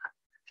start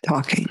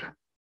talking.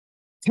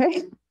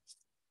 Okay.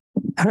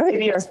 All right.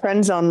 Maybe our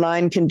friends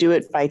online can do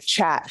it by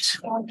chat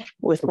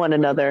with one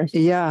another.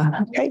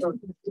 Yeah. Okay.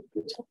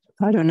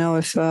 I don't know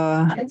if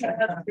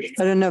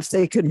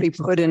they could be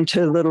put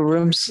into little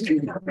rooms.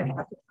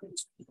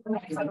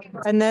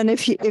 And then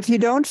if you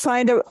don't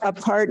find a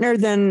partner,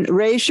 then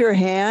raise your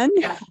hand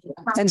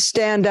and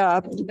stand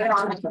up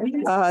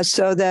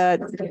so that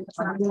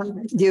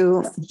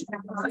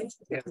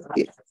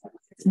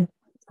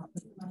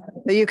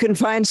you can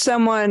find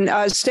someone.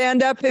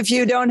 Stand up if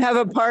you don't have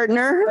a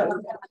partner.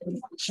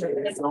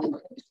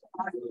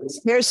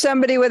 Here's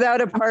somebody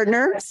without a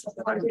partner.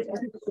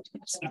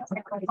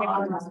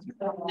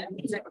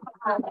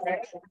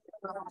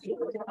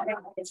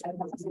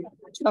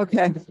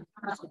 Okay.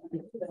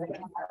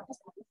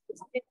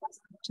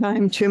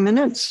 Time 2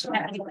 minutes.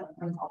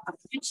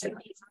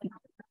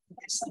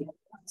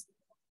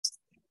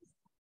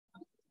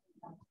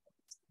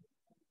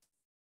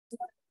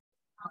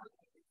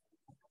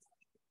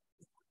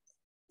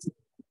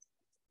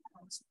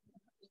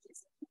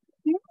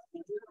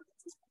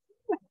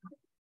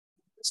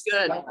 It's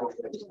good. I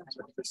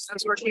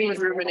was working with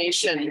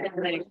rumination.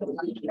 Very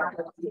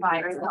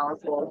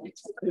powerful.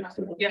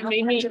 Yeah,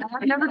 made me.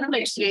 I never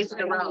really stayed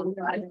around.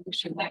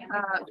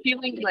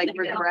 Feeling like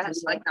regret,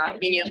 like not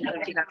being able to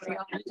get out.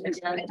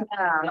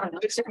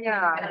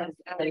 Yeah.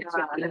 Have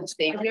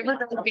you ever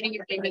done reading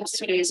your payments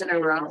 2 days in a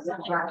row?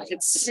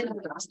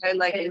 I'm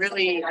like,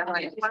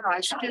 wow, I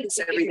should do this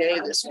every day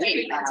this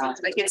week.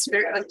 Like it's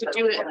very like to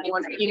do it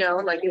one,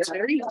 like it's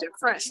very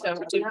different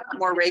to do it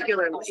more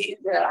regularly.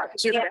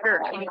 Because you're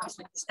better.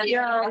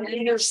 Yeah, and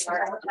then there's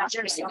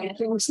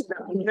things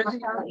that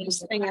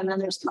this thing, and then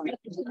there's time.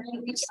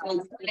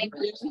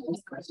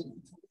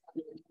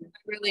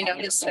 really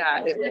noticed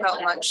that it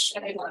felt much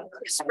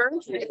crisper,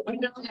 in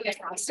the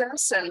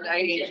process, and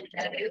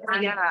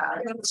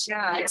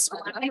it's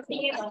like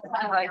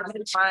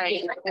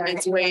mine and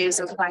its ways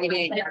of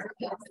fighting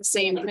the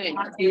same thing.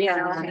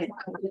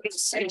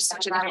 It's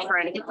such a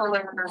different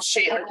color or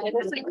shape.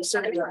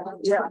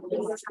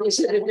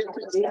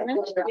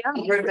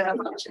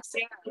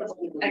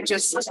 And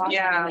just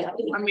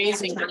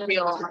amazing to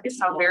feel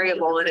how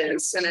variable it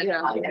is, and it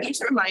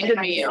just reminded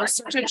me it was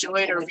such a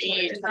joy to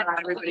read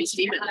everybody's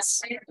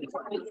demons.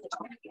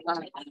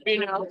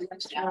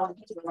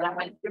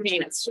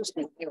 It's just.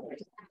 I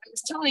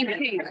was telling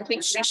Kate, I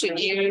think she should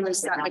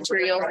use that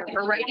material for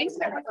her writing,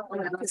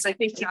 because I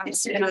think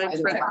that's good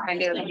for the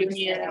kind of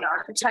Jungian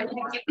archetype.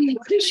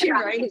 What is she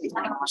writing?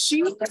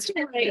 She wants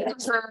to write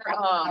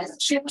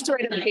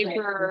a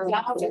paper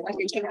like a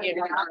Jungian.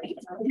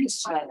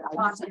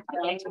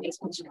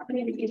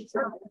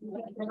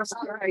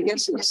 I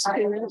guess it's.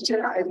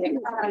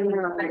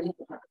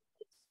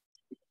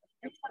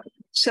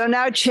 So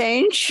now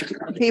change,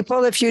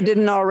 people, if you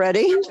didn't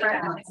already.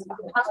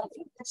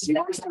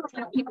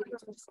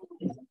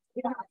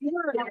 We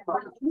were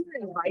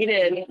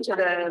invited to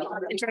the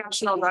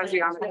International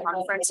Vajrayana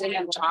Conference in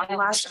Utah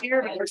last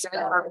year to present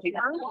our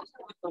paper.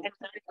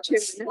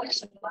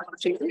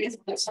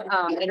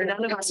 And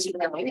none of us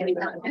know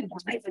anyone.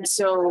 And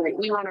so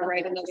we want to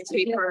write another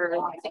paper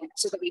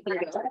so that we can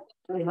go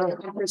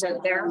and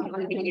present there.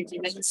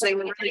 So they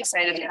were really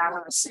excited to have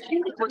us.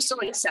 We're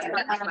still accepted.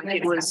 Like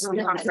it was the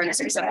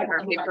conference accepting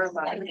our paper,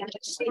 but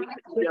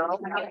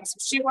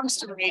she wants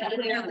to read.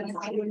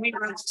 When we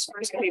wrote this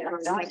first paper,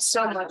 like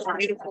so much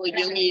beautiful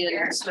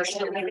Jungian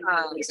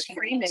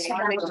framing. They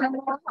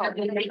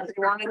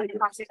wanted to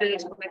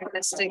constitute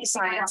mechanistic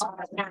science.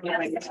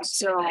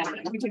 So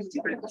we can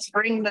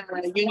bring the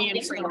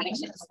Jungian framing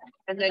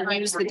and then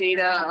use the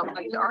data of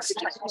like the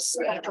archetypes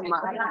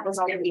combined with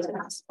all the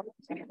details.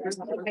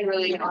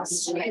 Really,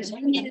 it's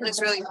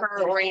really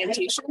her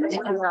orientation.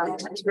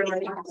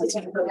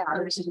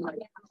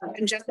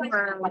 And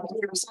Jennifer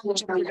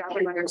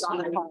Doppelmayer's on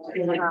the call.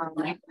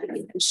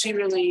 She's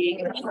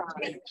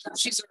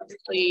a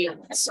really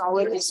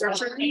solid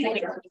researcher.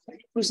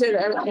 Who said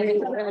at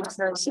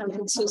San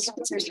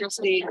Francisco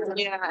State.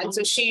 Yeah, and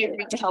so she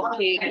agreed to help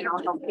Kate, and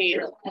I'll help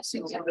Kate.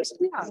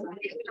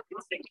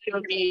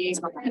 It'll be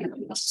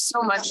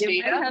so much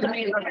data.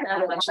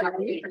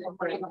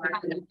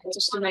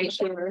 Just to make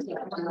sure.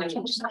 But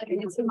it'll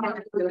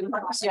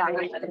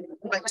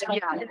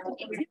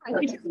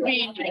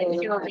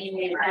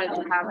be good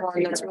to have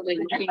one that's really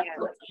looking at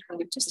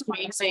just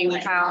amazing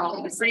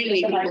how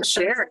freely people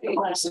share.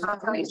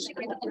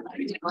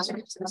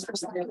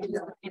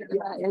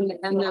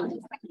 And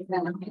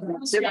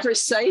the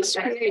precise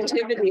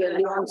creativity of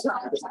the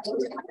ensemble,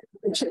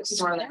 which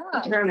is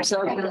in terms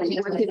of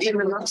what the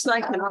demon looks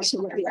like and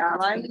also what the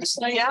ally looks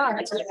like. Yeah,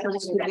 what the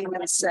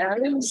demon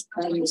says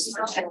and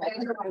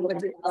what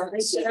the ally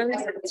says.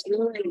 It's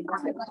really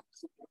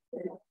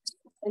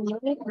and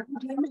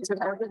demons are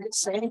ever the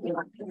same.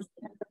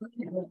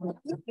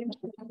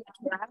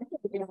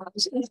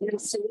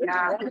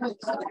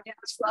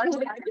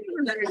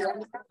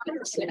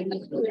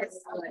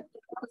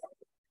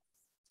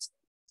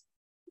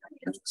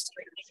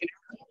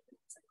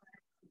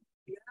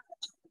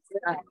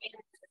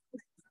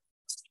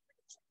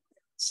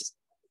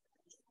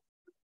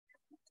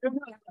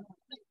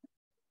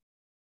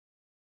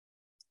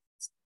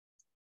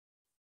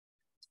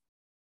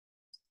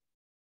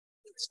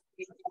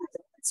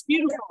 It's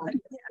beautiful.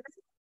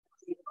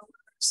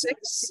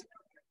 6.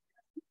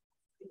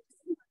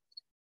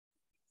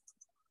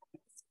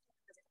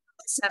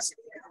 7.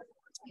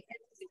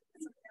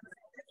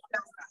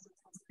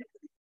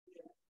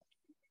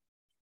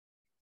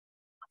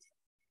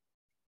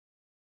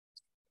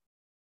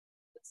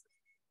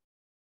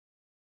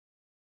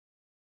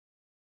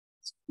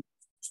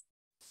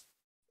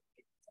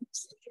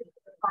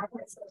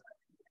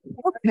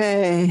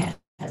 Okay.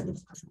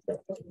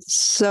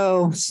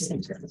 So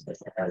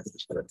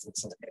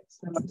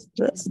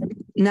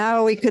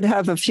now we could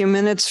have a few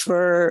minutes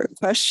for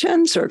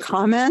questions or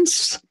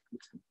comments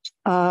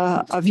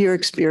of your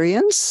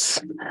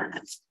experience.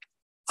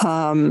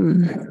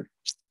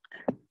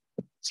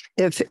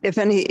 If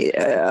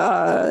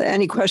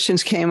any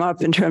questions came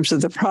up in terms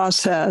of the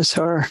process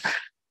or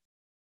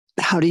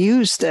how to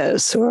use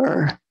this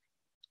or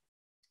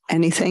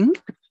anything.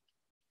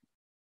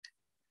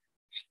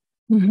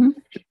 Mm-hmm.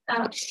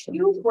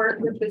 You work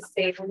with the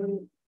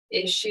same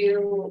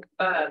issue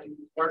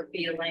or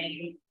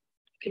feeling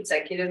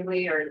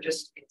consecutively or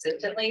just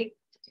consistently.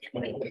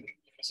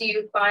 Do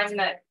you find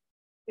that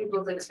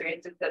people's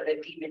experiences that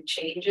the demon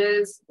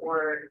changes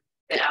or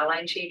the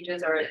ally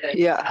changes or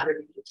the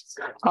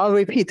I'll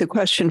repeat the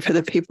question for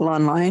the people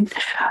online.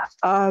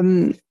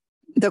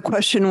 The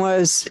question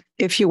was,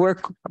 if you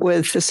work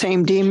with the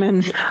same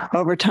demon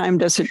over time,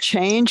 does it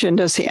change and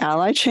does the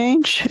ally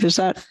change? Is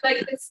that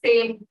like the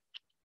same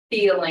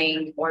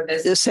feeling or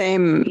the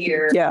same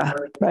fear? Yeah,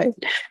 right.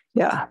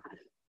 Yeah.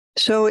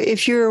 So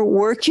if you're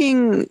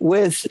working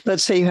with,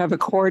 let's say you have a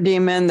core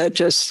demon that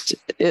just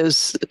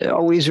is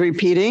always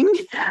repeating,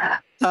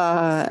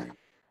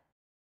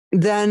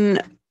 then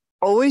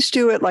always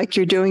do it like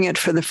you're doing it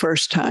for the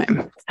first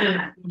time.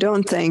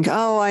 Don't think,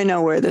 oh, I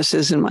know where this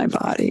is in my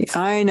body.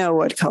 I know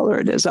what color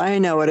it is. I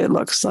know what it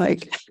looks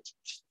like.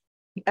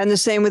 And the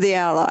same with the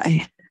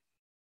ally.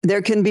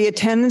 There can be a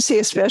tendency,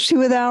 especially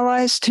with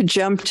allies, to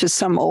jump to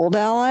some old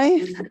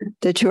ally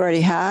that you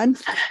already had.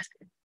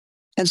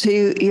 And so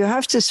you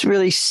have to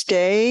really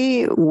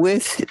stay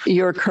with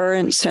your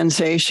current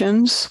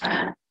sensations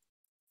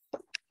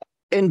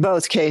in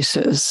both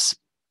cases,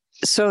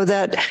 so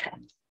that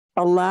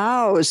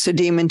allows the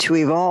demon to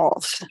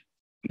evolve.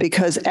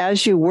 Because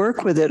as you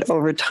work with it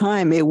over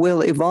time, it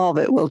will evolve,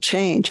 it will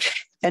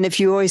change. And if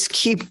you always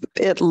keep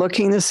it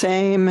looking the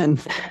same and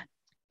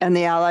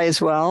the ally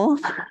as well,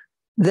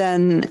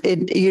 then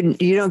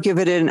you don't give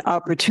it an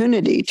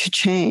opportunity to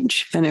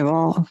change and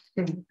evolve.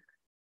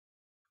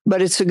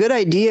 But it's a good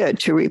idea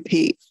to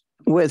repeat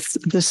with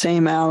the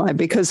same ally,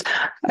 because,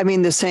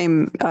 the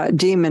same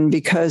demon,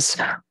 because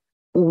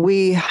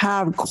we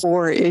have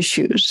core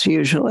issues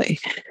usually,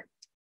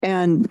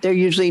 and they're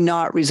usually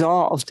not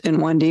resolved in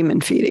one demon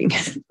feeding.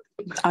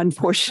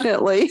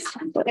 Unfortunately,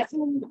 it'd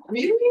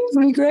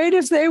be great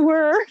if they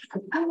were,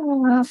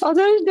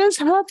 although it does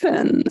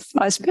happen,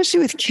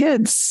 especially with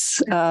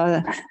kids.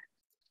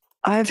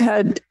 I've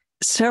had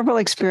several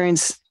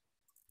experiences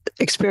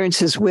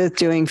with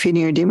doing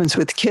feeding your demons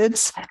with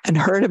kids, and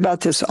heard about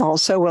this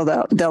also.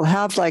 Well, they'll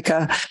have like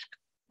a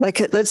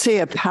let's say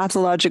a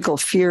pathological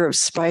fear of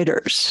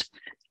spiders,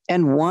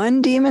 and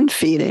one demon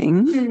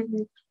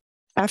feeding,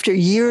 after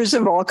years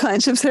of all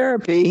kinds of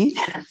therapy,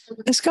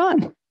 is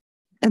gone.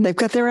 And they've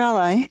got their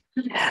ally.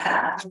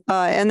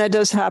 And that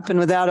does happen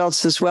with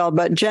adults as well.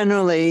 But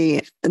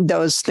generally,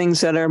 those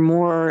things that are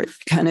more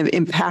kind of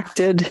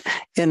impacted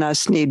in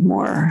us need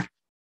more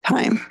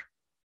time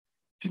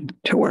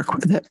to work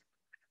with it.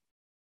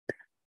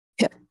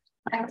 Yeah.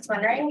 I was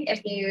wondering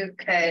if you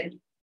could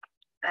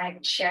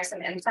share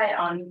some insight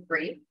on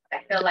grief. I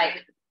feel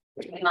like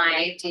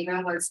my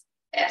demon was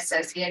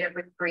associated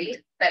with grief,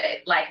 but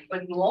it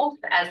would morph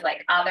as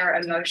other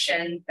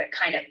emotions that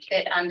kind of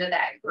fit under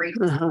that grief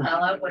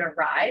umbrella would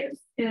arise.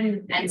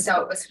 And so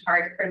it was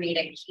hard for me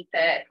to keep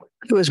it.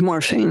 It was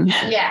morphing.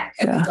 Yeah.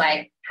 It was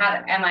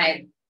how am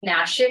I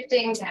now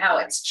shifting to how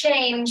it's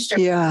changed, or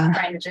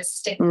trying to just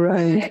stick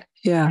right. with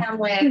Yeah.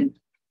 with.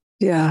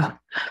 Yeah.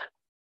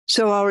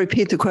 So I'll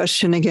repeat the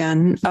question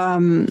again.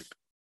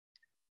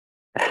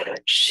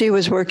 She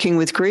was working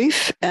with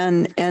grief,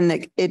 and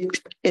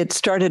it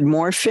started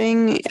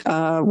morphing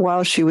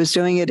while she was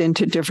doing it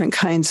into different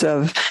kinds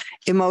of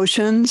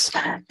emotions.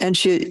 And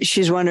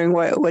she's wondering,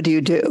 what do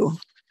you do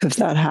if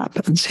that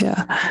happens?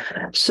 Yeah.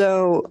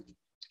 So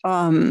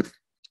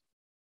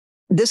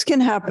this can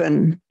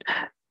happen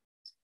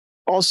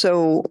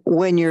also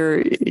when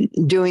you're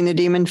doing the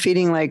demon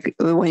feeding, like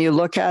when you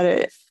look at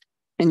it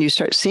and you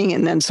start seeing it,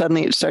 and then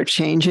suddenly it starts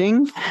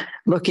changing,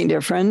 looking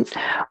different.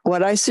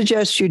 What I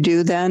suggest you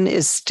do then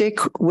is stick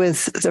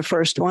with the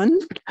first one,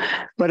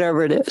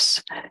 whatever it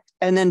is,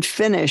 and then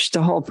finish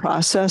the whole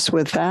process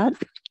with that.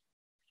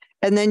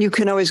 And then you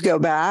can always go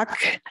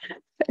back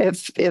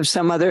if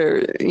some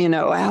other,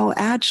 oh,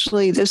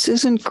 actually, this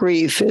isn't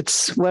grief,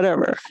 it's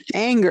whatever,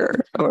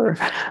 anger or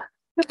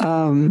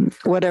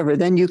whatever.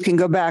 Then you can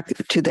go back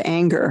to the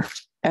anger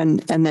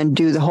and then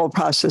do the whole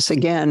process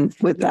again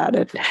with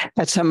that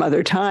at some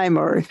other time,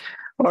 or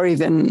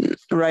even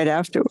right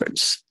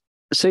afterwards.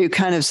 So you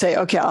kind of say,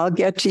 okay, I'll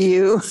get to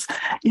you,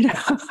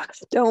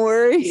 don't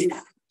worry.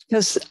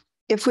 Because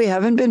if we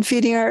haven't been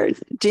feeding our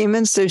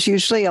demons, there's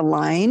usually a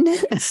line.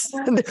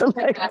 They're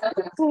like,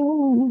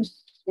 oh,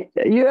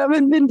 you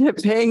haven't been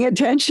paying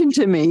attention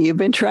to me. You've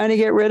been trying to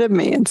get rid of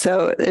me. And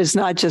so there's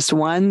not just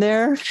one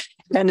there.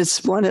 And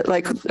it's one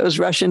like those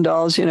Russian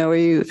dolls, where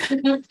you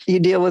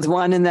deal with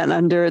one and then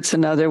under it's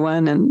another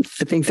one. And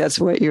I think that's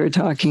what you were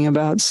talking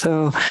about.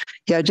 So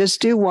yeah, just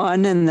do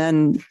one and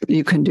then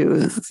you can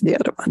do the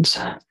other ones.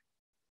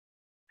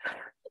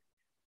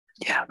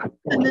 Yeah.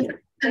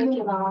 Thank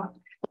you, Lama.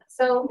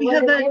 So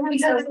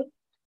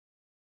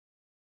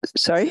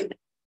sorry?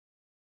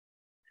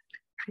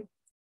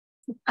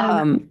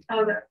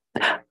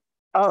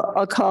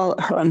 I'll call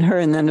her on her,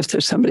 and then if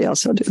there's somebody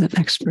else, I'll do the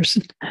next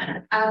person.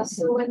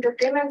 So when the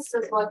demons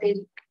is what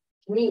they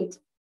need,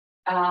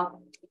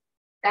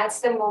 that's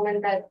the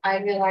moment that I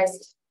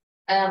realized,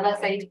 let's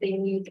say if they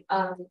need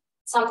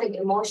something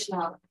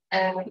emotional,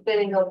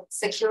 feeling of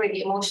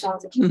security, emotional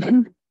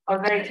security, or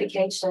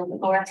verification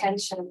or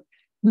attention,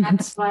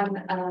 that's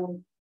when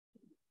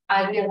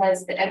I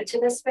realized the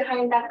emptiness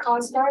behind that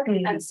construct,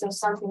 and so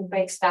something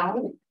breaks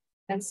down.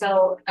 And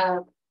so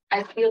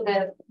I feel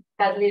that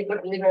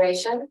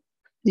liberation.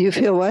 You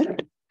feel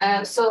what?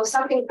 So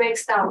something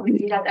breaks down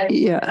that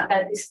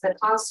this is the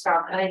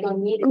construct and I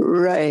don't need it.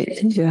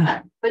 Right.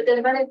 Yeah. But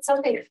then when it's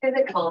something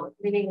physical,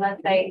 meaning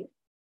let's say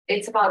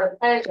it's about a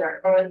pleasure,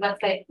 or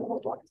let's say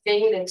they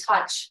need a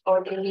touch,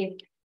 or they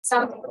need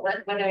something,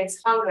 whether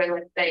it's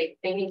hunger, like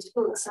they need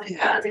food, something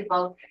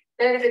physical,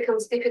 then it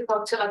becomes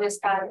difficult to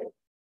understand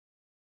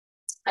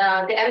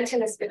the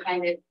emptiness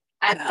behind it.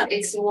 And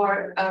it's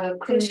more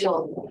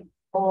crucial,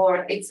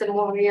 or it's a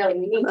more real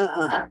need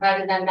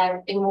rather than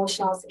that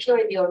emotional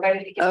security or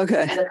verification of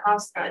the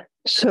construct.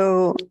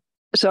 So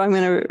I'm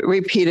going to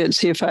repeat it,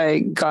 see if I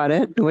got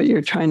it, what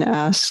you're trying to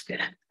ask.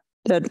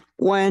 That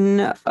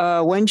when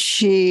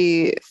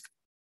she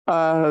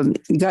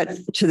got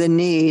to the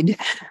need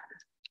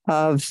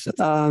of,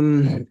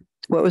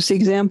 what was the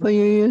example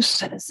you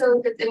used?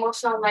 So the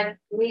emotional, like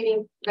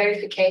needing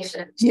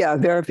verification. Yeah,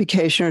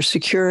 verification or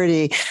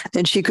security.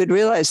 Then she could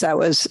realize that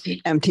was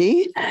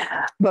empty.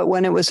 But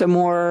when it was a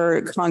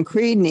more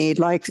concrete need,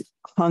 like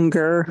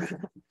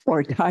hunger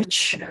or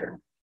touch,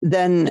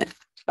 then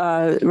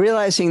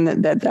realizing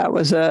that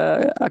was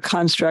a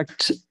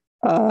construct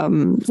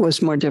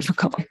was more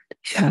difficult.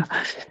 Yeah.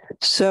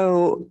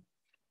 So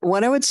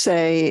what I would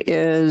say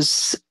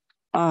is,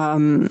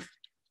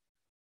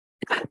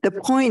 the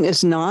point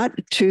is not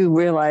to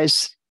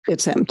realize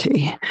it's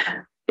empty.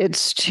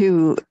 It's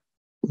to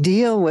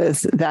deal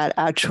with that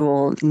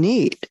actual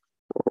need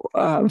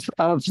of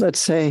let's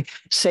say,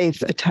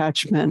 safe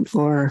attachment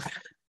or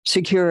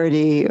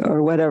security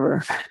or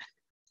whatever.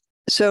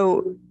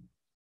 So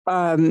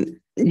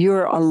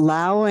you're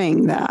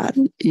allowing that.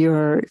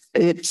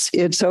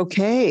 It's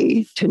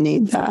okay to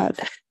need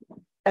that.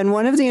 And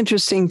one of the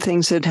interesting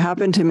things that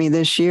happened to me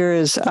this year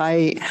is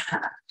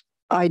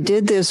I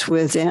did this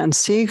with Anne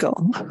Siegel,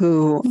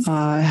 who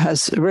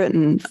has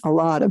written a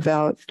lot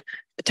about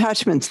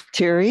attachment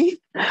theory.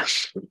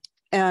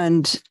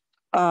 And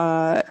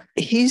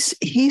he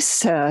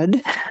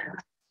said,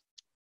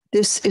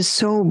 this is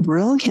so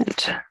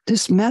brilliant.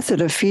 This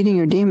method of feeding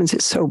your demons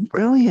is so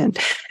brilliant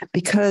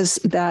because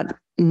that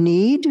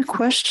need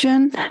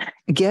question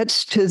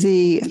gets to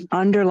the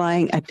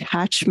underlying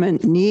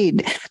attachment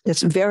need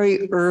that's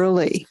very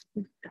early,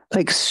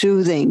 like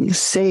soothing,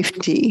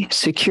 safety,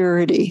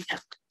 security.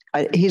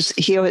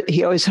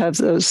 He always has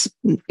those,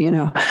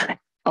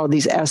 all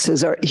these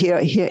S's, or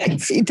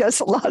he does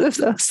a lot of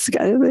those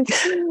kind of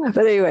things.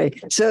 But anyway,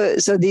 so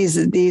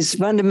these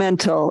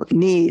fundamental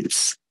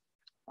needs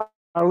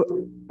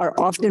are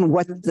often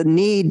what the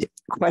need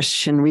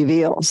question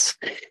reveals.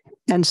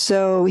 And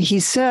so he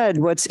said,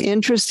 what's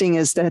interesting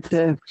is that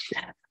the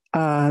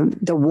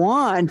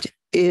want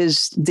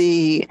is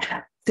the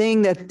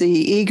thing that the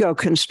ego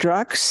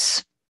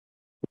constructs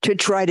to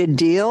try to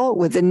deal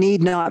with the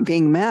need not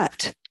being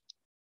met.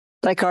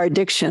 Like our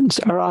addictions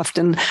are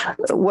often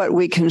what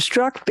we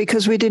construct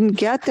because we didn't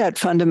get that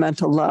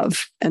fundamental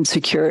love and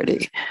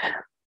security.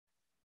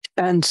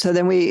 And so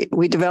then we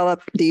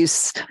develop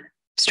these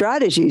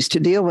strategies to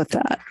deal with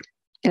that.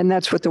 And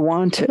that's what the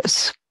want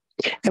is.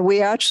 And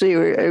we actually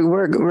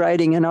were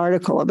writing an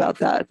article about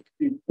that.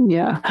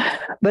 Yeah.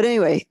 But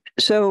anyway,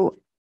 so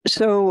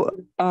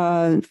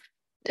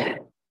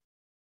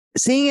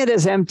seeing it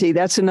as empty,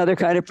 that's another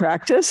kind of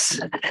practice.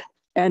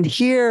 And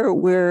here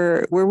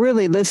we're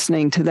really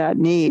listening to that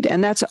need,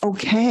 and that's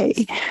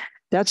okay.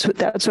 That's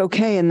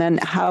okay. And then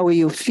how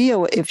you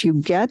feel if you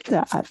get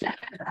that,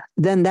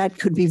 then that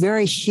could be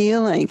very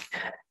healing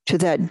to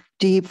that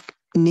deep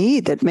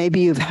need that maybe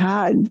you've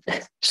had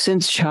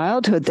since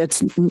childhood.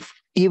 That's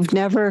you've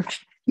never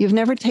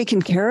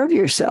taken care of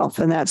yourself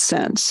in that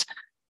sense,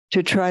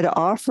 to try to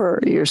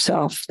offer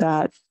yourself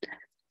that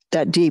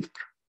deep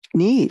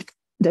need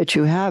that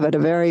you have at a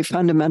very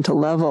fundamental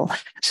level.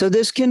 So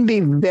this can be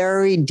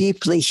very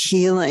deeply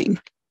healing.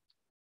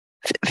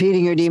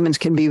 Feeding your demons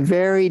can be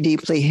very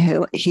deeply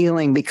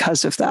healing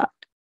because of that.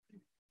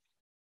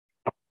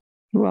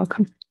 You're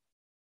welcome.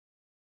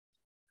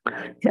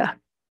 Yeah.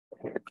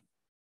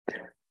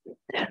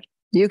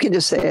 You can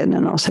just say it and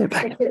then I'll say it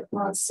back.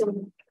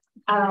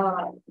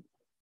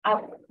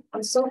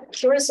 I'm so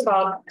curious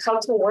about how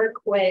to work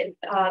with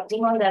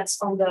demon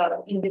that's on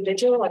the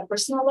individual, like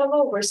personal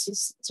level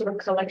versus sort of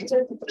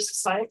collective or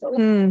societal.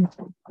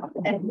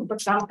 And for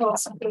example,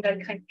 something that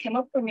came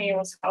up for me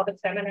was how the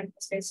feminine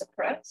has been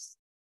suppressed.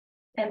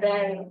 And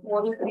then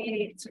what would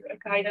be sort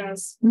of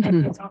guidance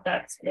on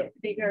that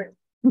bigger?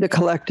 The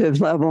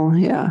collective level,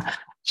 yeah.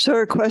 So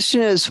her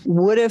question is,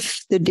 what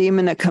if the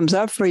demon that comes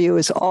up for you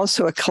is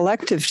also a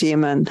collective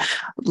demon,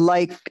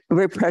 like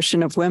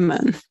repression of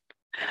women?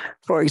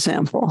 For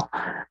example,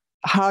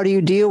 how do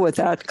you deal with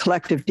that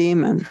collective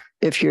demon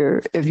if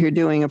you're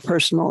doing a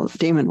personal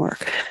demon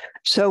work?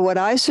 So what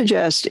I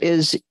suggest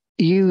is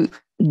you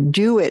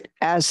do it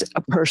as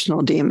a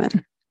personal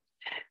demon.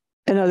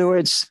 In other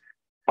words,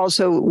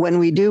 also when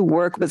we do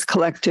work with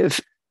collective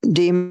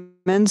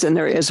demons, and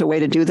there is a way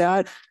to do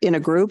that in a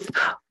group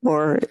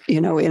or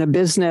in a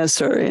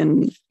business or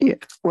in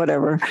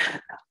whatever,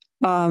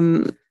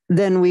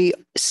 then we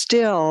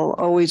still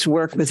always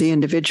work with the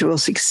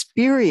individual's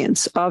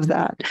experience of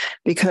that,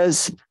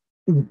 because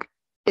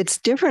it's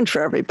different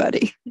for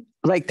everybody.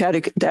 Like that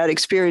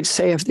experience,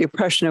 say, of the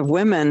oppression of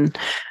women,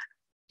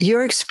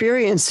 your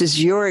experience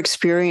is your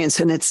experience,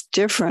 and it's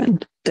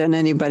different than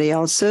anybody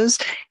else's.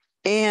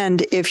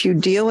 And if you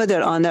deal with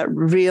it on that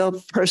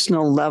real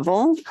personal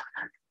level,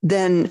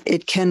 then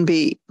it can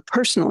be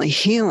personally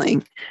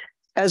healing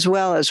as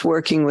well as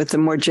working with the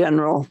more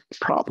general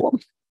problem.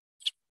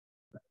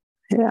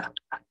 Yeah.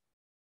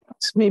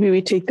 So maybe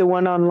we take the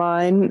one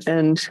online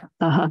and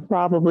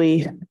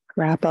probably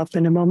wrap up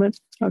in a moment.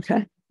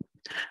 Okay.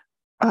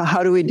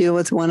 How do we deal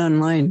with one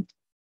online?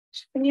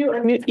 Can you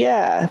unmute?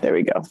 Yeah, there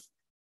we go.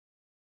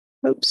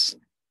 Oops.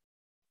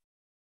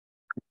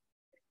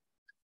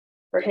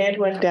 Her hand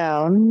went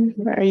down.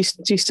 Do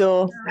you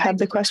still have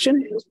the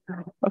question?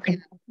 Okay.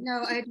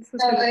 No, I just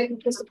was going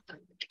to.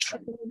 Can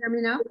you hear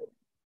me now?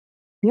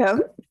 Yeah.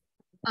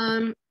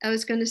 I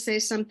was going to say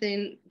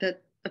something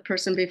that a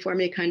person before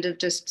me kind of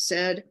just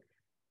said.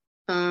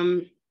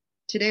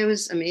 Today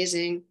was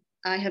amazing.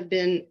 I have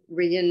been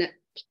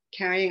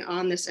carrying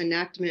on this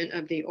enactment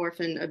of the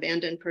orphan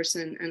abandoned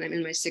person, and I'm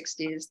in my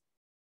 60s.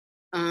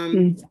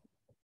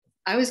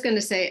 I was going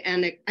to say,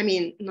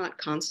 not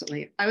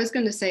constantly. I was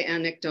going to say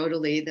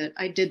anecdotally that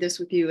I did this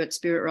with you at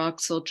Spirit Rock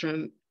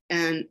Tsultrim,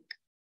 and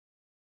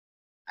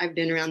I've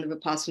been around the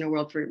Vipassana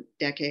world for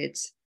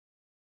decades.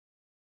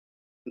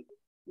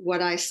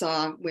 What I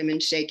saw, women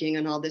shaking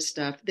and all this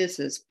stuff, this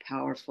is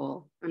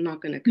powerful. I'm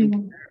not going to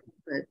compare,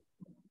 but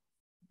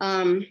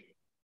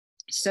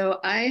so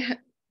I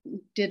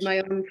did my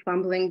own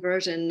fumbling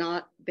version,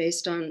 not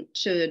based on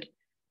Chöd,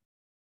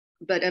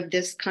 but of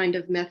this kind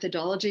of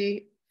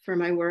methodology for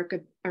my work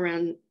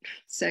around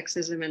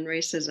sexism and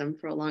racism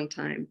for a long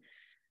time.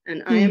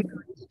 And I am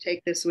going to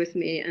take this with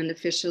me and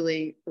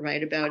officially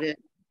write about it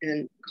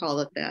and call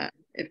it that,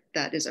 if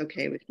that is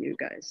okay with you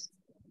guys.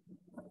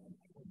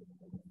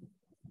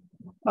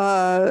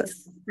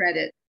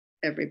 Credit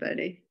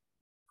everybody.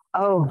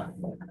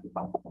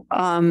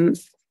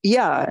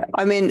 Yeah,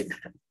 I mean,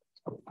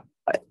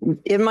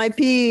 it might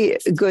be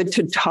good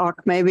to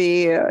talk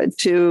maybe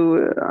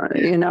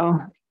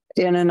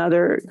in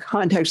another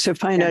context to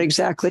find out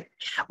exactly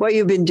what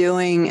you've been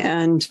doing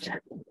and,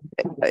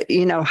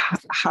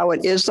 how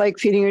it is like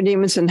feeding your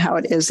demons and how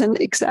it isn't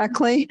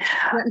exactly.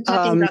 I'm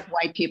talking about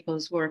white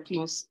people's work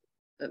most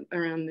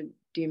around the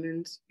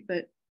demons,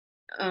 but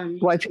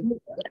white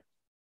people.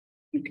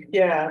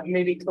 Yeah,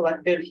 maybe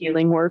collective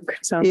healing work.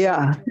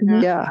 Yeah.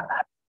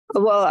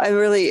 Well, I'm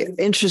really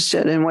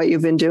interested in what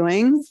you've been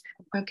doing.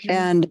 Okay.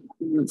 And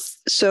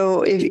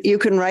so if you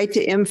can write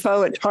to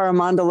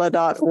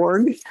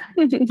info@paramandala.org,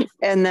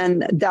 and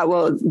then that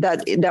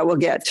will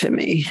get to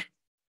me.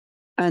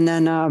 And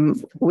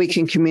then we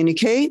can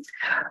communicate.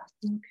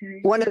 Okay.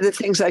 One of the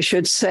things I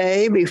should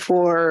say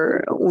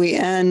before we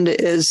end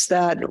is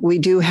that we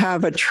do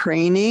have a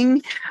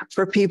training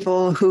for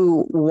people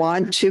who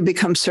want to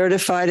become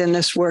certified in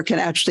this work and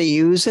actually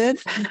use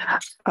it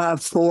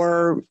as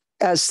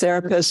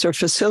therapists or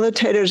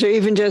facilitators, or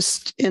even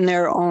just in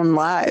their own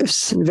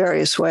lives in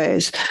various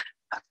ways.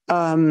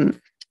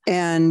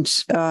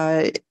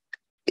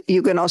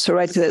 You can also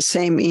write to that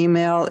same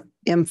email,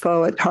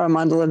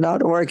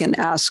 info@paramandala.org, and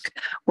ask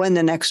when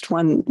the next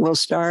one will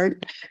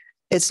start.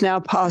 It's now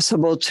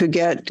possible to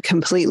get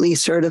completely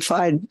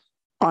certified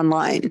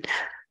online.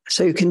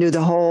 So you can do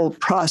the whole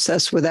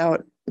process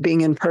without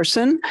being in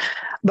person.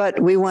 But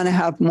we want to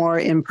have more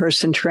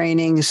in-person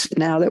trainings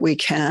now that we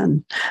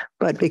can.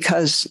 But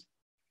because,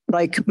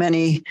 like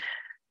many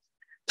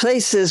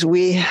places,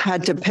 we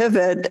had to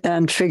pivot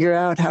and figure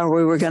out how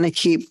we were going to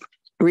keep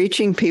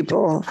reaching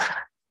people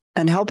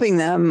and helping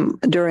them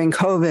during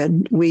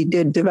COVID, we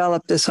did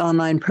develop this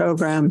online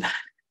program.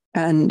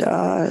 And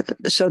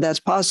so that's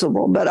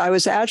possible. But I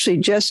was actually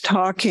just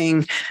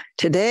talking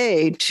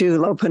today to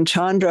Lopan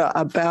Chandra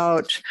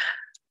about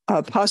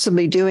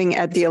possibly doing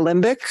at the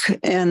Olympic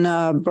in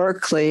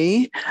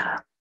Berkeley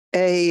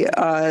a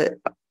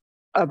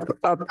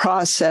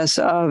process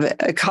of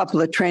a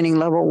couple of training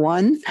level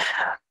 1,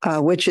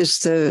 which is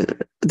the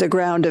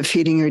ground of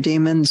feeding your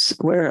demons,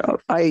 where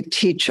I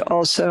teach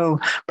also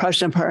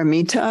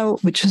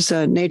Prajnaparamita, which is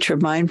a nature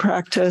of mind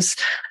practice,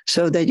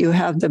 so that you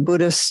have the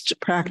Buddhist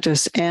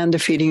practice and the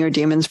feeding your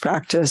demons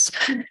practice,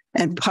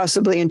 and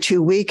possibly in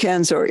 2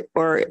 weekends or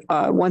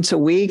once a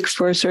week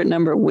for a certain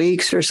number of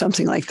weeks or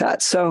something like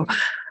that. So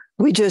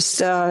we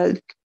just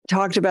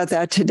talked about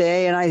that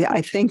today, and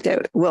I think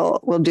that we'll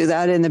do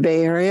that in the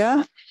Bay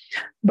Area.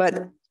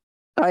 But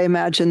I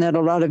imagine that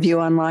a lot of you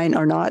online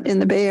are not in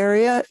the Bay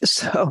Area,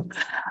 so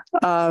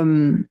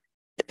the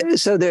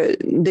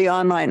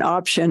online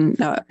option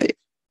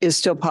is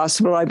still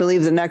possible. I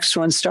believe the next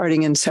one's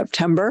starting in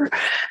September.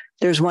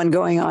 There's one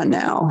going on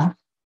now,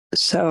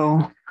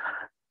 so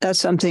that's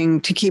something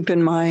to keep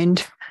in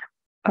mind.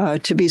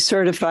 To be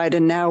certified,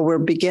 and now we're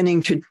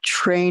beginning to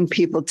train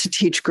people to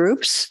teach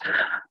groups.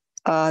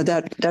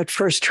 That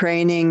first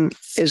training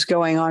is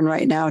going on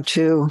right now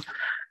too.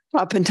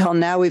 Up until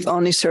now, we've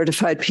only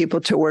certified people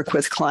to work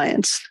with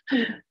clients,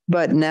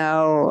 but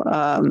now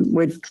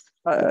we're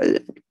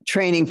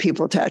training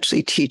people to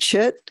actually teach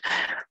it.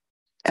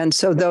 And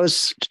so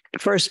those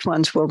first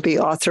ones will be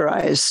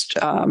authorized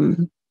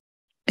in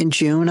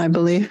June, I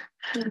believe.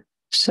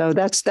 So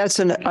that's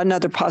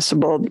another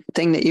possible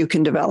thing that you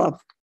can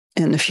develop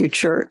in the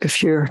future,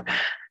 if you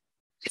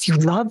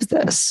love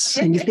this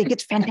and you think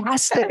it's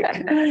fantastic,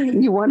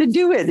 you want to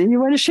do it and you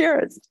want to share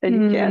it,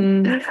 and you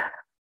can.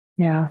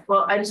 Yeah.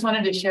 Well, I just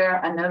wanted to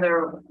share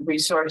another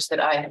resource that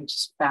I have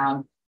just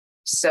found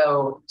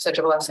such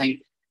a blessing,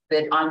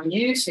 that on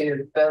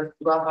YouTube, both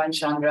Lama and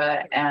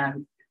Chandra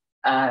and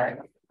Lama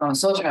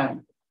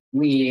Tsultrim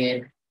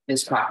lead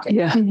this practice.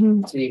 Yeah.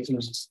 So you can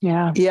just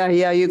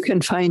You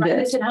can find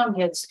it. at home,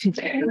 kids. You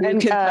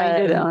can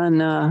find it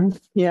on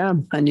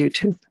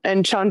YouTube.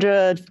 And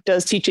Chandra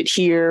does teach it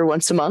here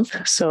once a month.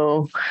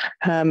 So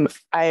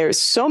there's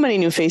so many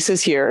new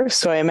faces here.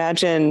 So I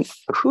imagine,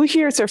 who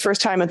here is their first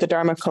time at the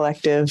Dharma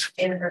Collective?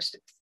 In person.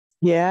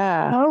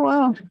 Yeah. Oh,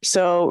 wow.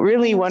 So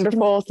really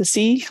wonderful to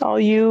see all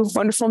you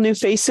wonderful new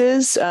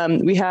faces.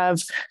 We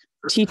have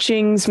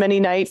teachings many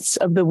nights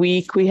of the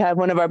week. We have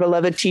one of our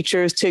beloved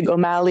teachers, Tig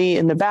O'Malley,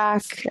 in the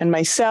back, and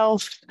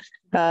myself.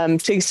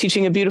 Tig's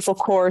teaching a beautiful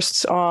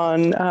course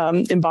on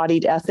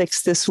embodied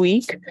ethics this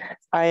week.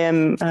 I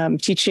am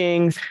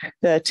teaching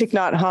the Thich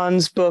Nhat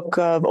Hanh's book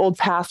of Old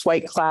Path,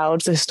 White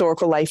Clouds, The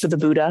Historical Life of the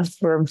Buddha.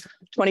 We're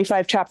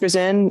 25 chapters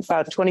in,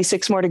 about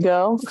 26 more to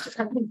go.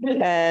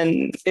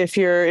 And if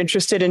you're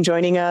interested in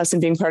joining us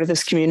and being part of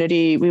this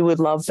community, we would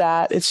love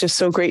that. It's just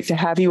so great to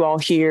have you all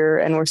here.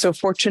 And we're so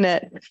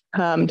fortunate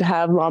to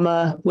have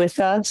Lama with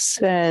us.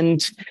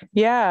 And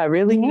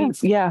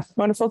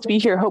wonderful to be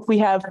here. Hope we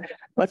have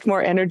much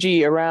more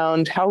energy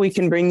around how we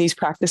can bring these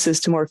practices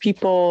to more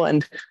people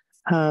and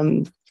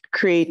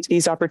create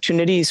these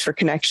opportunities for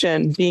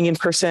connection. Being in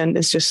person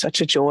is just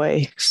such a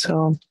joy.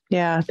 So,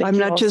 I'm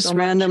not just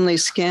randomly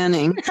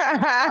scanning.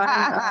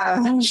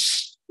 I'm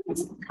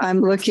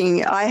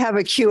looking. I have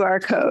a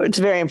QR code. It's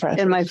very impressive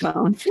in my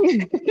phone.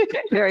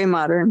 Very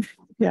modern.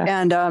 Yeah.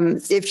 And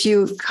if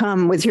you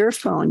come with your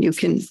phone, you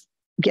can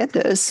get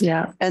this.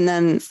 Yeah. And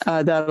then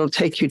that'll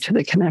take you to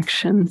the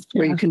connection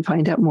where you can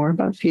find out more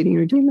about feeding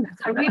your demons.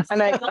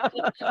 And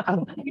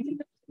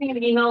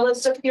an email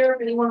list up here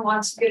if anyone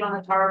wants to get on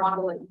the Dharma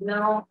model, let you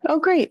know. Oh,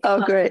 great. Oh,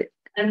 great.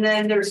 And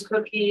then there's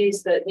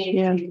cookies that need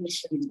to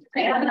be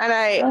And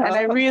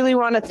I really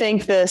want to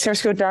thank the San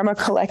Francisco Dharma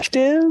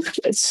Collective.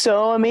 It's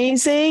so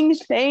amazing.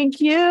 Thank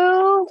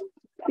you.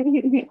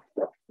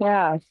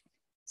 Yeah.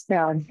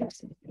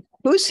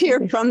 Who's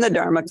here from the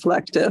Dharma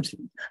Collective?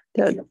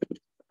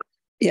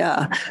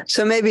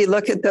 So maybe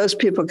look at those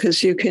people,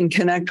 because you can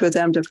connect with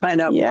them to find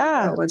out more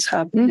about what's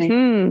happening.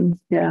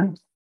 Mm-hmm. Yeah.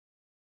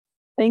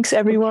 Thanks,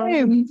 everyone.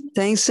 Okay.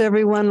 Thanks,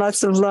 everyone.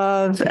 Lots of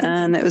love.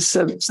 And it was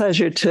a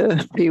pleasure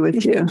to be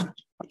with you.